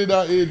bugging in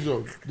our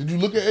eardrum. Did you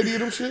look at any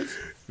of them shits?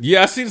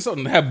 Yeah, I seen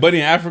something that had Buddy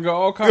in Africa,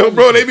 all kinds. Yo,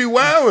 bro, they be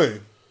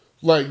wilding.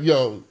 Like,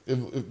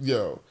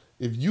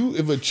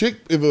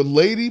 if a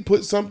lady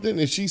put something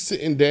and she's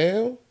sitting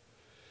down,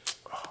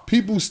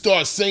 people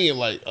start saying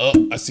like,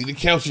 I see the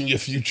couch in your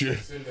future.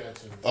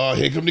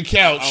 Here come the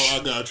couch. Oh,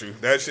 I got you.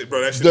 That shit,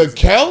 bro. That shit. The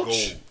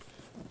couch. Gold.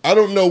 I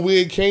don't know where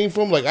it came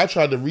from. Like I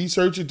tried to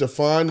research it to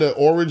find the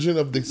origin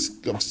of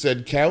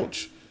said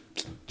couch.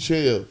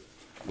 Chill.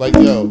 Like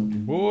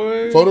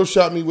boy,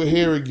 Photoshop me with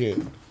hair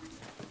again.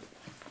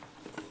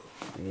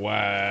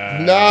 Wow.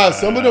 Nah,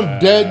 some of them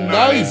dead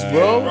nice,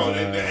 bro. Bro,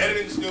 the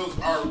editing skills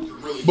are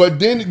really. But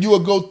then you will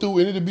go through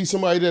and it'll be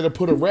somebody that'll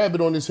put a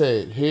rabbit on his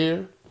head.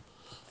 Hair.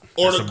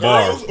 Or the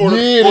girls, or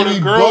the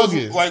girls,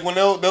 like when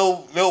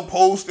they'll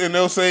post and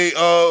they'll say,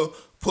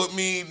 put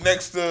me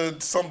next to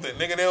something,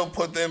 nigga. They'll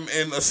put them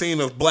in a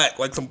scene of black,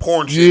 like some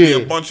porn shit. Yeah.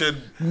 A bunch of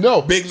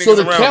big niggas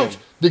the around couch,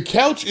 them. The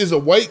couch is a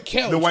white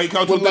couch. The white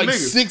couch with like the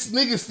niggas. 6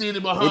 niggas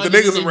standing behind with the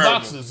niggas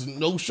around boxes,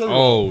 no shirt.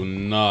 Oh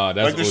nah,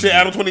 that's like the shit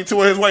Adam 22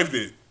 and his wife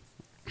did.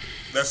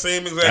 That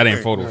same exact. That ain't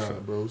thing.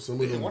 Photoshop, bro.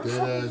 Some of them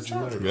dead ass.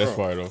 That's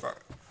fire though.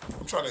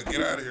 I'm trying to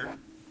get out of here.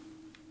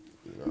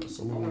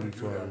 Some of them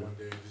do that one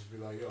day. Just be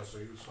like, yo, so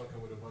you was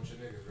fucking with a bunch of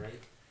niggas, right?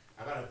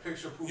 I got a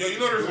picture proof. Yo, you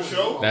know there's a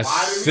show. That's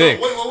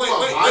sick.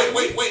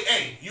 Wait.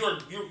 Hey, you're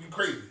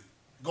crazy.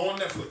 Go on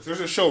Netflix. There's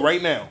a show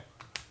right now.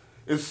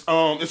 It's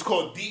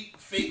called Deep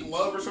Fake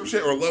Love or some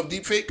shit, or Love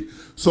Deep Fake.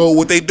 So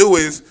what they do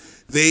is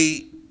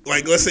they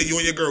like let's say you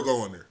and your girl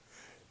go on there.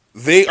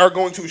 They are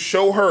going to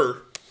show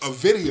her a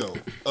video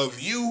of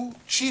you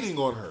cheating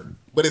on her.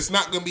 But it's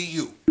not going to be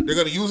you. They're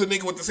going to use a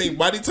nigga with the same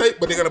body type,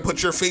 but they're going to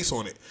put your face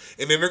on it.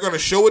 And then they're going to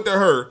show it to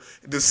her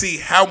to see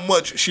how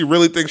much she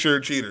really thinks you're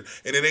a cheater.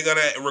 And then they're going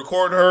to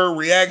record her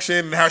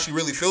reaction and how she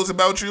really feels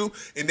about you.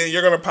 And then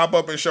you're going to pop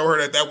up and show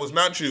her that was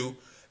not you,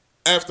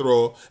 after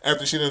all,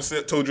 after she done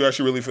told you how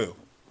she really feel.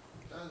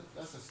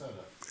 That's a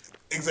setup.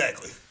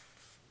 Exactly.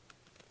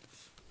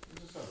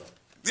 It's a setup.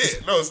 Yeah,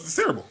 no, it's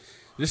terrible.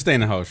 Just stay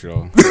in the house,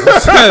 y'all.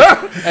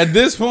 At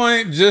this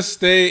point, just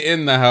stay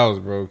in the house,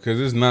 bro,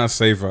 because it's not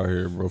safe out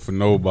here, bro, for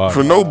nobody.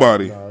 For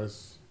nobody. Nah,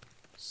 it's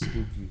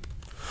spooky.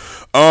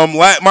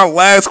 My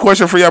last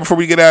question for y'all before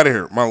we get out of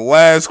here. My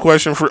last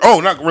question for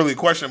not really a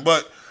question,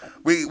 but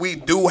we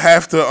do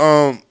have to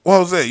well,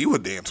 Jose, you a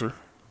dancer,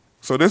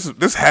 so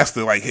this has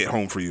to like hit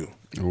home for you.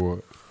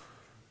 What?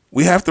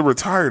 We have to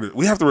retire.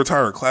 We have to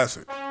retire a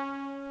classic.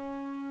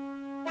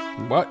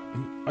 What?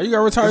 Are you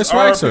gonna retire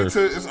Swag Surf?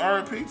 It's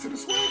R.I.P. to the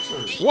Swag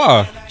Surf.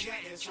 Why?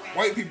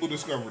 White people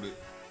discovered it.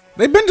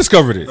 They been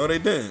discovered it. No, they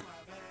didn't.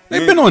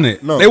 They been on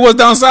it. No, they was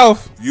down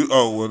south.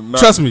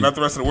 Trust me. Not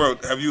the rest of the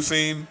world. Have you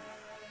seen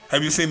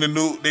the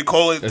new? They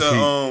call it They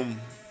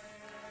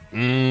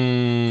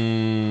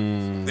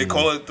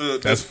call it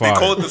they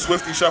call it the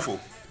Swifty Shuffle.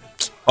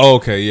 Oh,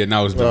 okay, yeah,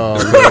 now it's done.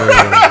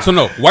 So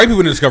no, white people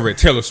didn't discover it.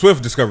 Taylor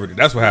Swift discovered it.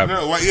 That's what happened.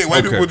 No,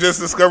 white people just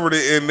discovered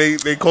it, and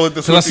they call it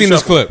the Swifty Shuffle. I seen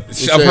this clip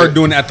of her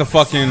doing it at the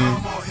fucking.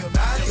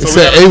 It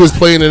said A was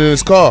playing it in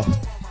his car.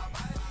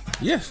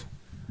 Yes.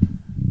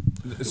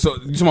 So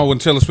you talking about when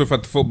Taylor Swift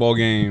at the football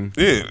game?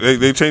 Yeah,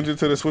 they changed it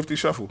to the Swifty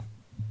Shuffle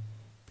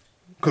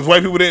because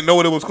white people didn't know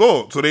what it was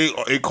called, so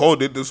they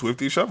called it the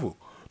Swifty Shuffle.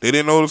 They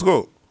didn't know what it was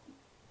called.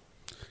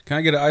 Can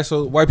I get an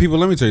ISO? White people,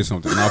 let me tell you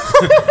something. No.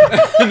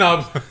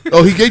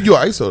 Oh, he gave you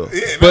an ISO though.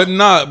 Yeah, but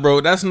not,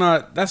 bro. That's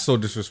so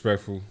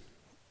disrespectful.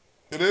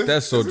 It is.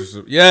 That's so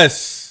disrespectful.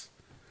 Yes,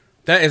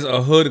 that is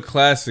a hood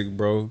classic,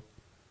 bro.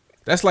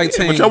 That's like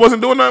saying, but y'all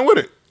wasn't doing nothing with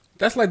it.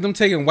 That's like them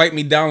taking "Wipe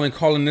Me Down" and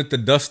calling it the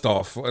Dust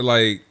Off.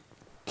 Like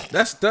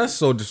that's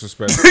so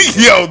disrespectful.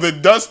 Yo, the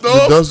Dust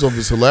Off. The Dust Off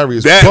is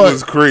hilarious. That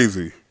was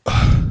crazy.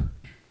 I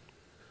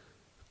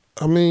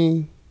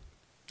mean,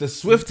 the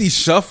Swifty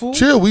Shuffle.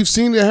 Chill, we've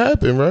seen it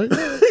happen, right?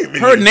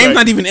 Her name's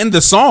not even in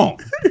the song.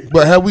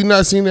 But have we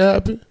not seen it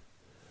happen?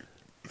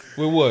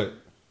 With what?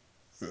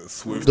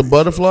 The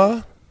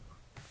butterfly.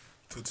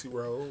 Tootsie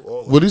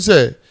Roll. What he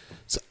said?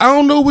 So, I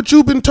don't know what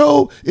you've been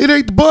told. It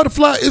ain't the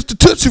butterfly. It's the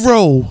Tootsie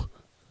Roll.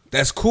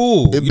 That's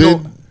cool. I'm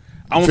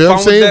feel what I'm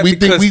saying? We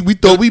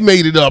thought we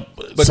made it up.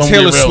 But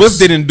Taylor Swift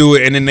didn't do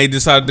it, and then they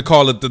decided to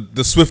call it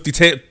the Swifty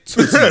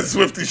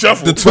Swifty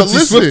Shuffle. The Tootsie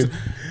Swift.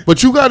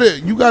 But you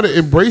gotta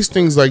embrace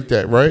things like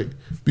that, right?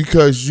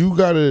 Because you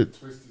gotta.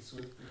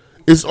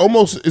 It's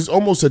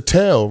almost a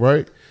tell,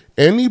 right?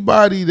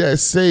 Anybody that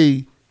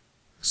say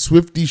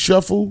Swifty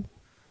Shuffle,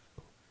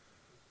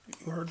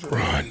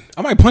 run.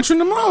 I might punch you in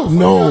the mouth.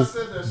 No,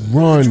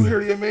 run. Did you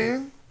hear your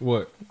man?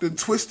 What? The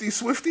Twisty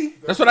Swifty?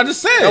 That's what I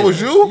just said. That was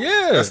you?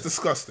 Yeah. That's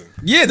disgusting.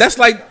 Yeah, that's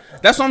what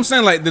I'm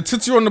saying. Like the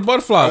Tootsie Roll and the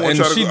butterfly, and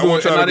she doing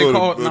it. Now they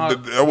call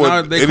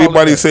it.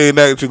 Anybody saying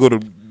that should go to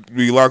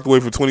be locked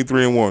away for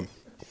 23-1.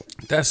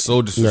 That's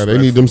so disrespectful. Nah,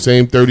 they need them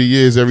same 30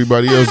 years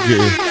everybody else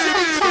getting.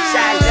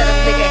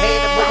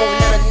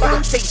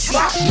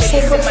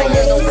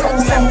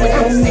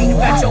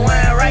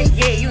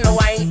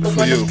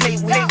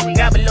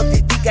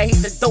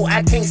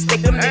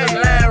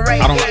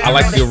 I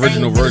like the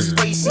original version.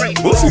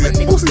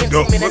 Boosie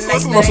dope.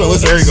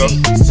 Let's there you go.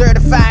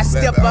 Certified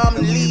step, I'm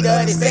the leader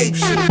of this ape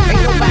shit. Ain't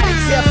nobody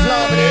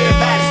Teflon, but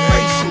everybody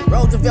spray shit.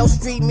 Roosevelt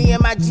Street, me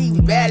and my G, we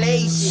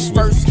ballet shit.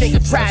 First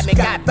nigga tried me,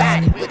 got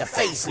bodied with a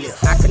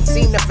facelift. I couldn't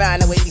seem to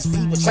find a way these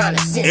people trying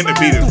to send.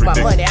 Threw my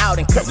money out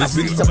and cut my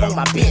streets up on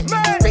my bench.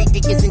 Straight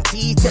tickets and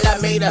T's till I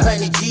made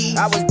 100 G's.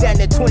 I was down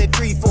to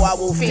 23 before I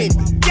was 50.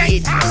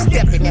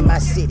 Stepping in my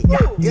city.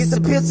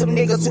 Disappeared some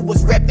niggas who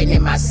was repping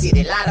in my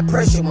city. Lot of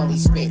pressure when we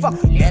spit.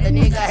 Let a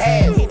nigga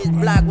have hit his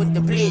block with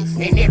the blitz.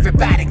 And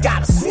everybody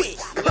got a switch.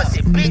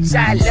 Pussy bitch,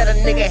 I let a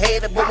nigga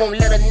hate it, but won't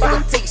let a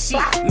nigga take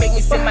shit. Make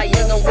me send my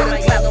younger with a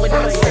clap with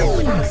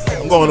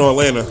I'm going to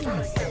Atlanta.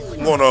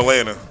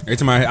 Every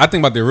time I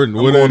think about the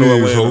original. I'm going to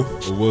Atlanta.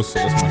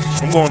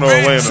 I'm going to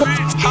Atlanta.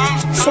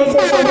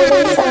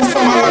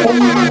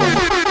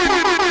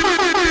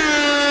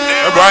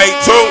 Right,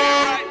 so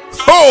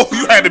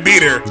you had to be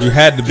there. You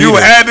had to be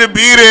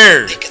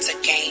there.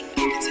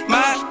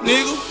 My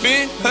nigga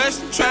been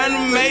hustling, trying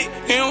to make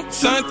him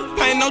something.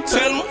 Ain't no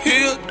tellin'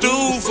 he'll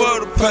do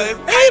for the paper.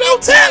 Ain't no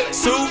tellin'.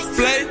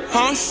 Souffle,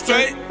 I'm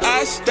straight,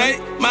 I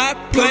stay. My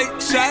plate,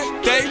 shot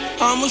day,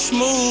 I'm a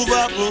smooth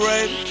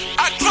operator.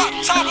 I drop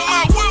top of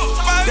my wheels,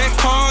 baby. That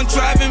car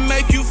driving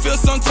make you feel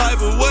some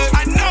type of way.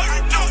 I know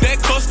you do.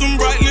 That custom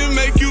brightly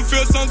make you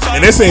feel some type of way.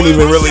 And this ain't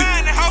even really,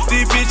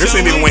 this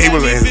ain't even when he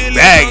was in his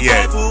bag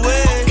yet.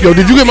 Yo,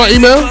 did you get my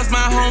email?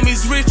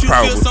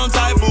 Probably. Some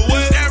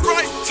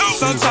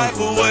type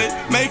of way,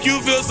 make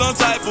you feel some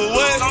type of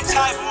way.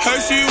 Her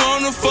she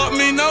wanna wanna fuck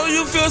me, know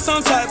you feel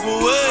some type of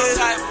way.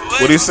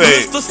 What he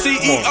say? Mr.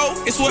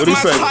 CEO, it's what What he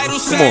my say? title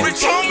Come say.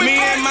 on. Me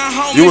and my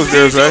homies, You was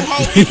there, Zay.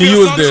 You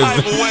was there.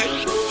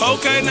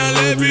 Okay, now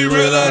let me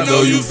real. I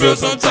know you feel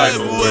some type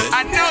of way.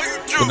 I know you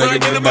do.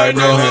 But anybody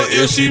know her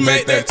if she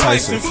make that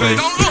Tyson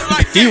face.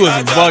 He was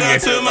bugging.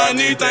 To my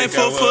knee,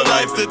 thankful for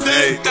life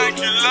today. Thank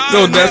you, Lord.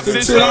 No, that's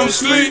until I'm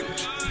asleep.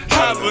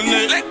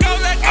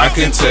 I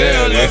can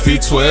tell if he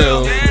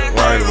 12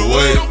 right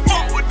away.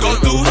 Go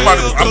through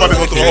I'm about to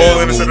go through a whole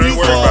innocent and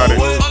worry about it.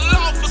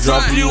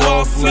 Drop you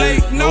off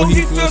late. No,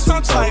 he feels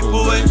some type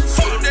of way.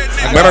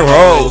 Better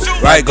roll.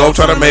 Right, go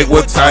try to make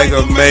what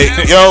Tiger make.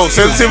 Yo,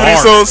 Sensitivity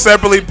Sold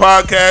Separately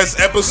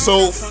podcast,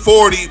 episode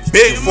 40,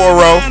 Big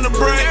 4-0.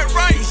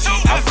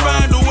 I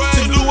find a way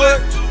to do it.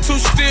 To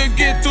still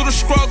get through the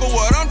struggle,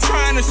 what I'm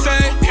trying to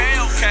say.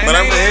 But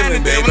I'm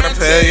living, baby, but I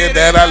tell you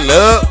that I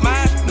love.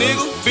 My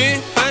nigga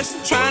been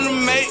hustling, trying to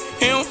make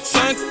him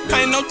something.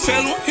 Ain't no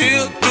telling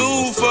he'll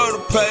do for the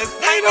pay.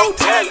 Ain't no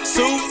telling.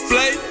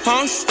 Souffle,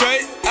 I'm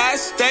straight, I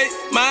stay.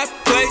 My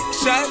plate,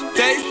 shot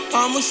day,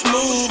 I'm a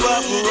smooth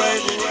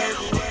operator.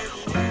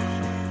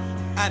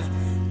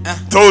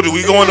 Told you,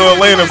 we going to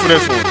Atlanta for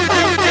this one.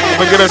 I'm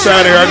gonna get us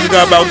out of here. I just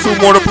got about 2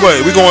 more to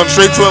play. We going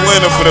straight to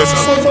Atlanta for this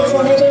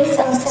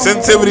one.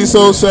 Sensitivity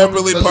Sold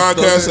Separately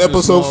podcast,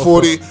 episode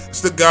 40.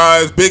 It's the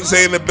guys, Big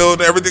Zay in the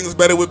building. Everything's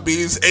better with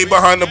beats. A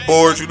behind the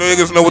boards. You know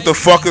niggas know what the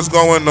fuck is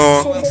going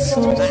on.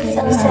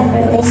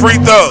 Free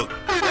Thug.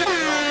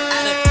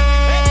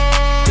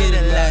 Did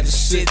a lot of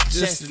shit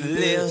just to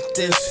live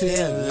this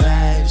here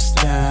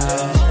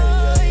lifestyle.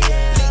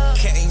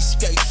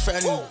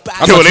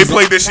 Yo, they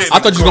played this shit. I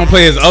thought you was gonna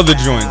play his other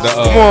joint.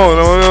 Come on,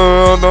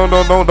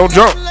 don't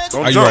jump.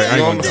 Don't you jump. right, I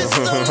ain't gonna jump.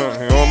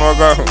 You don't know I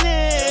got him.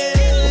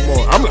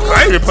 Come on,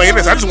 I ain't even playing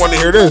this. I just wanted to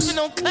hear this.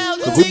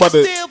 Cause we about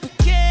to.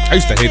 I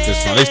used to hate this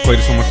song. They used to play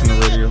this so much on the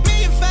radio.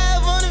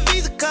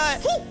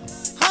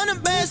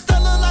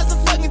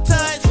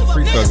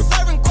 Free Thug.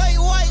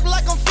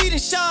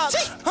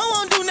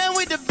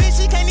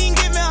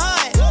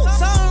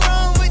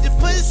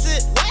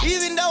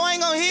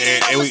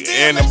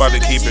 And I'm about to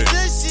keep it.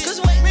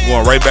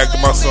 Going right back to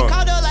my son.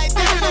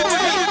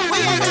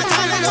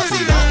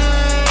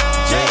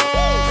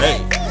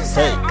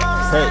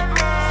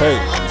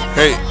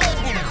 Hey.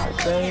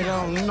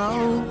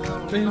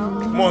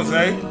 Come on,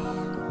 Zay.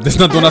 This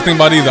not doing nothing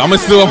about either. I'm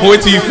gonna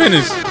wait till you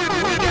finish.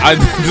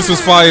 This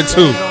was fire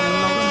too.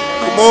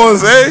 Come on,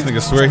 Zay.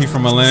 Nigga swear he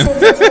from Atlanta.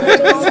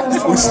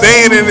 We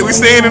staying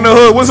in the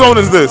hood. What zone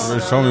is this?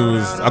 Show me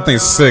I think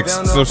 6.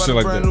 Some shit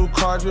like that.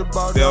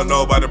 They don't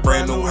know about the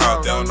brand new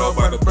house. They don't know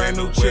about the brand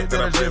new chick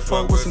that I just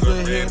fuck with some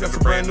good head. That's a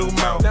brand new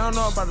mouth. They don't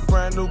know about the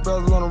brand new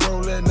bells on the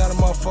road. Letting out a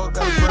motherfucker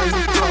got a brand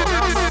new car.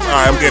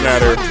 Alright, I'm getting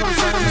out of here.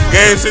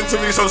 Game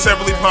Sensitivity Sold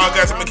Separately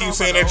podcast. I'm gonna keep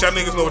saying that. Y'all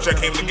niggas know what y'all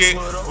came to get.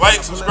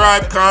 Like,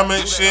 subscribe,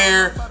 comment,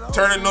 share.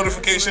 Turn the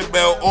notification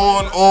bell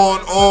on.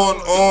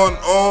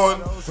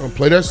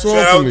 Play that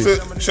song for me.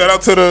 Shout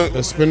out to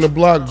the Spin the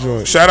Block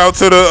joint. Shout out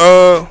to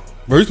the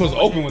Bro, you supposed to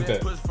open with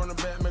that.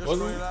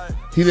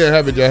 He didn't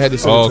have it yet. I had to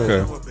send it to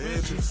him.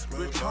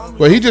 Okay.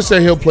 But he just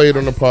said he'll play it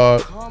on the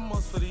pod.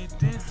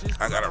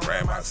 I gotta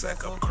ram my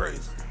sack up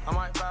crazy.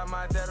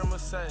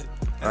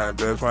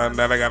 Just find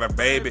out I got a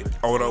baby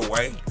on the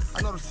way.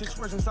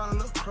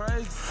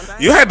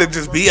 You had to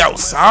just be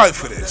outside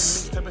for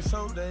this.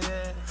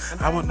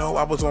 I would know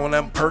I was on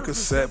them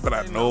Percocet, but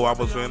I know I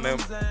was in them.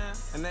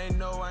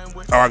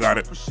 Oh, I got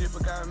it.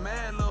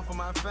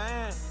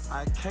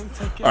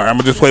 Alright, I'm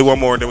gonna just play one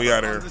more and then we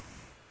out of here.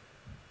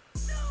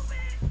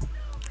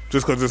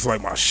 Just cause it's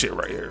like my shit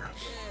right here.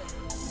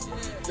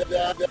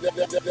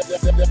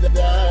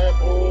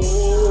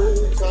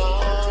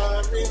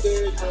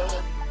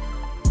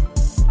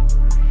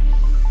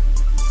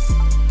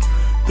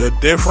 The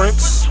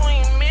difference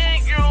Between me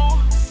and you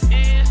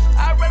is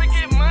I'd rather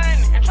get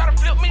money and try to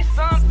flip me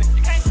something.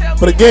 You can't tell me.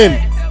 But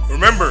again,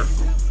 remember,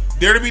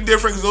 dare to be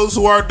different because those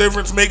who are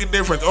different make a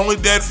difference. Only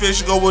dead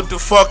fish go with the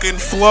fucking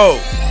flow.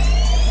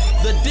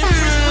 The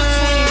difference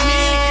between me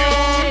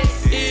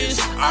and you is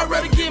I'd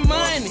rather get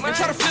money and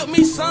try to flip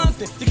me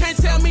something. You can't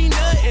tell me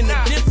nothing. The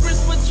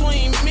difference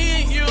between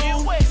me and you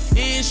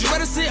is you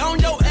better sit on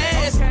your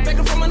ass,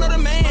 begging from another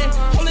man,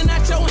 pulling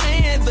out your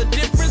hand. The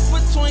difference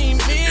between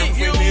me and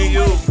you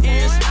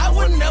is I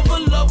would never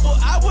love her,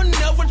 I would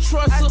never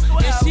trust her,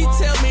 and she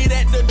tell me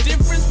that the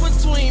difference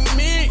between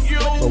me and you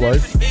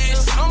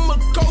is I'ma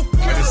go get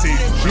her. I just see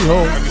she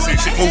home. I just see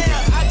shit moving.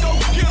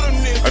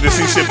 I just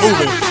see shit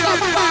moving.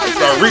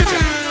 Start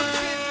reaching.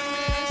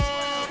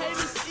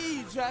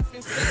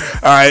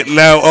 Alright,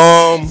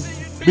 now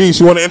Beast,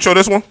 you wanna intro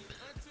this one?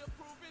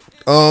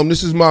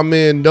 This is my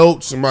man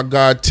Notes and my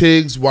guy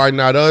Tiggs. Why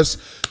Not Us?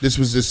 This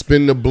was the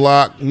Spin the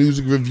Block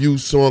music review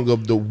song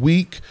of the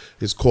week.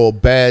 It's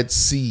called Bad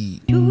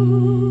Seed.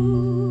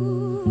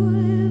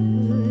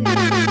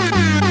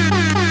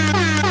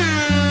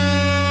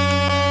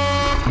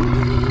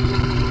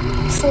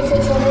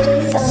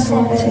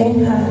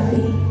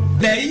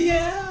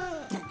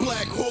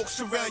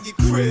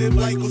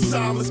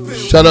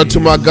 Shout out to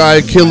my guy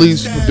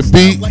Achilles with the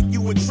beat.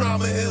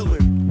 trauma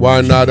healing.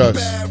 Why not us?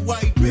 Bad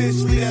white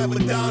bitch, leave that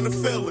Madonna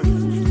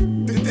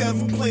feeling. The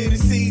devil playing the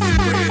season,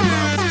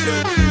 grandmama's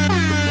children.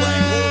 The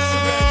black horse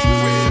around your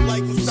crib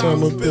like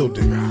Osama's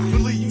building.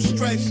 Really you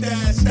stretched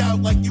ass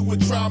out like you were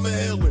trauma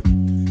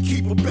healing.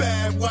 Keep a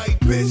bad white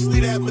bitch,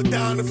 leave that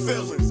Madonna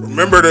feeling.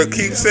 Remember to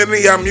keep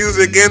sending your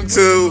music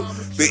into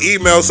the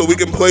email so we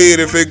can play it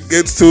if it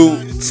gets to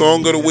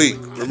Song of the Week.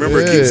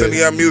 Remember, keep sending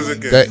your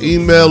music in. That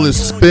email is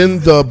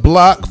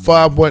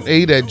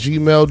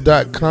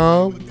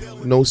spintheblock518@gmail.com.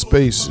 No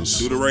spaces.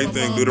 Do the right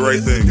thing. Do the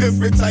right thing.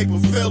 Different type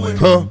of feeling.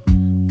 Huh?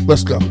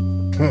 Let's go.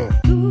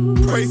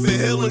 Pray for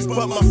healings,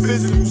 but my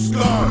physical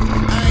scar.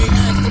 I ain't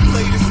asked to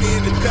play this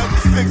here. The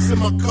devil's fixing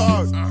my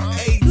cars.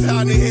 Every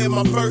time they hear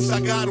my verse,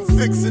 I got them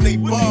fixing they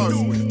bars.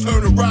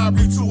 Turn a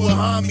robbery to a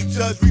homie,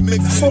 judge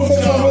remixing the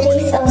charge.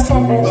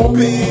 Up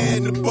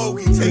in the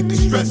bogey, take the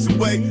stress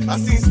away. I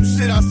seen some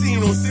shit I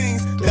seen on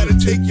scenes that'll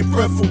take your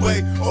breath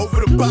away.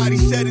 Over the body,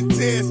 shedding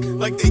tears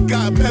like they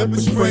got pepper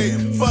spray.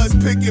 Fuzz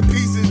picking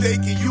pieces they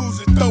can use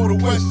and throw the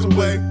rest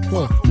away.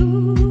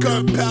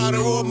 Gunpowder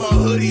on my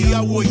hoodie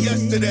I wore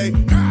yesterday.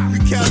 We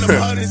count them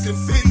hundreds and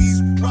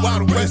fifties while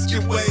the rest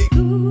get weighed.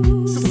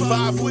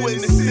 Survival in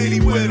the city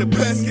where the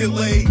best get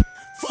laid.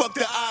 Fuck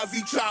the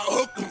Ivy, try to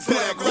hook them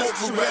back.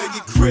 Let's around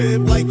your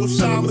crib like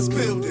Osama's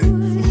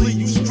building. Leave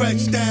you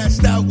stretched,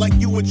 dashed out like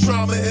you in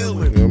trauma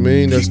healing. You know what I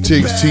mean? That's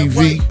Tiggs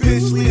TV.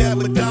 Bitch, leave that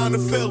Madonna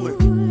feeling.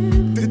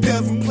 The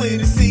devil playing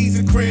the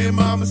season,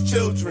 grandmama's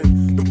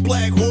children. The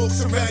black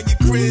hawks around your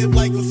crib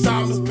like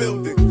Osama's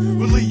building.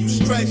 Leave you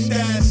stretched,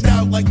 dashed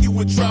out like you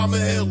in trauma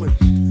healing.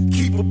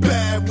 Keep a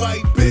bad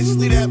white bitch,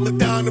 leave that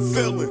Madonna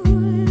feeling.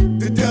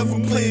 The devil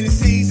playing the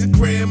season,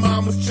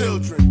 grandmama's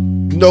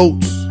children.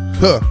 Notes.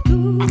 Huh.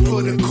 I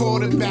put a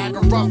quarter bag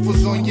of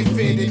ruffles on your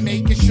fit and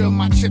making sure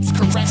my chips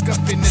correct up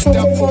in the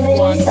duffel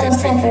before I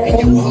zip it. And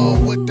you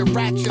hood with the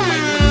ratchet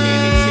like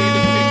mechanics here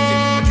to fix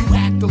it. You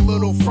act a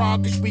little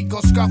froggish, we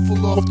gon'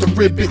 scuffle off the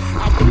ribbon.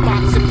 Out the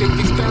box if it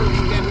gets dirty,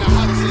 then the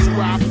huts is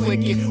where I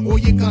flick it. All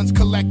your guns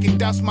collecting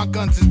dust, my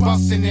guns is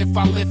busting if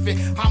I lift it.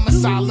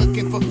 Homicide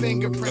looking for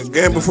fingerprints.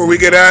 Again, before we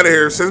get out of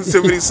here,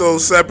 Sensitivity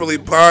Sold Separately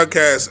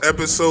podcast,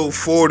 episode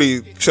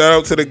 40. Shout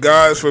out to the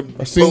guys for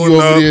I seen pulling you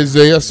over up, there,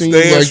 Zay. I seen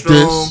you like strong.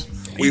 this.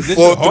 We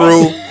fought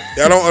through.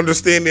 Y'all don't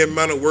understand the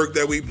amount of work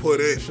that we put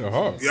in.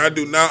 hard. Y'all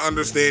do not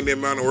understand the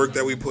amount of work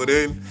that we put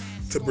in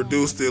to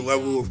produce the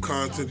level of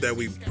content that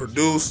we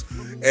produce.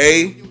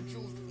 Thank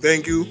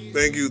you.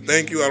 I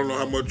don't know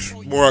how much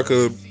more I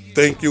could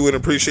thank you and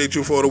appreciate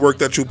you for the work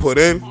that you put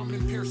in.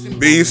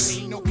 Beast.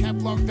 You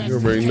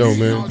already know,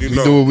 man. We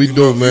do what we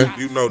do, man.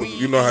 You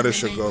know how this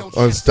shit go.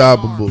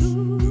 Unstoppable.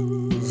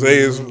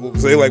 Zay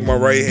like my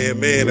right hand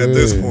man at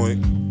this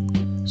point.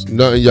 There's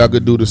nothing y'all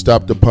could do to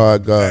stop the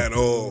pod god. At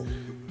all.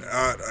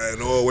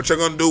 What y'all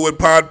gonna do with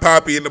Pod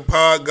Poppy and the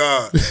Pod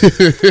God?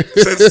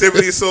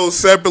 Sensitivity Sold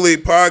Separately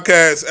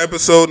podcast,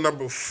 episode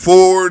number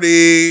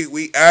 40.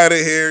 We out of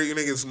here. You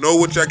niggas know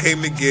what y'all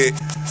came to get.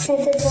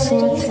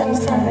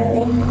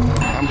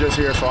 I'm just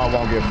here so I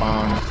won't get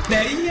fined.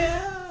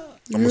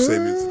 I'm gonna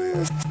save it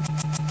today.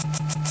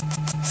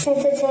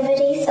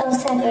 Sensitivity Sold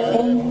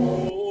Separately.